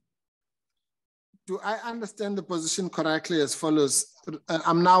do I understand the position correctly as follows?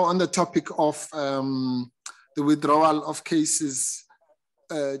 I'm now on the topic of the withdrawal of cases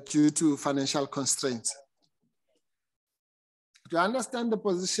due to financial constraints. Do I understand the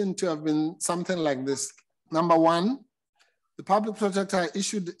position to have been something like this? Number one, the public protector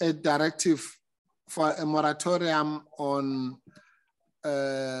issued a directive for a moratorium on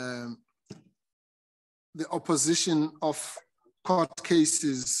the opposition of court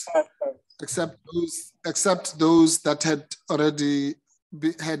cases, except those that had already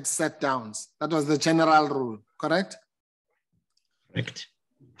had set downs. That was the general rule, correct? Correct.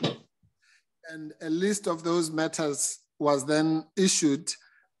 And a list of those matters was then issued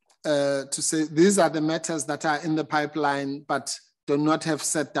to say these are the matters that are in the pipeline but do not have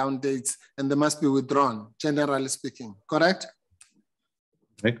set down dates and they must be withdrawn, generally speaking, correct?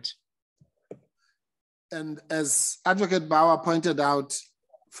 Correct. And as Advocate Bauer pointed out,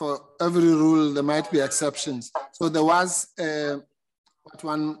 for every rule, there might be exceptions. So there was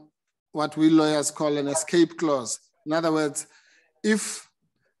what we lawyers call an escape clause. In other words, if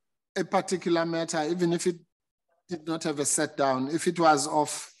a particular matter, even if it did not have a set down, if it was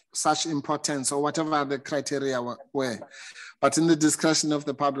of such importance or whatever the criteria were, but in the discretion of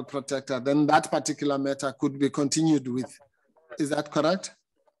the public protector, then that particular matter could be continued with. Is that correct?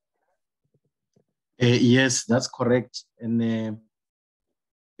 Yes, that's correct. And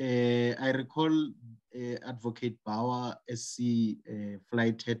I recall Advocate Bauer SC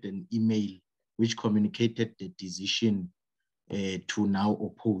flighted an email which communicated the decision to now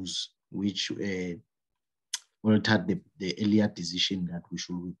oppose, which altered the earlier decision that we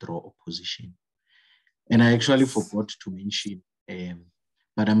should withdraw opposition. And I actually forgot to mention,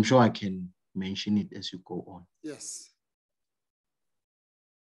 but I'm sure I can mention it as you go on. Yes.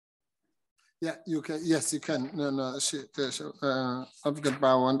 Yeah, you can. Yes, you can. No. Advocate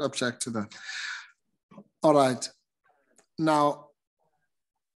Bauer won't object to that. All right. Now,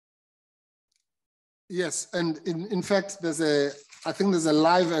 yes, and in fact, I think there's a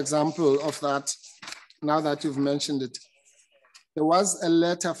live example of that now that you've mentioned it. There was a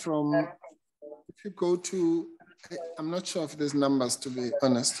letter from, if you go to, I'm not sure if there's numbers to be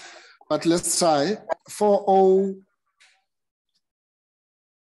honest, but let's try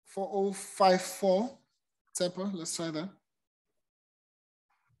 4054, Tsepo, let's try that.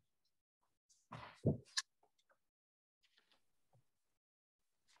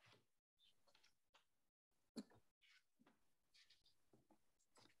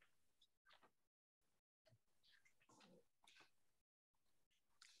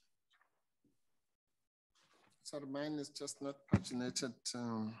 Sorry, mine is just not paginated.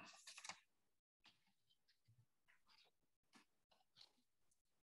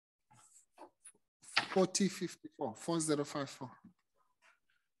 4054, 4054.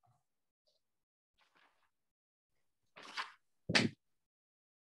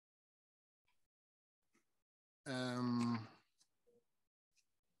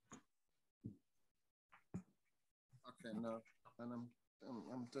 Okay, no, then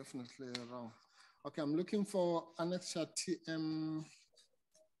I'm definitely wrong. Okay, I'm looking for annexure TM.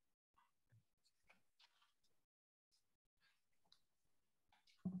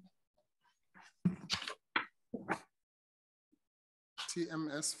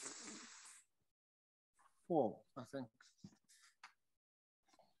 TMS 4, I think.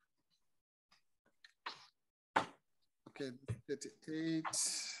 Okay, 38.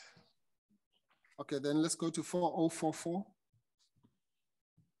 Okay, then let's go to 4044.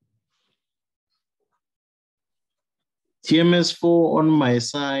 TMS4 on my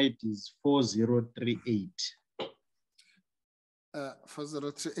side is 4038.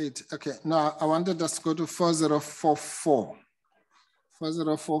 4038. Okay, now I wanted us to go to 4044.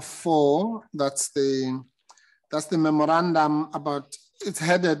 4044, that's the memorandum about, it's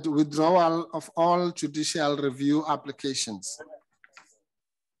headed withdrawal of all judicial review applications.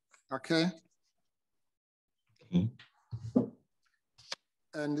 Okay.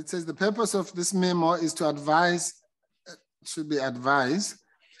 And it says the purpose of this memo is to advise, should be advise,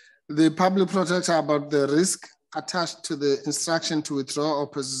 the public protector about the risk attached to the instruction to withdraw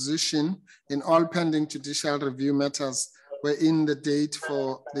opposition in all pending judicial review matters wherein the date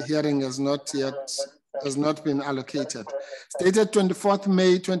for the hearing has not been allocated. Stated 24th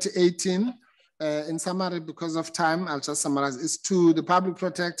May 2018, in summary, because of time, I'll just summarize, is to the public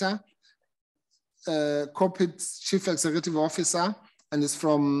protector, copied Chief Executive Officer, and it's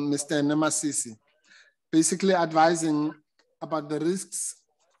from Mr. Nemasisi, basically advising about the risks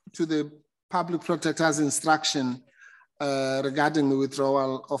to the public protector's instruction regarding the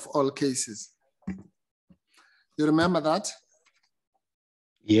withdrawal of all cases. You remember that?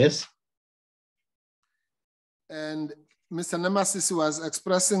 Yes. And Mr. Nemasisi was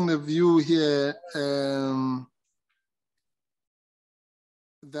expressing the view here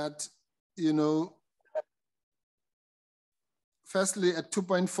that, you know, firstly at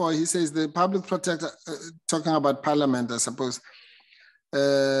 2.4, he says the public protector, talking about Parliament, I suppose,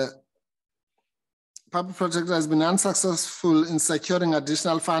 public protector has been unsuccessful in securing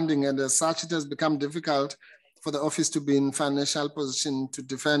additional funding, and as such, it has become difficult for the office to be in financial position to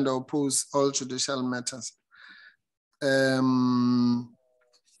defend or oppose all judicial matters. And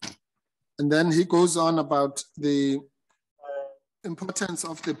then he goes on about the importance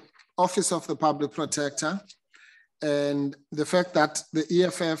of the Office of the Public Protector and the fact that the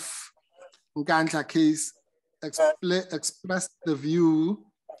EFF Nkandla case expressed the view,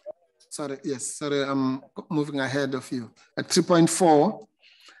 I'm moving ahead of you, at 3.4,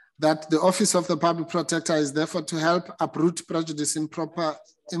 that the Office of the Public Protector is therefore to help uproot prejudice,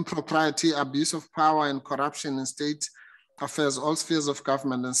 impropriety, abuse of power, and corruption in state affairs, all spheres of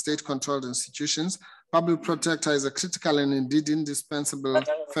government and state-controlled institutions. Public Protector is a critical and indeed indispensable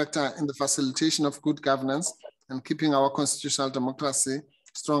factor in the facilitation of good governance and keeping our constitutional democracy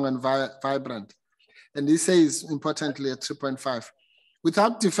strong and vibrant. And he says, importantly at 3.5,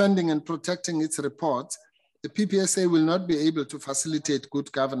 without defending and protecting its reports, the PPSA will not be able to facilitate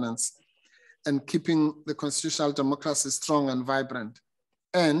good governance and keeping the constitutional democracy strong and vibrant,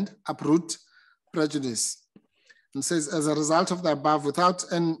 and uproot prejudice. And says, as a result of the above,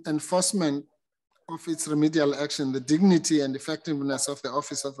 without an enforcement of its remedial action, the dignity and effectiveness of the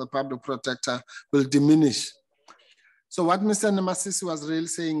Office of the Public Protector will diminish. So what Mr. Namasisi was really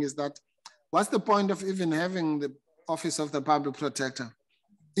saying is that, what's the point of even having the Office of the Public Protector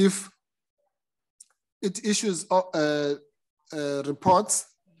if it issues reports,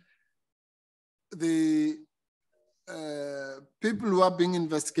 the people who are being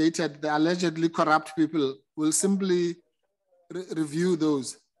investigated, the allegedly corrupt people, will simply review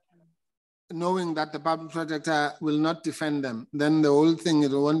those, knowing that the public protector will not defend them. Then the whole thing,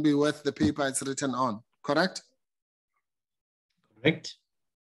 it won't be worth the paper it's written on, correct? Correct.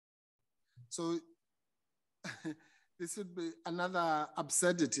 So this would be another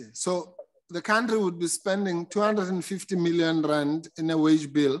absurdity. So the country would be spending 250 million rand in a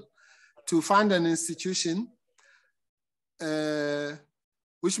wage bill to fund an institution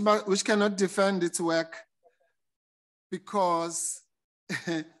which cannot defend its work because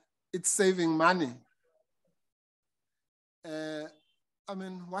it's saving money. I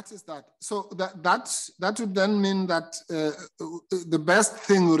mean, what is that? So that would then mean that the best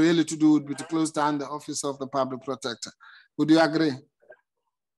thing really to do would be to close down the Office of the Public Protector. Would you agree?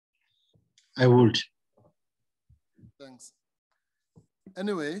 I would. Thanks.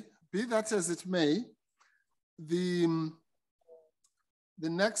 Anyway, be that as it may, the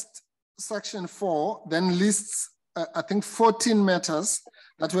next section 4 then lists, I think, 14 matters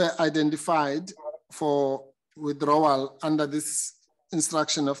that were identified for withdrawal under this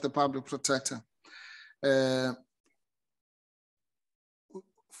instruction of the public protector.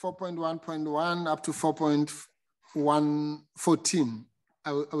 4.1.1 up to 4.114.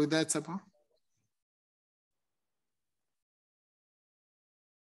 Are we there, Tsepo?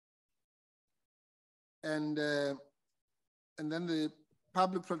 And then the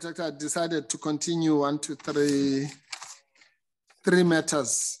public protector decided to continue 1 to 3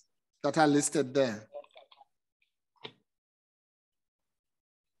 matters that are listed there.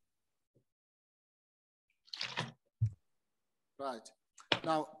 Right.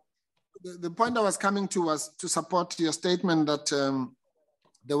 Now, the point I was coming to was to support your statement that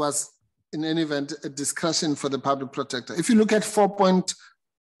there was, in any event, a discretion for the public protector. If you look at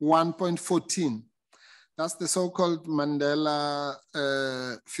 4.1.14, that's the so-called Mandela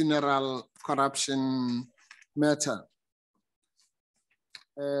funeral corruption matter.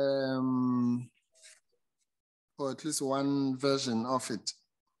 Or at least one version of it.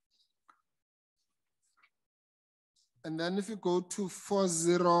 And then if you go to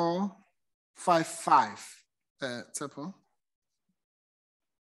 4055, Tsepo.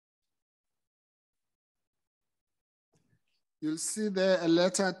 You'll see there a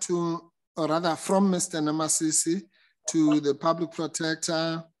letter to, or rather from Mr. Namasisi to the public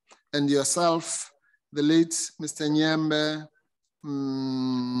protector and yourself, the late Mr. Nyembe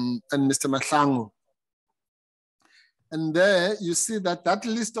and Mr. Mahlangu. And there you see that that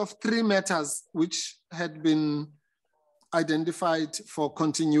list of 3 matters which had been identified for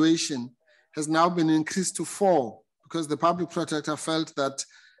continuation has now been increased to 4 because the public protector felt that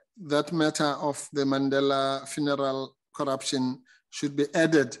that matter of the Mandela funeral corruption should be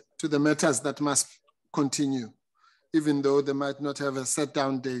added to the matters that must continue, even though they might not have a set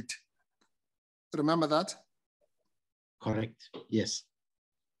down date. Remember that? Correct, yes.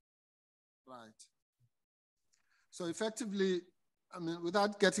 Right. So effectively, I mean,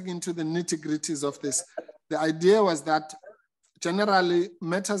 without getting into the nitty-gritties of this, the idea was that generally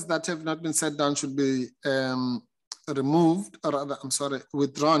matters that have not been set down should be removed, or rather, I'm sorry,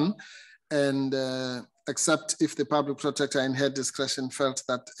 withdrawn, and except if the public protector in her discretion felt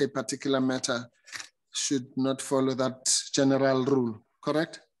that a particular matter should not follow that general rule,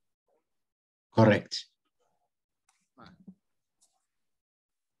 correct? Correct.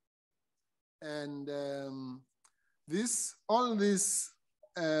 And all this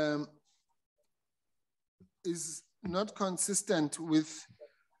is not consistent with,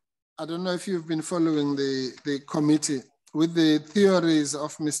 I don't know if you've been following the committee, with the theories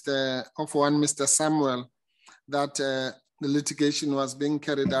of one Mr. Samuel, that the litigation was being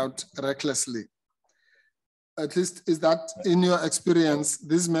carried out recklessly. At least, is that in your experience,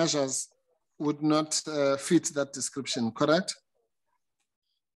 these measures would not fit that description, correct?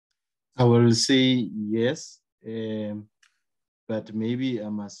 I will say yes, but maybe I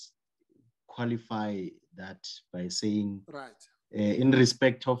must qualify that by saying, right, in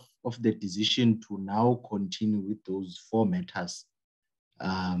respect of the decision to now continue with those 4 matters,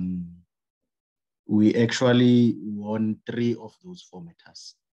 we actually won 3 of those 4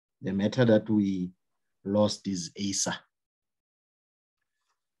 matters. The matter that we lost is ASA.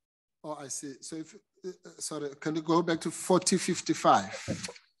 Oh, I see. So if, sorry, can you go back to 4055?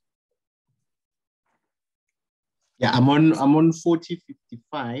 Yeah, I'm on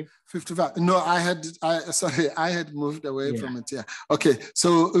 4055. 55. No, I had moved away from it. Yeah. Okay.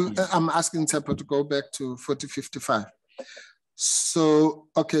 So I'm asking Tsepo to go back to 4055. So,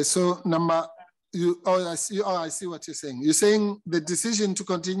 okay. So I see what you're saying. You're saying the decision to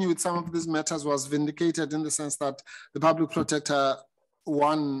continue with some of these matters was vindicated in the sense that the public protector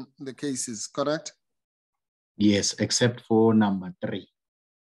won the cases, correct? Yes, except for number 3.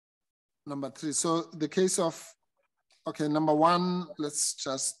 Number 3. So the case of, okay, number 1, let's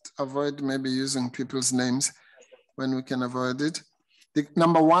just avoid maybe using people's names when we can avoid it. The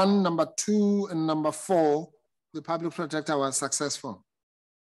number 1, number 2, and number 4, the public protector was successful.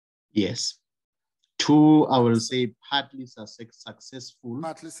 Yes. 2, I will say partly successful.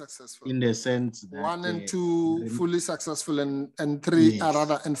 Partly successful. In the sense that 1 and 2 fully successful, and 3 yes. are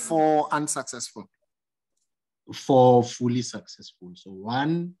rather, and 4 unsuccessful. 4 fully successful. So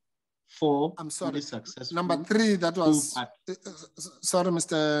 1, 4. I'm sorry. Fully successful. Number 3, that was. Sorry,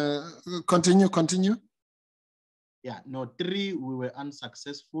 Mr. Continue. Yeah. No, 3 we were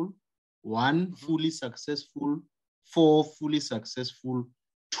unsuccessful. 1 fully successful. 4 fully successful.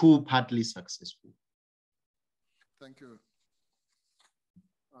 2 partly successful. Thank you.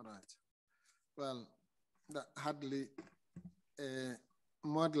 All right. Well, that hardly a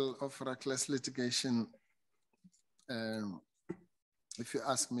model of reckless litigation, if you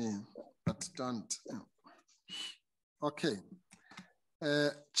ask me, but don't. Okay.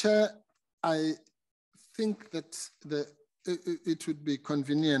 Chair, I think that it would be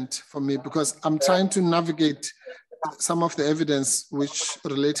convenient for me because I'm trying to navigate some of the evidence which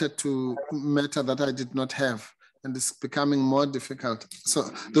related to matter that I did not have, and it's becoming more difficult. So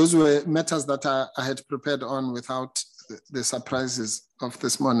those were matters that I had prepared on without the surprises of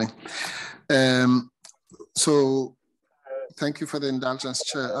this morning. So thank you for the indulgence,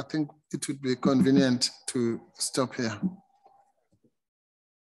 Chair. I think it would be convenient to stop here.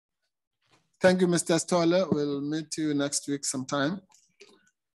 Thank you, Mr. Sithole. We'll meet you next week sometime.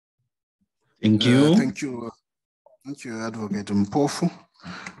 Thank you. Thank you. Thank you, Advocate Mpofu.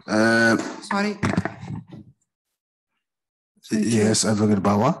 Sorry. Yes, Advocate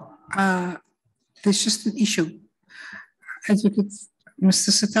Bawa. There's just an issue. Advocate,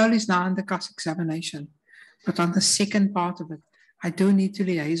 Mr. Sithole is now under cross-examination, but on the second part of it, I don't need to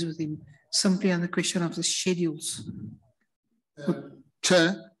liaise with him simply on the question of the schedules.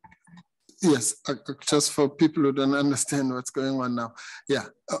 Chair, yes, just for people who don't understand what's going on now. Yeah,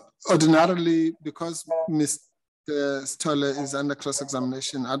 ordinarily, because Mr. Sithole is under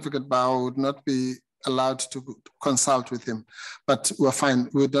cross-examination, Advocate Bao would not be allowed to consult with him, but we're fine.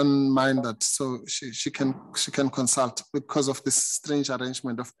 We don't mind that. So she can consult because of this strange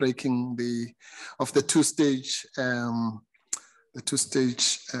arrangement of breaking the two-stage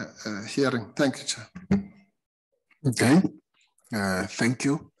hearing. Thank you, Chair. Okay, thank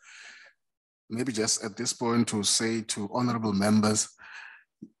you. Maybe just at this point to say to honorable members,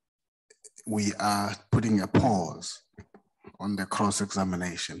 we are putting a pause on the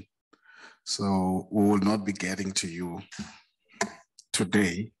cross-examination. So we will not be getting to you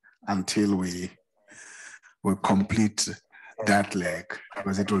today until we complete that leg,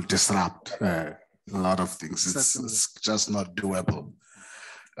 because it will disrupt a lot of things. It's just not doable.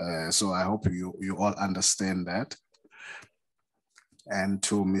 So I hope you all understand that. And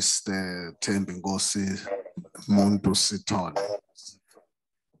to Mr. Tembingosi Muntu Sithole,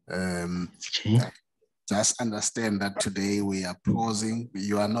 just understand that today we are pausing.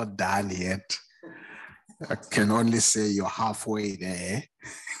 You are not done yet. I can only say you're halfway there.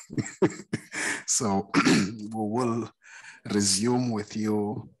 So we will resume with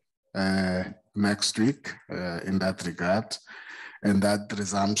you next week in that regard. And that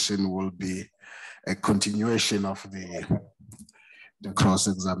resumption will be a continuation of the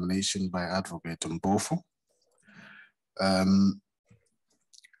cross-examination by Advocate Mpofu.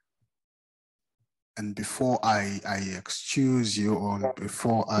 And before I excuse you, or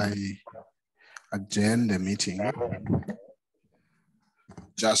before I adjourn the meeting,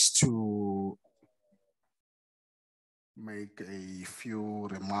 just to make a few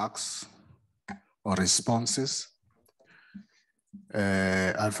remarks or responses,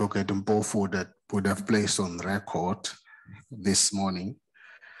 Advocate Mpofu would have placed on record this morning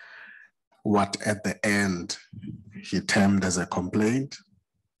what at the end he termed as a complaint,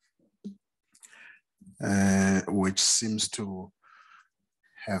 which seems to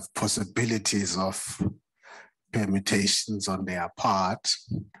have possibilities of permutations on their part.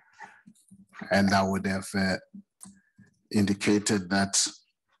 And I would have indicated that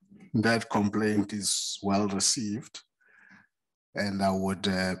that complaint is well received, and I would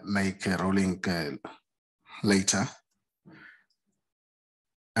make a ruling later.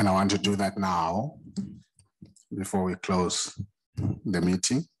 And I want to do that now before we close the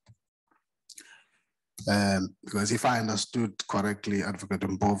meeting. Because if I understood correctly, Advocate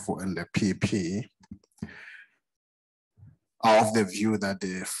Mpofu and the PP are of the view that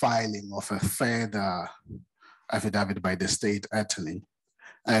the filing of a further affidavit by the state attorney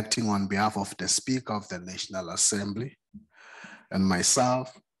acting on behalf of the Speaker of the National Assembly and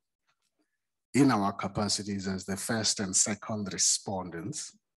myself in our capacities as the first and second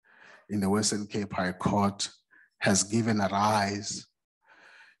respondents in the Western Cape High Court has given a rise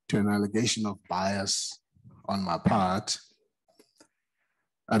to an allegation of bias on my part.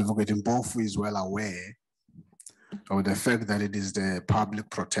 Advocate Mpofu is well aware of the fact that it is the public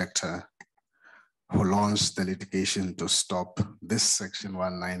protector who launched the litigation to stop this Section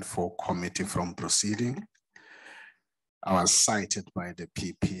 194 committee from proceeding. I was cited by the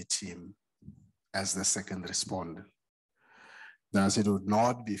PP team as the second respondent. Thus, it would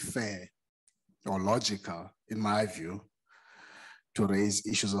not be fair or logical, in my view, to raise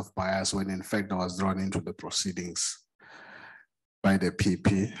issues of bias when in fact I was drawn into the proceedings by the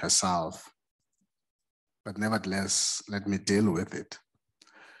PP herself. But nevertheless, let me deal with it.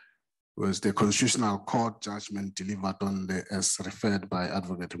 It was the Constitutional Court judgment delivered on the, as referred by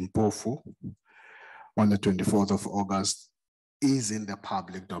Advocate Mpofu on the 24th of August, is in the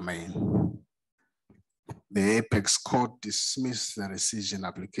public domain. The Apex Court dismissed the rescission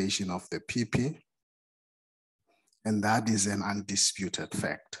application of the PP, and that is an undisputed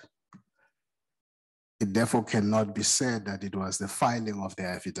fact. It therefore cannot be said that it was the filing of the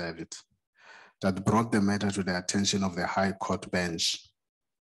affidavit that brought the matter to the attention of the High Court bench.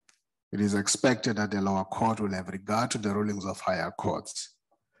 It is expected that the lower court will have regard to the rulings of higher courts.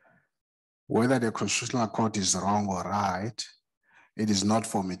 Whether the Constitutional Court is wrong or right, it is not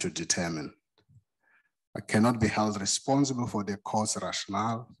for me to determine. I cannot be held responsible for the court's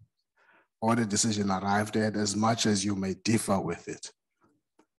rationale or the decision arrived at, as much as you may differ with it.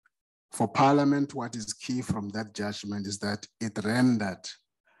 For Parliament, what is key from that judgment is that it rendered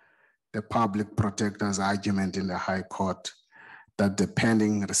the public protector's argument in the High Court that the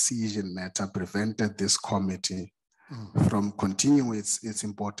pending rescission matter prevented this committee from continuing its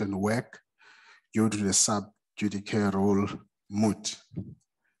important work due to the sub judice rule moot.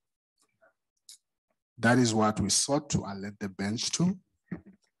 That is what we sought to alert the bench to,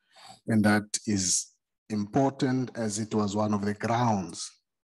 and that is important as it was one of the grounds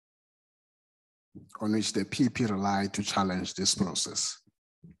on which the PP relied to challenge this process.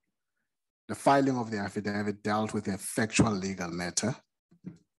 The filing of the affidavit dealt with a factual legal matter.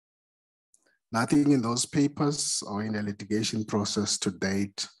 Nothing in those papers or in the litigation process to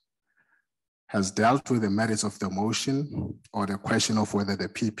date has dealt with the merits of the motion or the question of whether the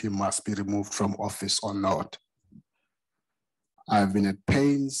PP must be removed from office or not. I've been at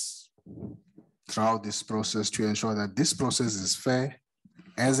pains throughout this process to ensure that this process is fair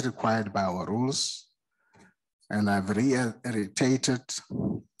as required by our rules. And I've reiterated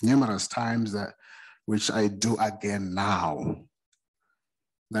numerous times that, which I do again now,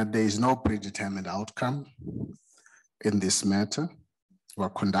 that there is no predetermined outcome in this matter. We're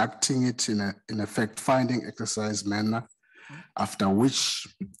conducting it in a fact-finding exercise manner, after which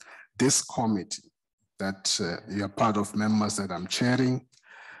this committee that you're part of, members that I'm chairing,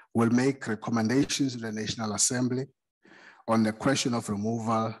 will make recommendations to the National Assembly on the question of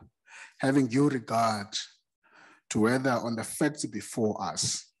removal, having due regard to whether on the facts before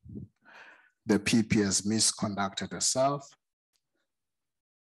us, the PP has misconducted herself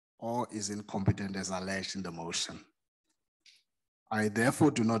or is incompetent as alleged in the motion. I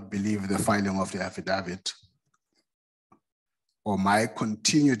therefore do not believe the filing of the affidavit or my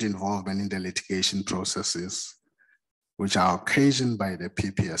continued involvement in the litigation processes, which are occasioned by the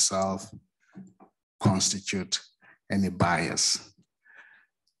PP herself, constitute any bias.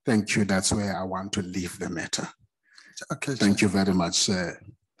 Thank you. That's where I want to leave the matter. Okay. Thank you very much.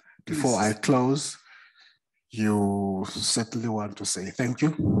 Before I close, you certainly want to say thank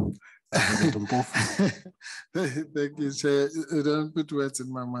you. Thank you, Chair. You don't put words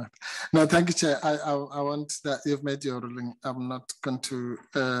in my mouth. No, thank you, Chair. I want that you've made your ruling. I'm not going to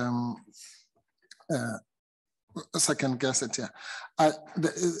second guess it here.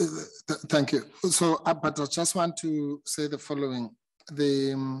 Thank you. So, but I just want to say the following.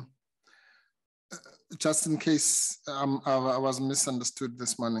 Just in case I was misunderstood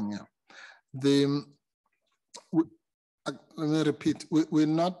this morning. Yeah. Let me repeat. We're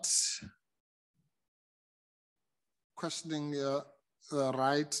not questioning the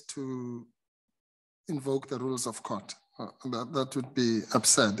right to invoke the rules of court. That would be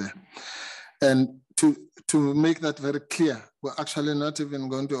absurd. And to make that very clear, we're actually not even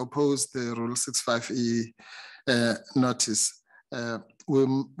going to oppose the Rule 65E notice. We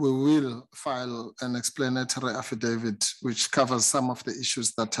will file an explanatory affidavit which covers some of the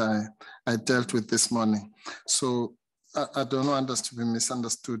issues that I dealt with this morning. So I don't want us to be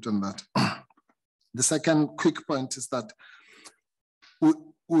misunderstood on that. The second quick point is that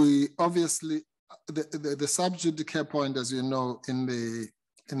we obviously, the sub judice point, as you know, in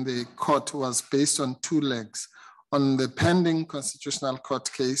the court was based on two legs, on the pending constitutional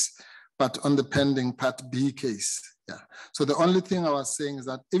court case, but on the pending Part B case. Yeah. So the only thing I was saying is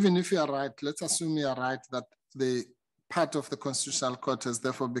that even if you are right, let's assume you are right that the part of the constitutional court has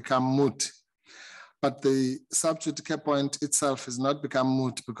therefore become moot. But the sub judice point itself has not become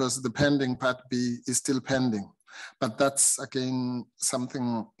moot because the pending Part B is still pending. But that's again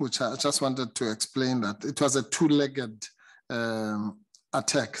something which I just wanted to explain, that it was a two-legged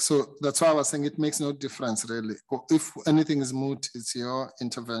attack. So that's why I was saying it makes no difference really. If anything is moot, it's your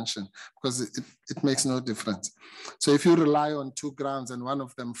intervention because it makes no difference. So if you rely on two grounds and one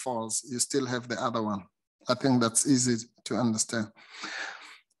of them falls, you still have the other one. I think that's easy to understand.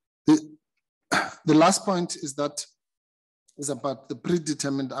 The last point is about the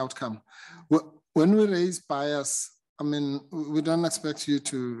predetermined outcome. When we raise bias, I mean, we don't expect you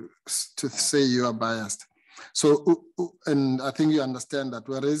to say you are biased. So, and I think you understand that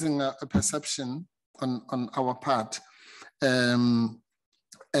we're raising a perception on our part,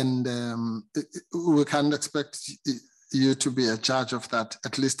 we can't expect you to be a judge of that,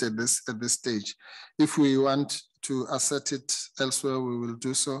 at least at this stage. If we want to assert it elsewhere, we will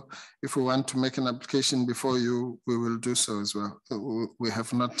do so. If we want to make an application before you, we will do so as well. We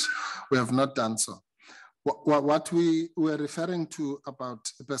have not done so. What we were referring to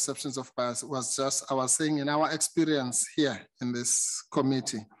about perceptions of bias was just, I was saying in our experience here in this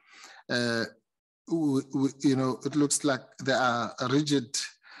committee, it looks like there are rigid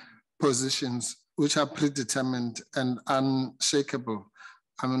positions which are predetermined and unshakable.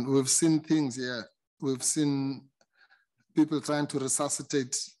 I mean, we've seen things here. We've seen people trying to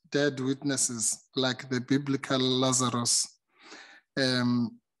resuscitate dead witnesses like the biblical Lazarus.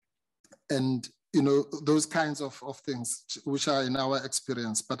 And those kinds of things which are in our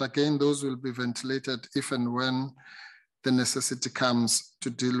experience. But again, those will be ventilated if and when the necessity comes to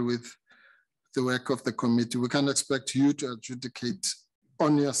deal with the work of the committee. We can't expect you to adjudicate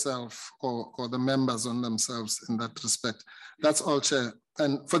on yourself or the members on themselves in that respect. That's all, Chair.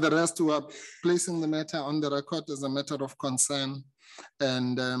 And for the rest, we are placing the matter on the record as a matter of concern.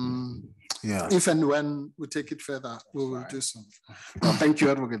 And if and when we take it further, we will do so. Well, thank you,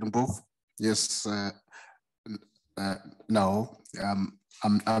 Advocate Mbovu. Yes, no,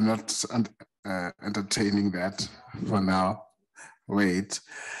 I'm not entertaining that for now. Wait.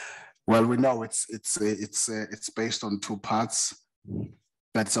 Well, we know it's based on two parts.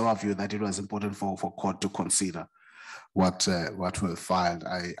 That's our view that it was important for court to consider what we filed.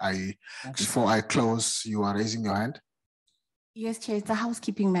 Before I close, you are raising your hand. Yes, Chair, it's a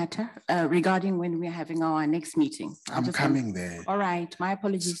housekeeping matter regarding when we're having our next meeting. I'm coming there. All right, my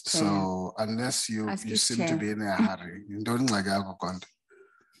apologies, Chair. So unless you seem Chair to be in a hurry, you don't like alcohol.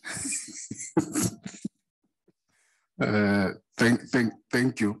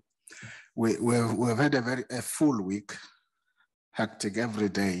 Thank you. We've had a full week, hectic every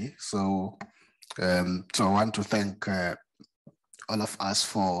day. So I want to thank all of us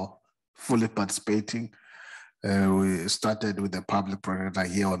for fully participating. We started with the public protector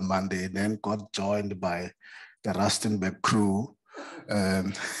here on Monday, then got joined by the Rustenburg crew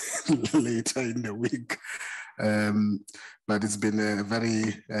later in the week. But it's been a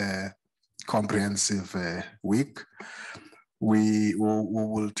very comprehensive week. We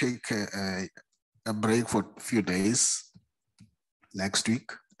will take a break for a few days next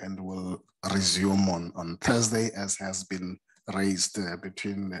week, and we'll resume on Thursday, as has been raised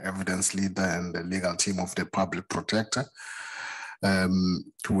between the evidence leader and the legal team of the public protector,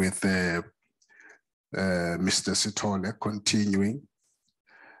 with Mr. Sithole continuing,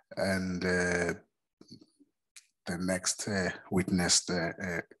 and the next witness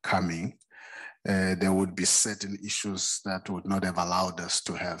coming. There would be certain issues that would not have allowed us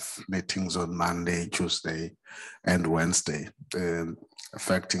to have meetings on Monday, Tuesday, and Wednesday,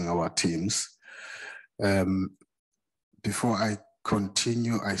 affecting our teams. Before I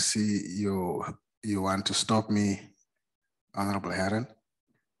continue, I see you want to stop me, Honorable Heron.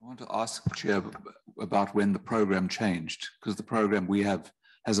 I want to ask, Chair, about when the program changed, because the program we have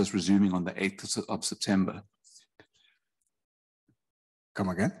has us resuming on the 8th of September. Come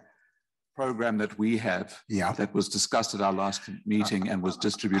again? program that we have that was discussed at our last meeting and was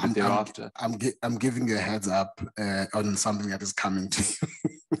distributed thereafter. I'm giving you a heads up on something that is coming to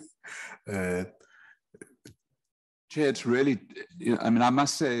you. Chair, it's really, I mean, I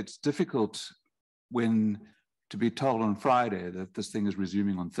must say it's difficult to be told on Friday that this thing is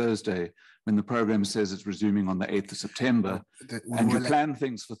resuming on Thursday when the program says it's resuming on the 8th of September and you plan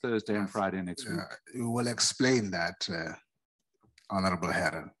things for Thursday and Friday next week. We will explain that, Honorable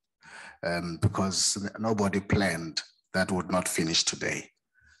Heron, because nobody planned that would not finish today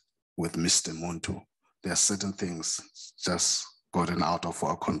with Mr. Muntu. There are certain things just gotten out of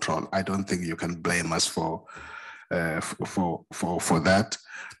our control. I don't think you can blame us for that.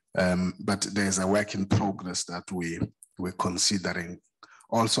 But there's a work in progress that we're considering,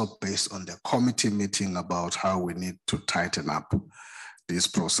 also based on the committee meeting about how we need to tighten up these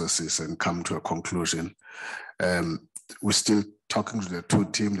processes and come to a conclusion. We're still talking to the two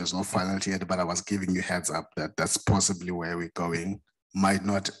teams. There's no final yet, but I was giving you heads up that that's possibly where we're going. Might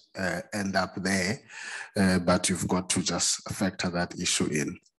not end up there, but you've got to just factor that issue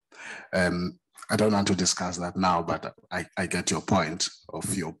in. I don't want to discuss that now, but I get your point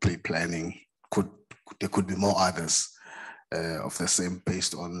of your pre-planning. There could be more others of the same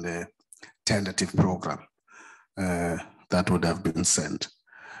based on the tentative program that would have been sent.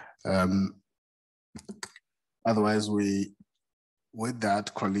 Otherwise, with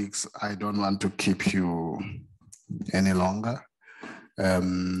that, colleagues, I don't want to keep you any longer.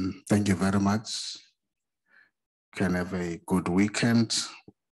 Thank you very much. Can have a good weekend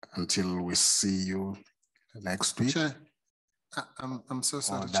until we see you next week. Chair, I'm so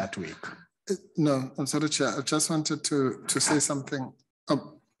sorry. Or that week. No, I'm sorry, Chair. I just wanted to say something.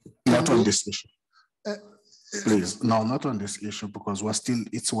 Not on this issue. Please, no, not on this issue, because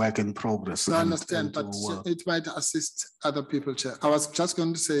it's work in progress. I understand, but it might assist other people, Chair. I was just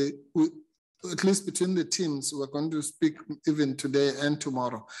going to say, at least between the teams, we're going to speak even today and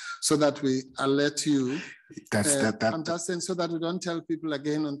tomorrow so that we alert you. I'm just saying so that we don't tell people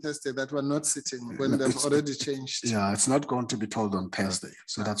again on Thursday that we're not sitting when they've already changed. Yeah, it's not going to be told on Thursday.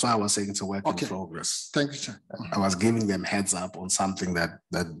 So that's why I was saying it's a work in progress. Thank you, Chair. I was giving them heads up on something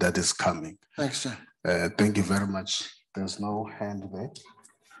that is coming. Thanks, Chair. Thank you very much. There's no hand there.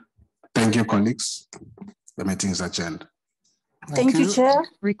 Thank you, colleagues. The meeting is adjourned. Thank you, Chair.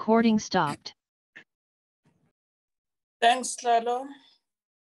 Recording stopped. Thanks, Lalo.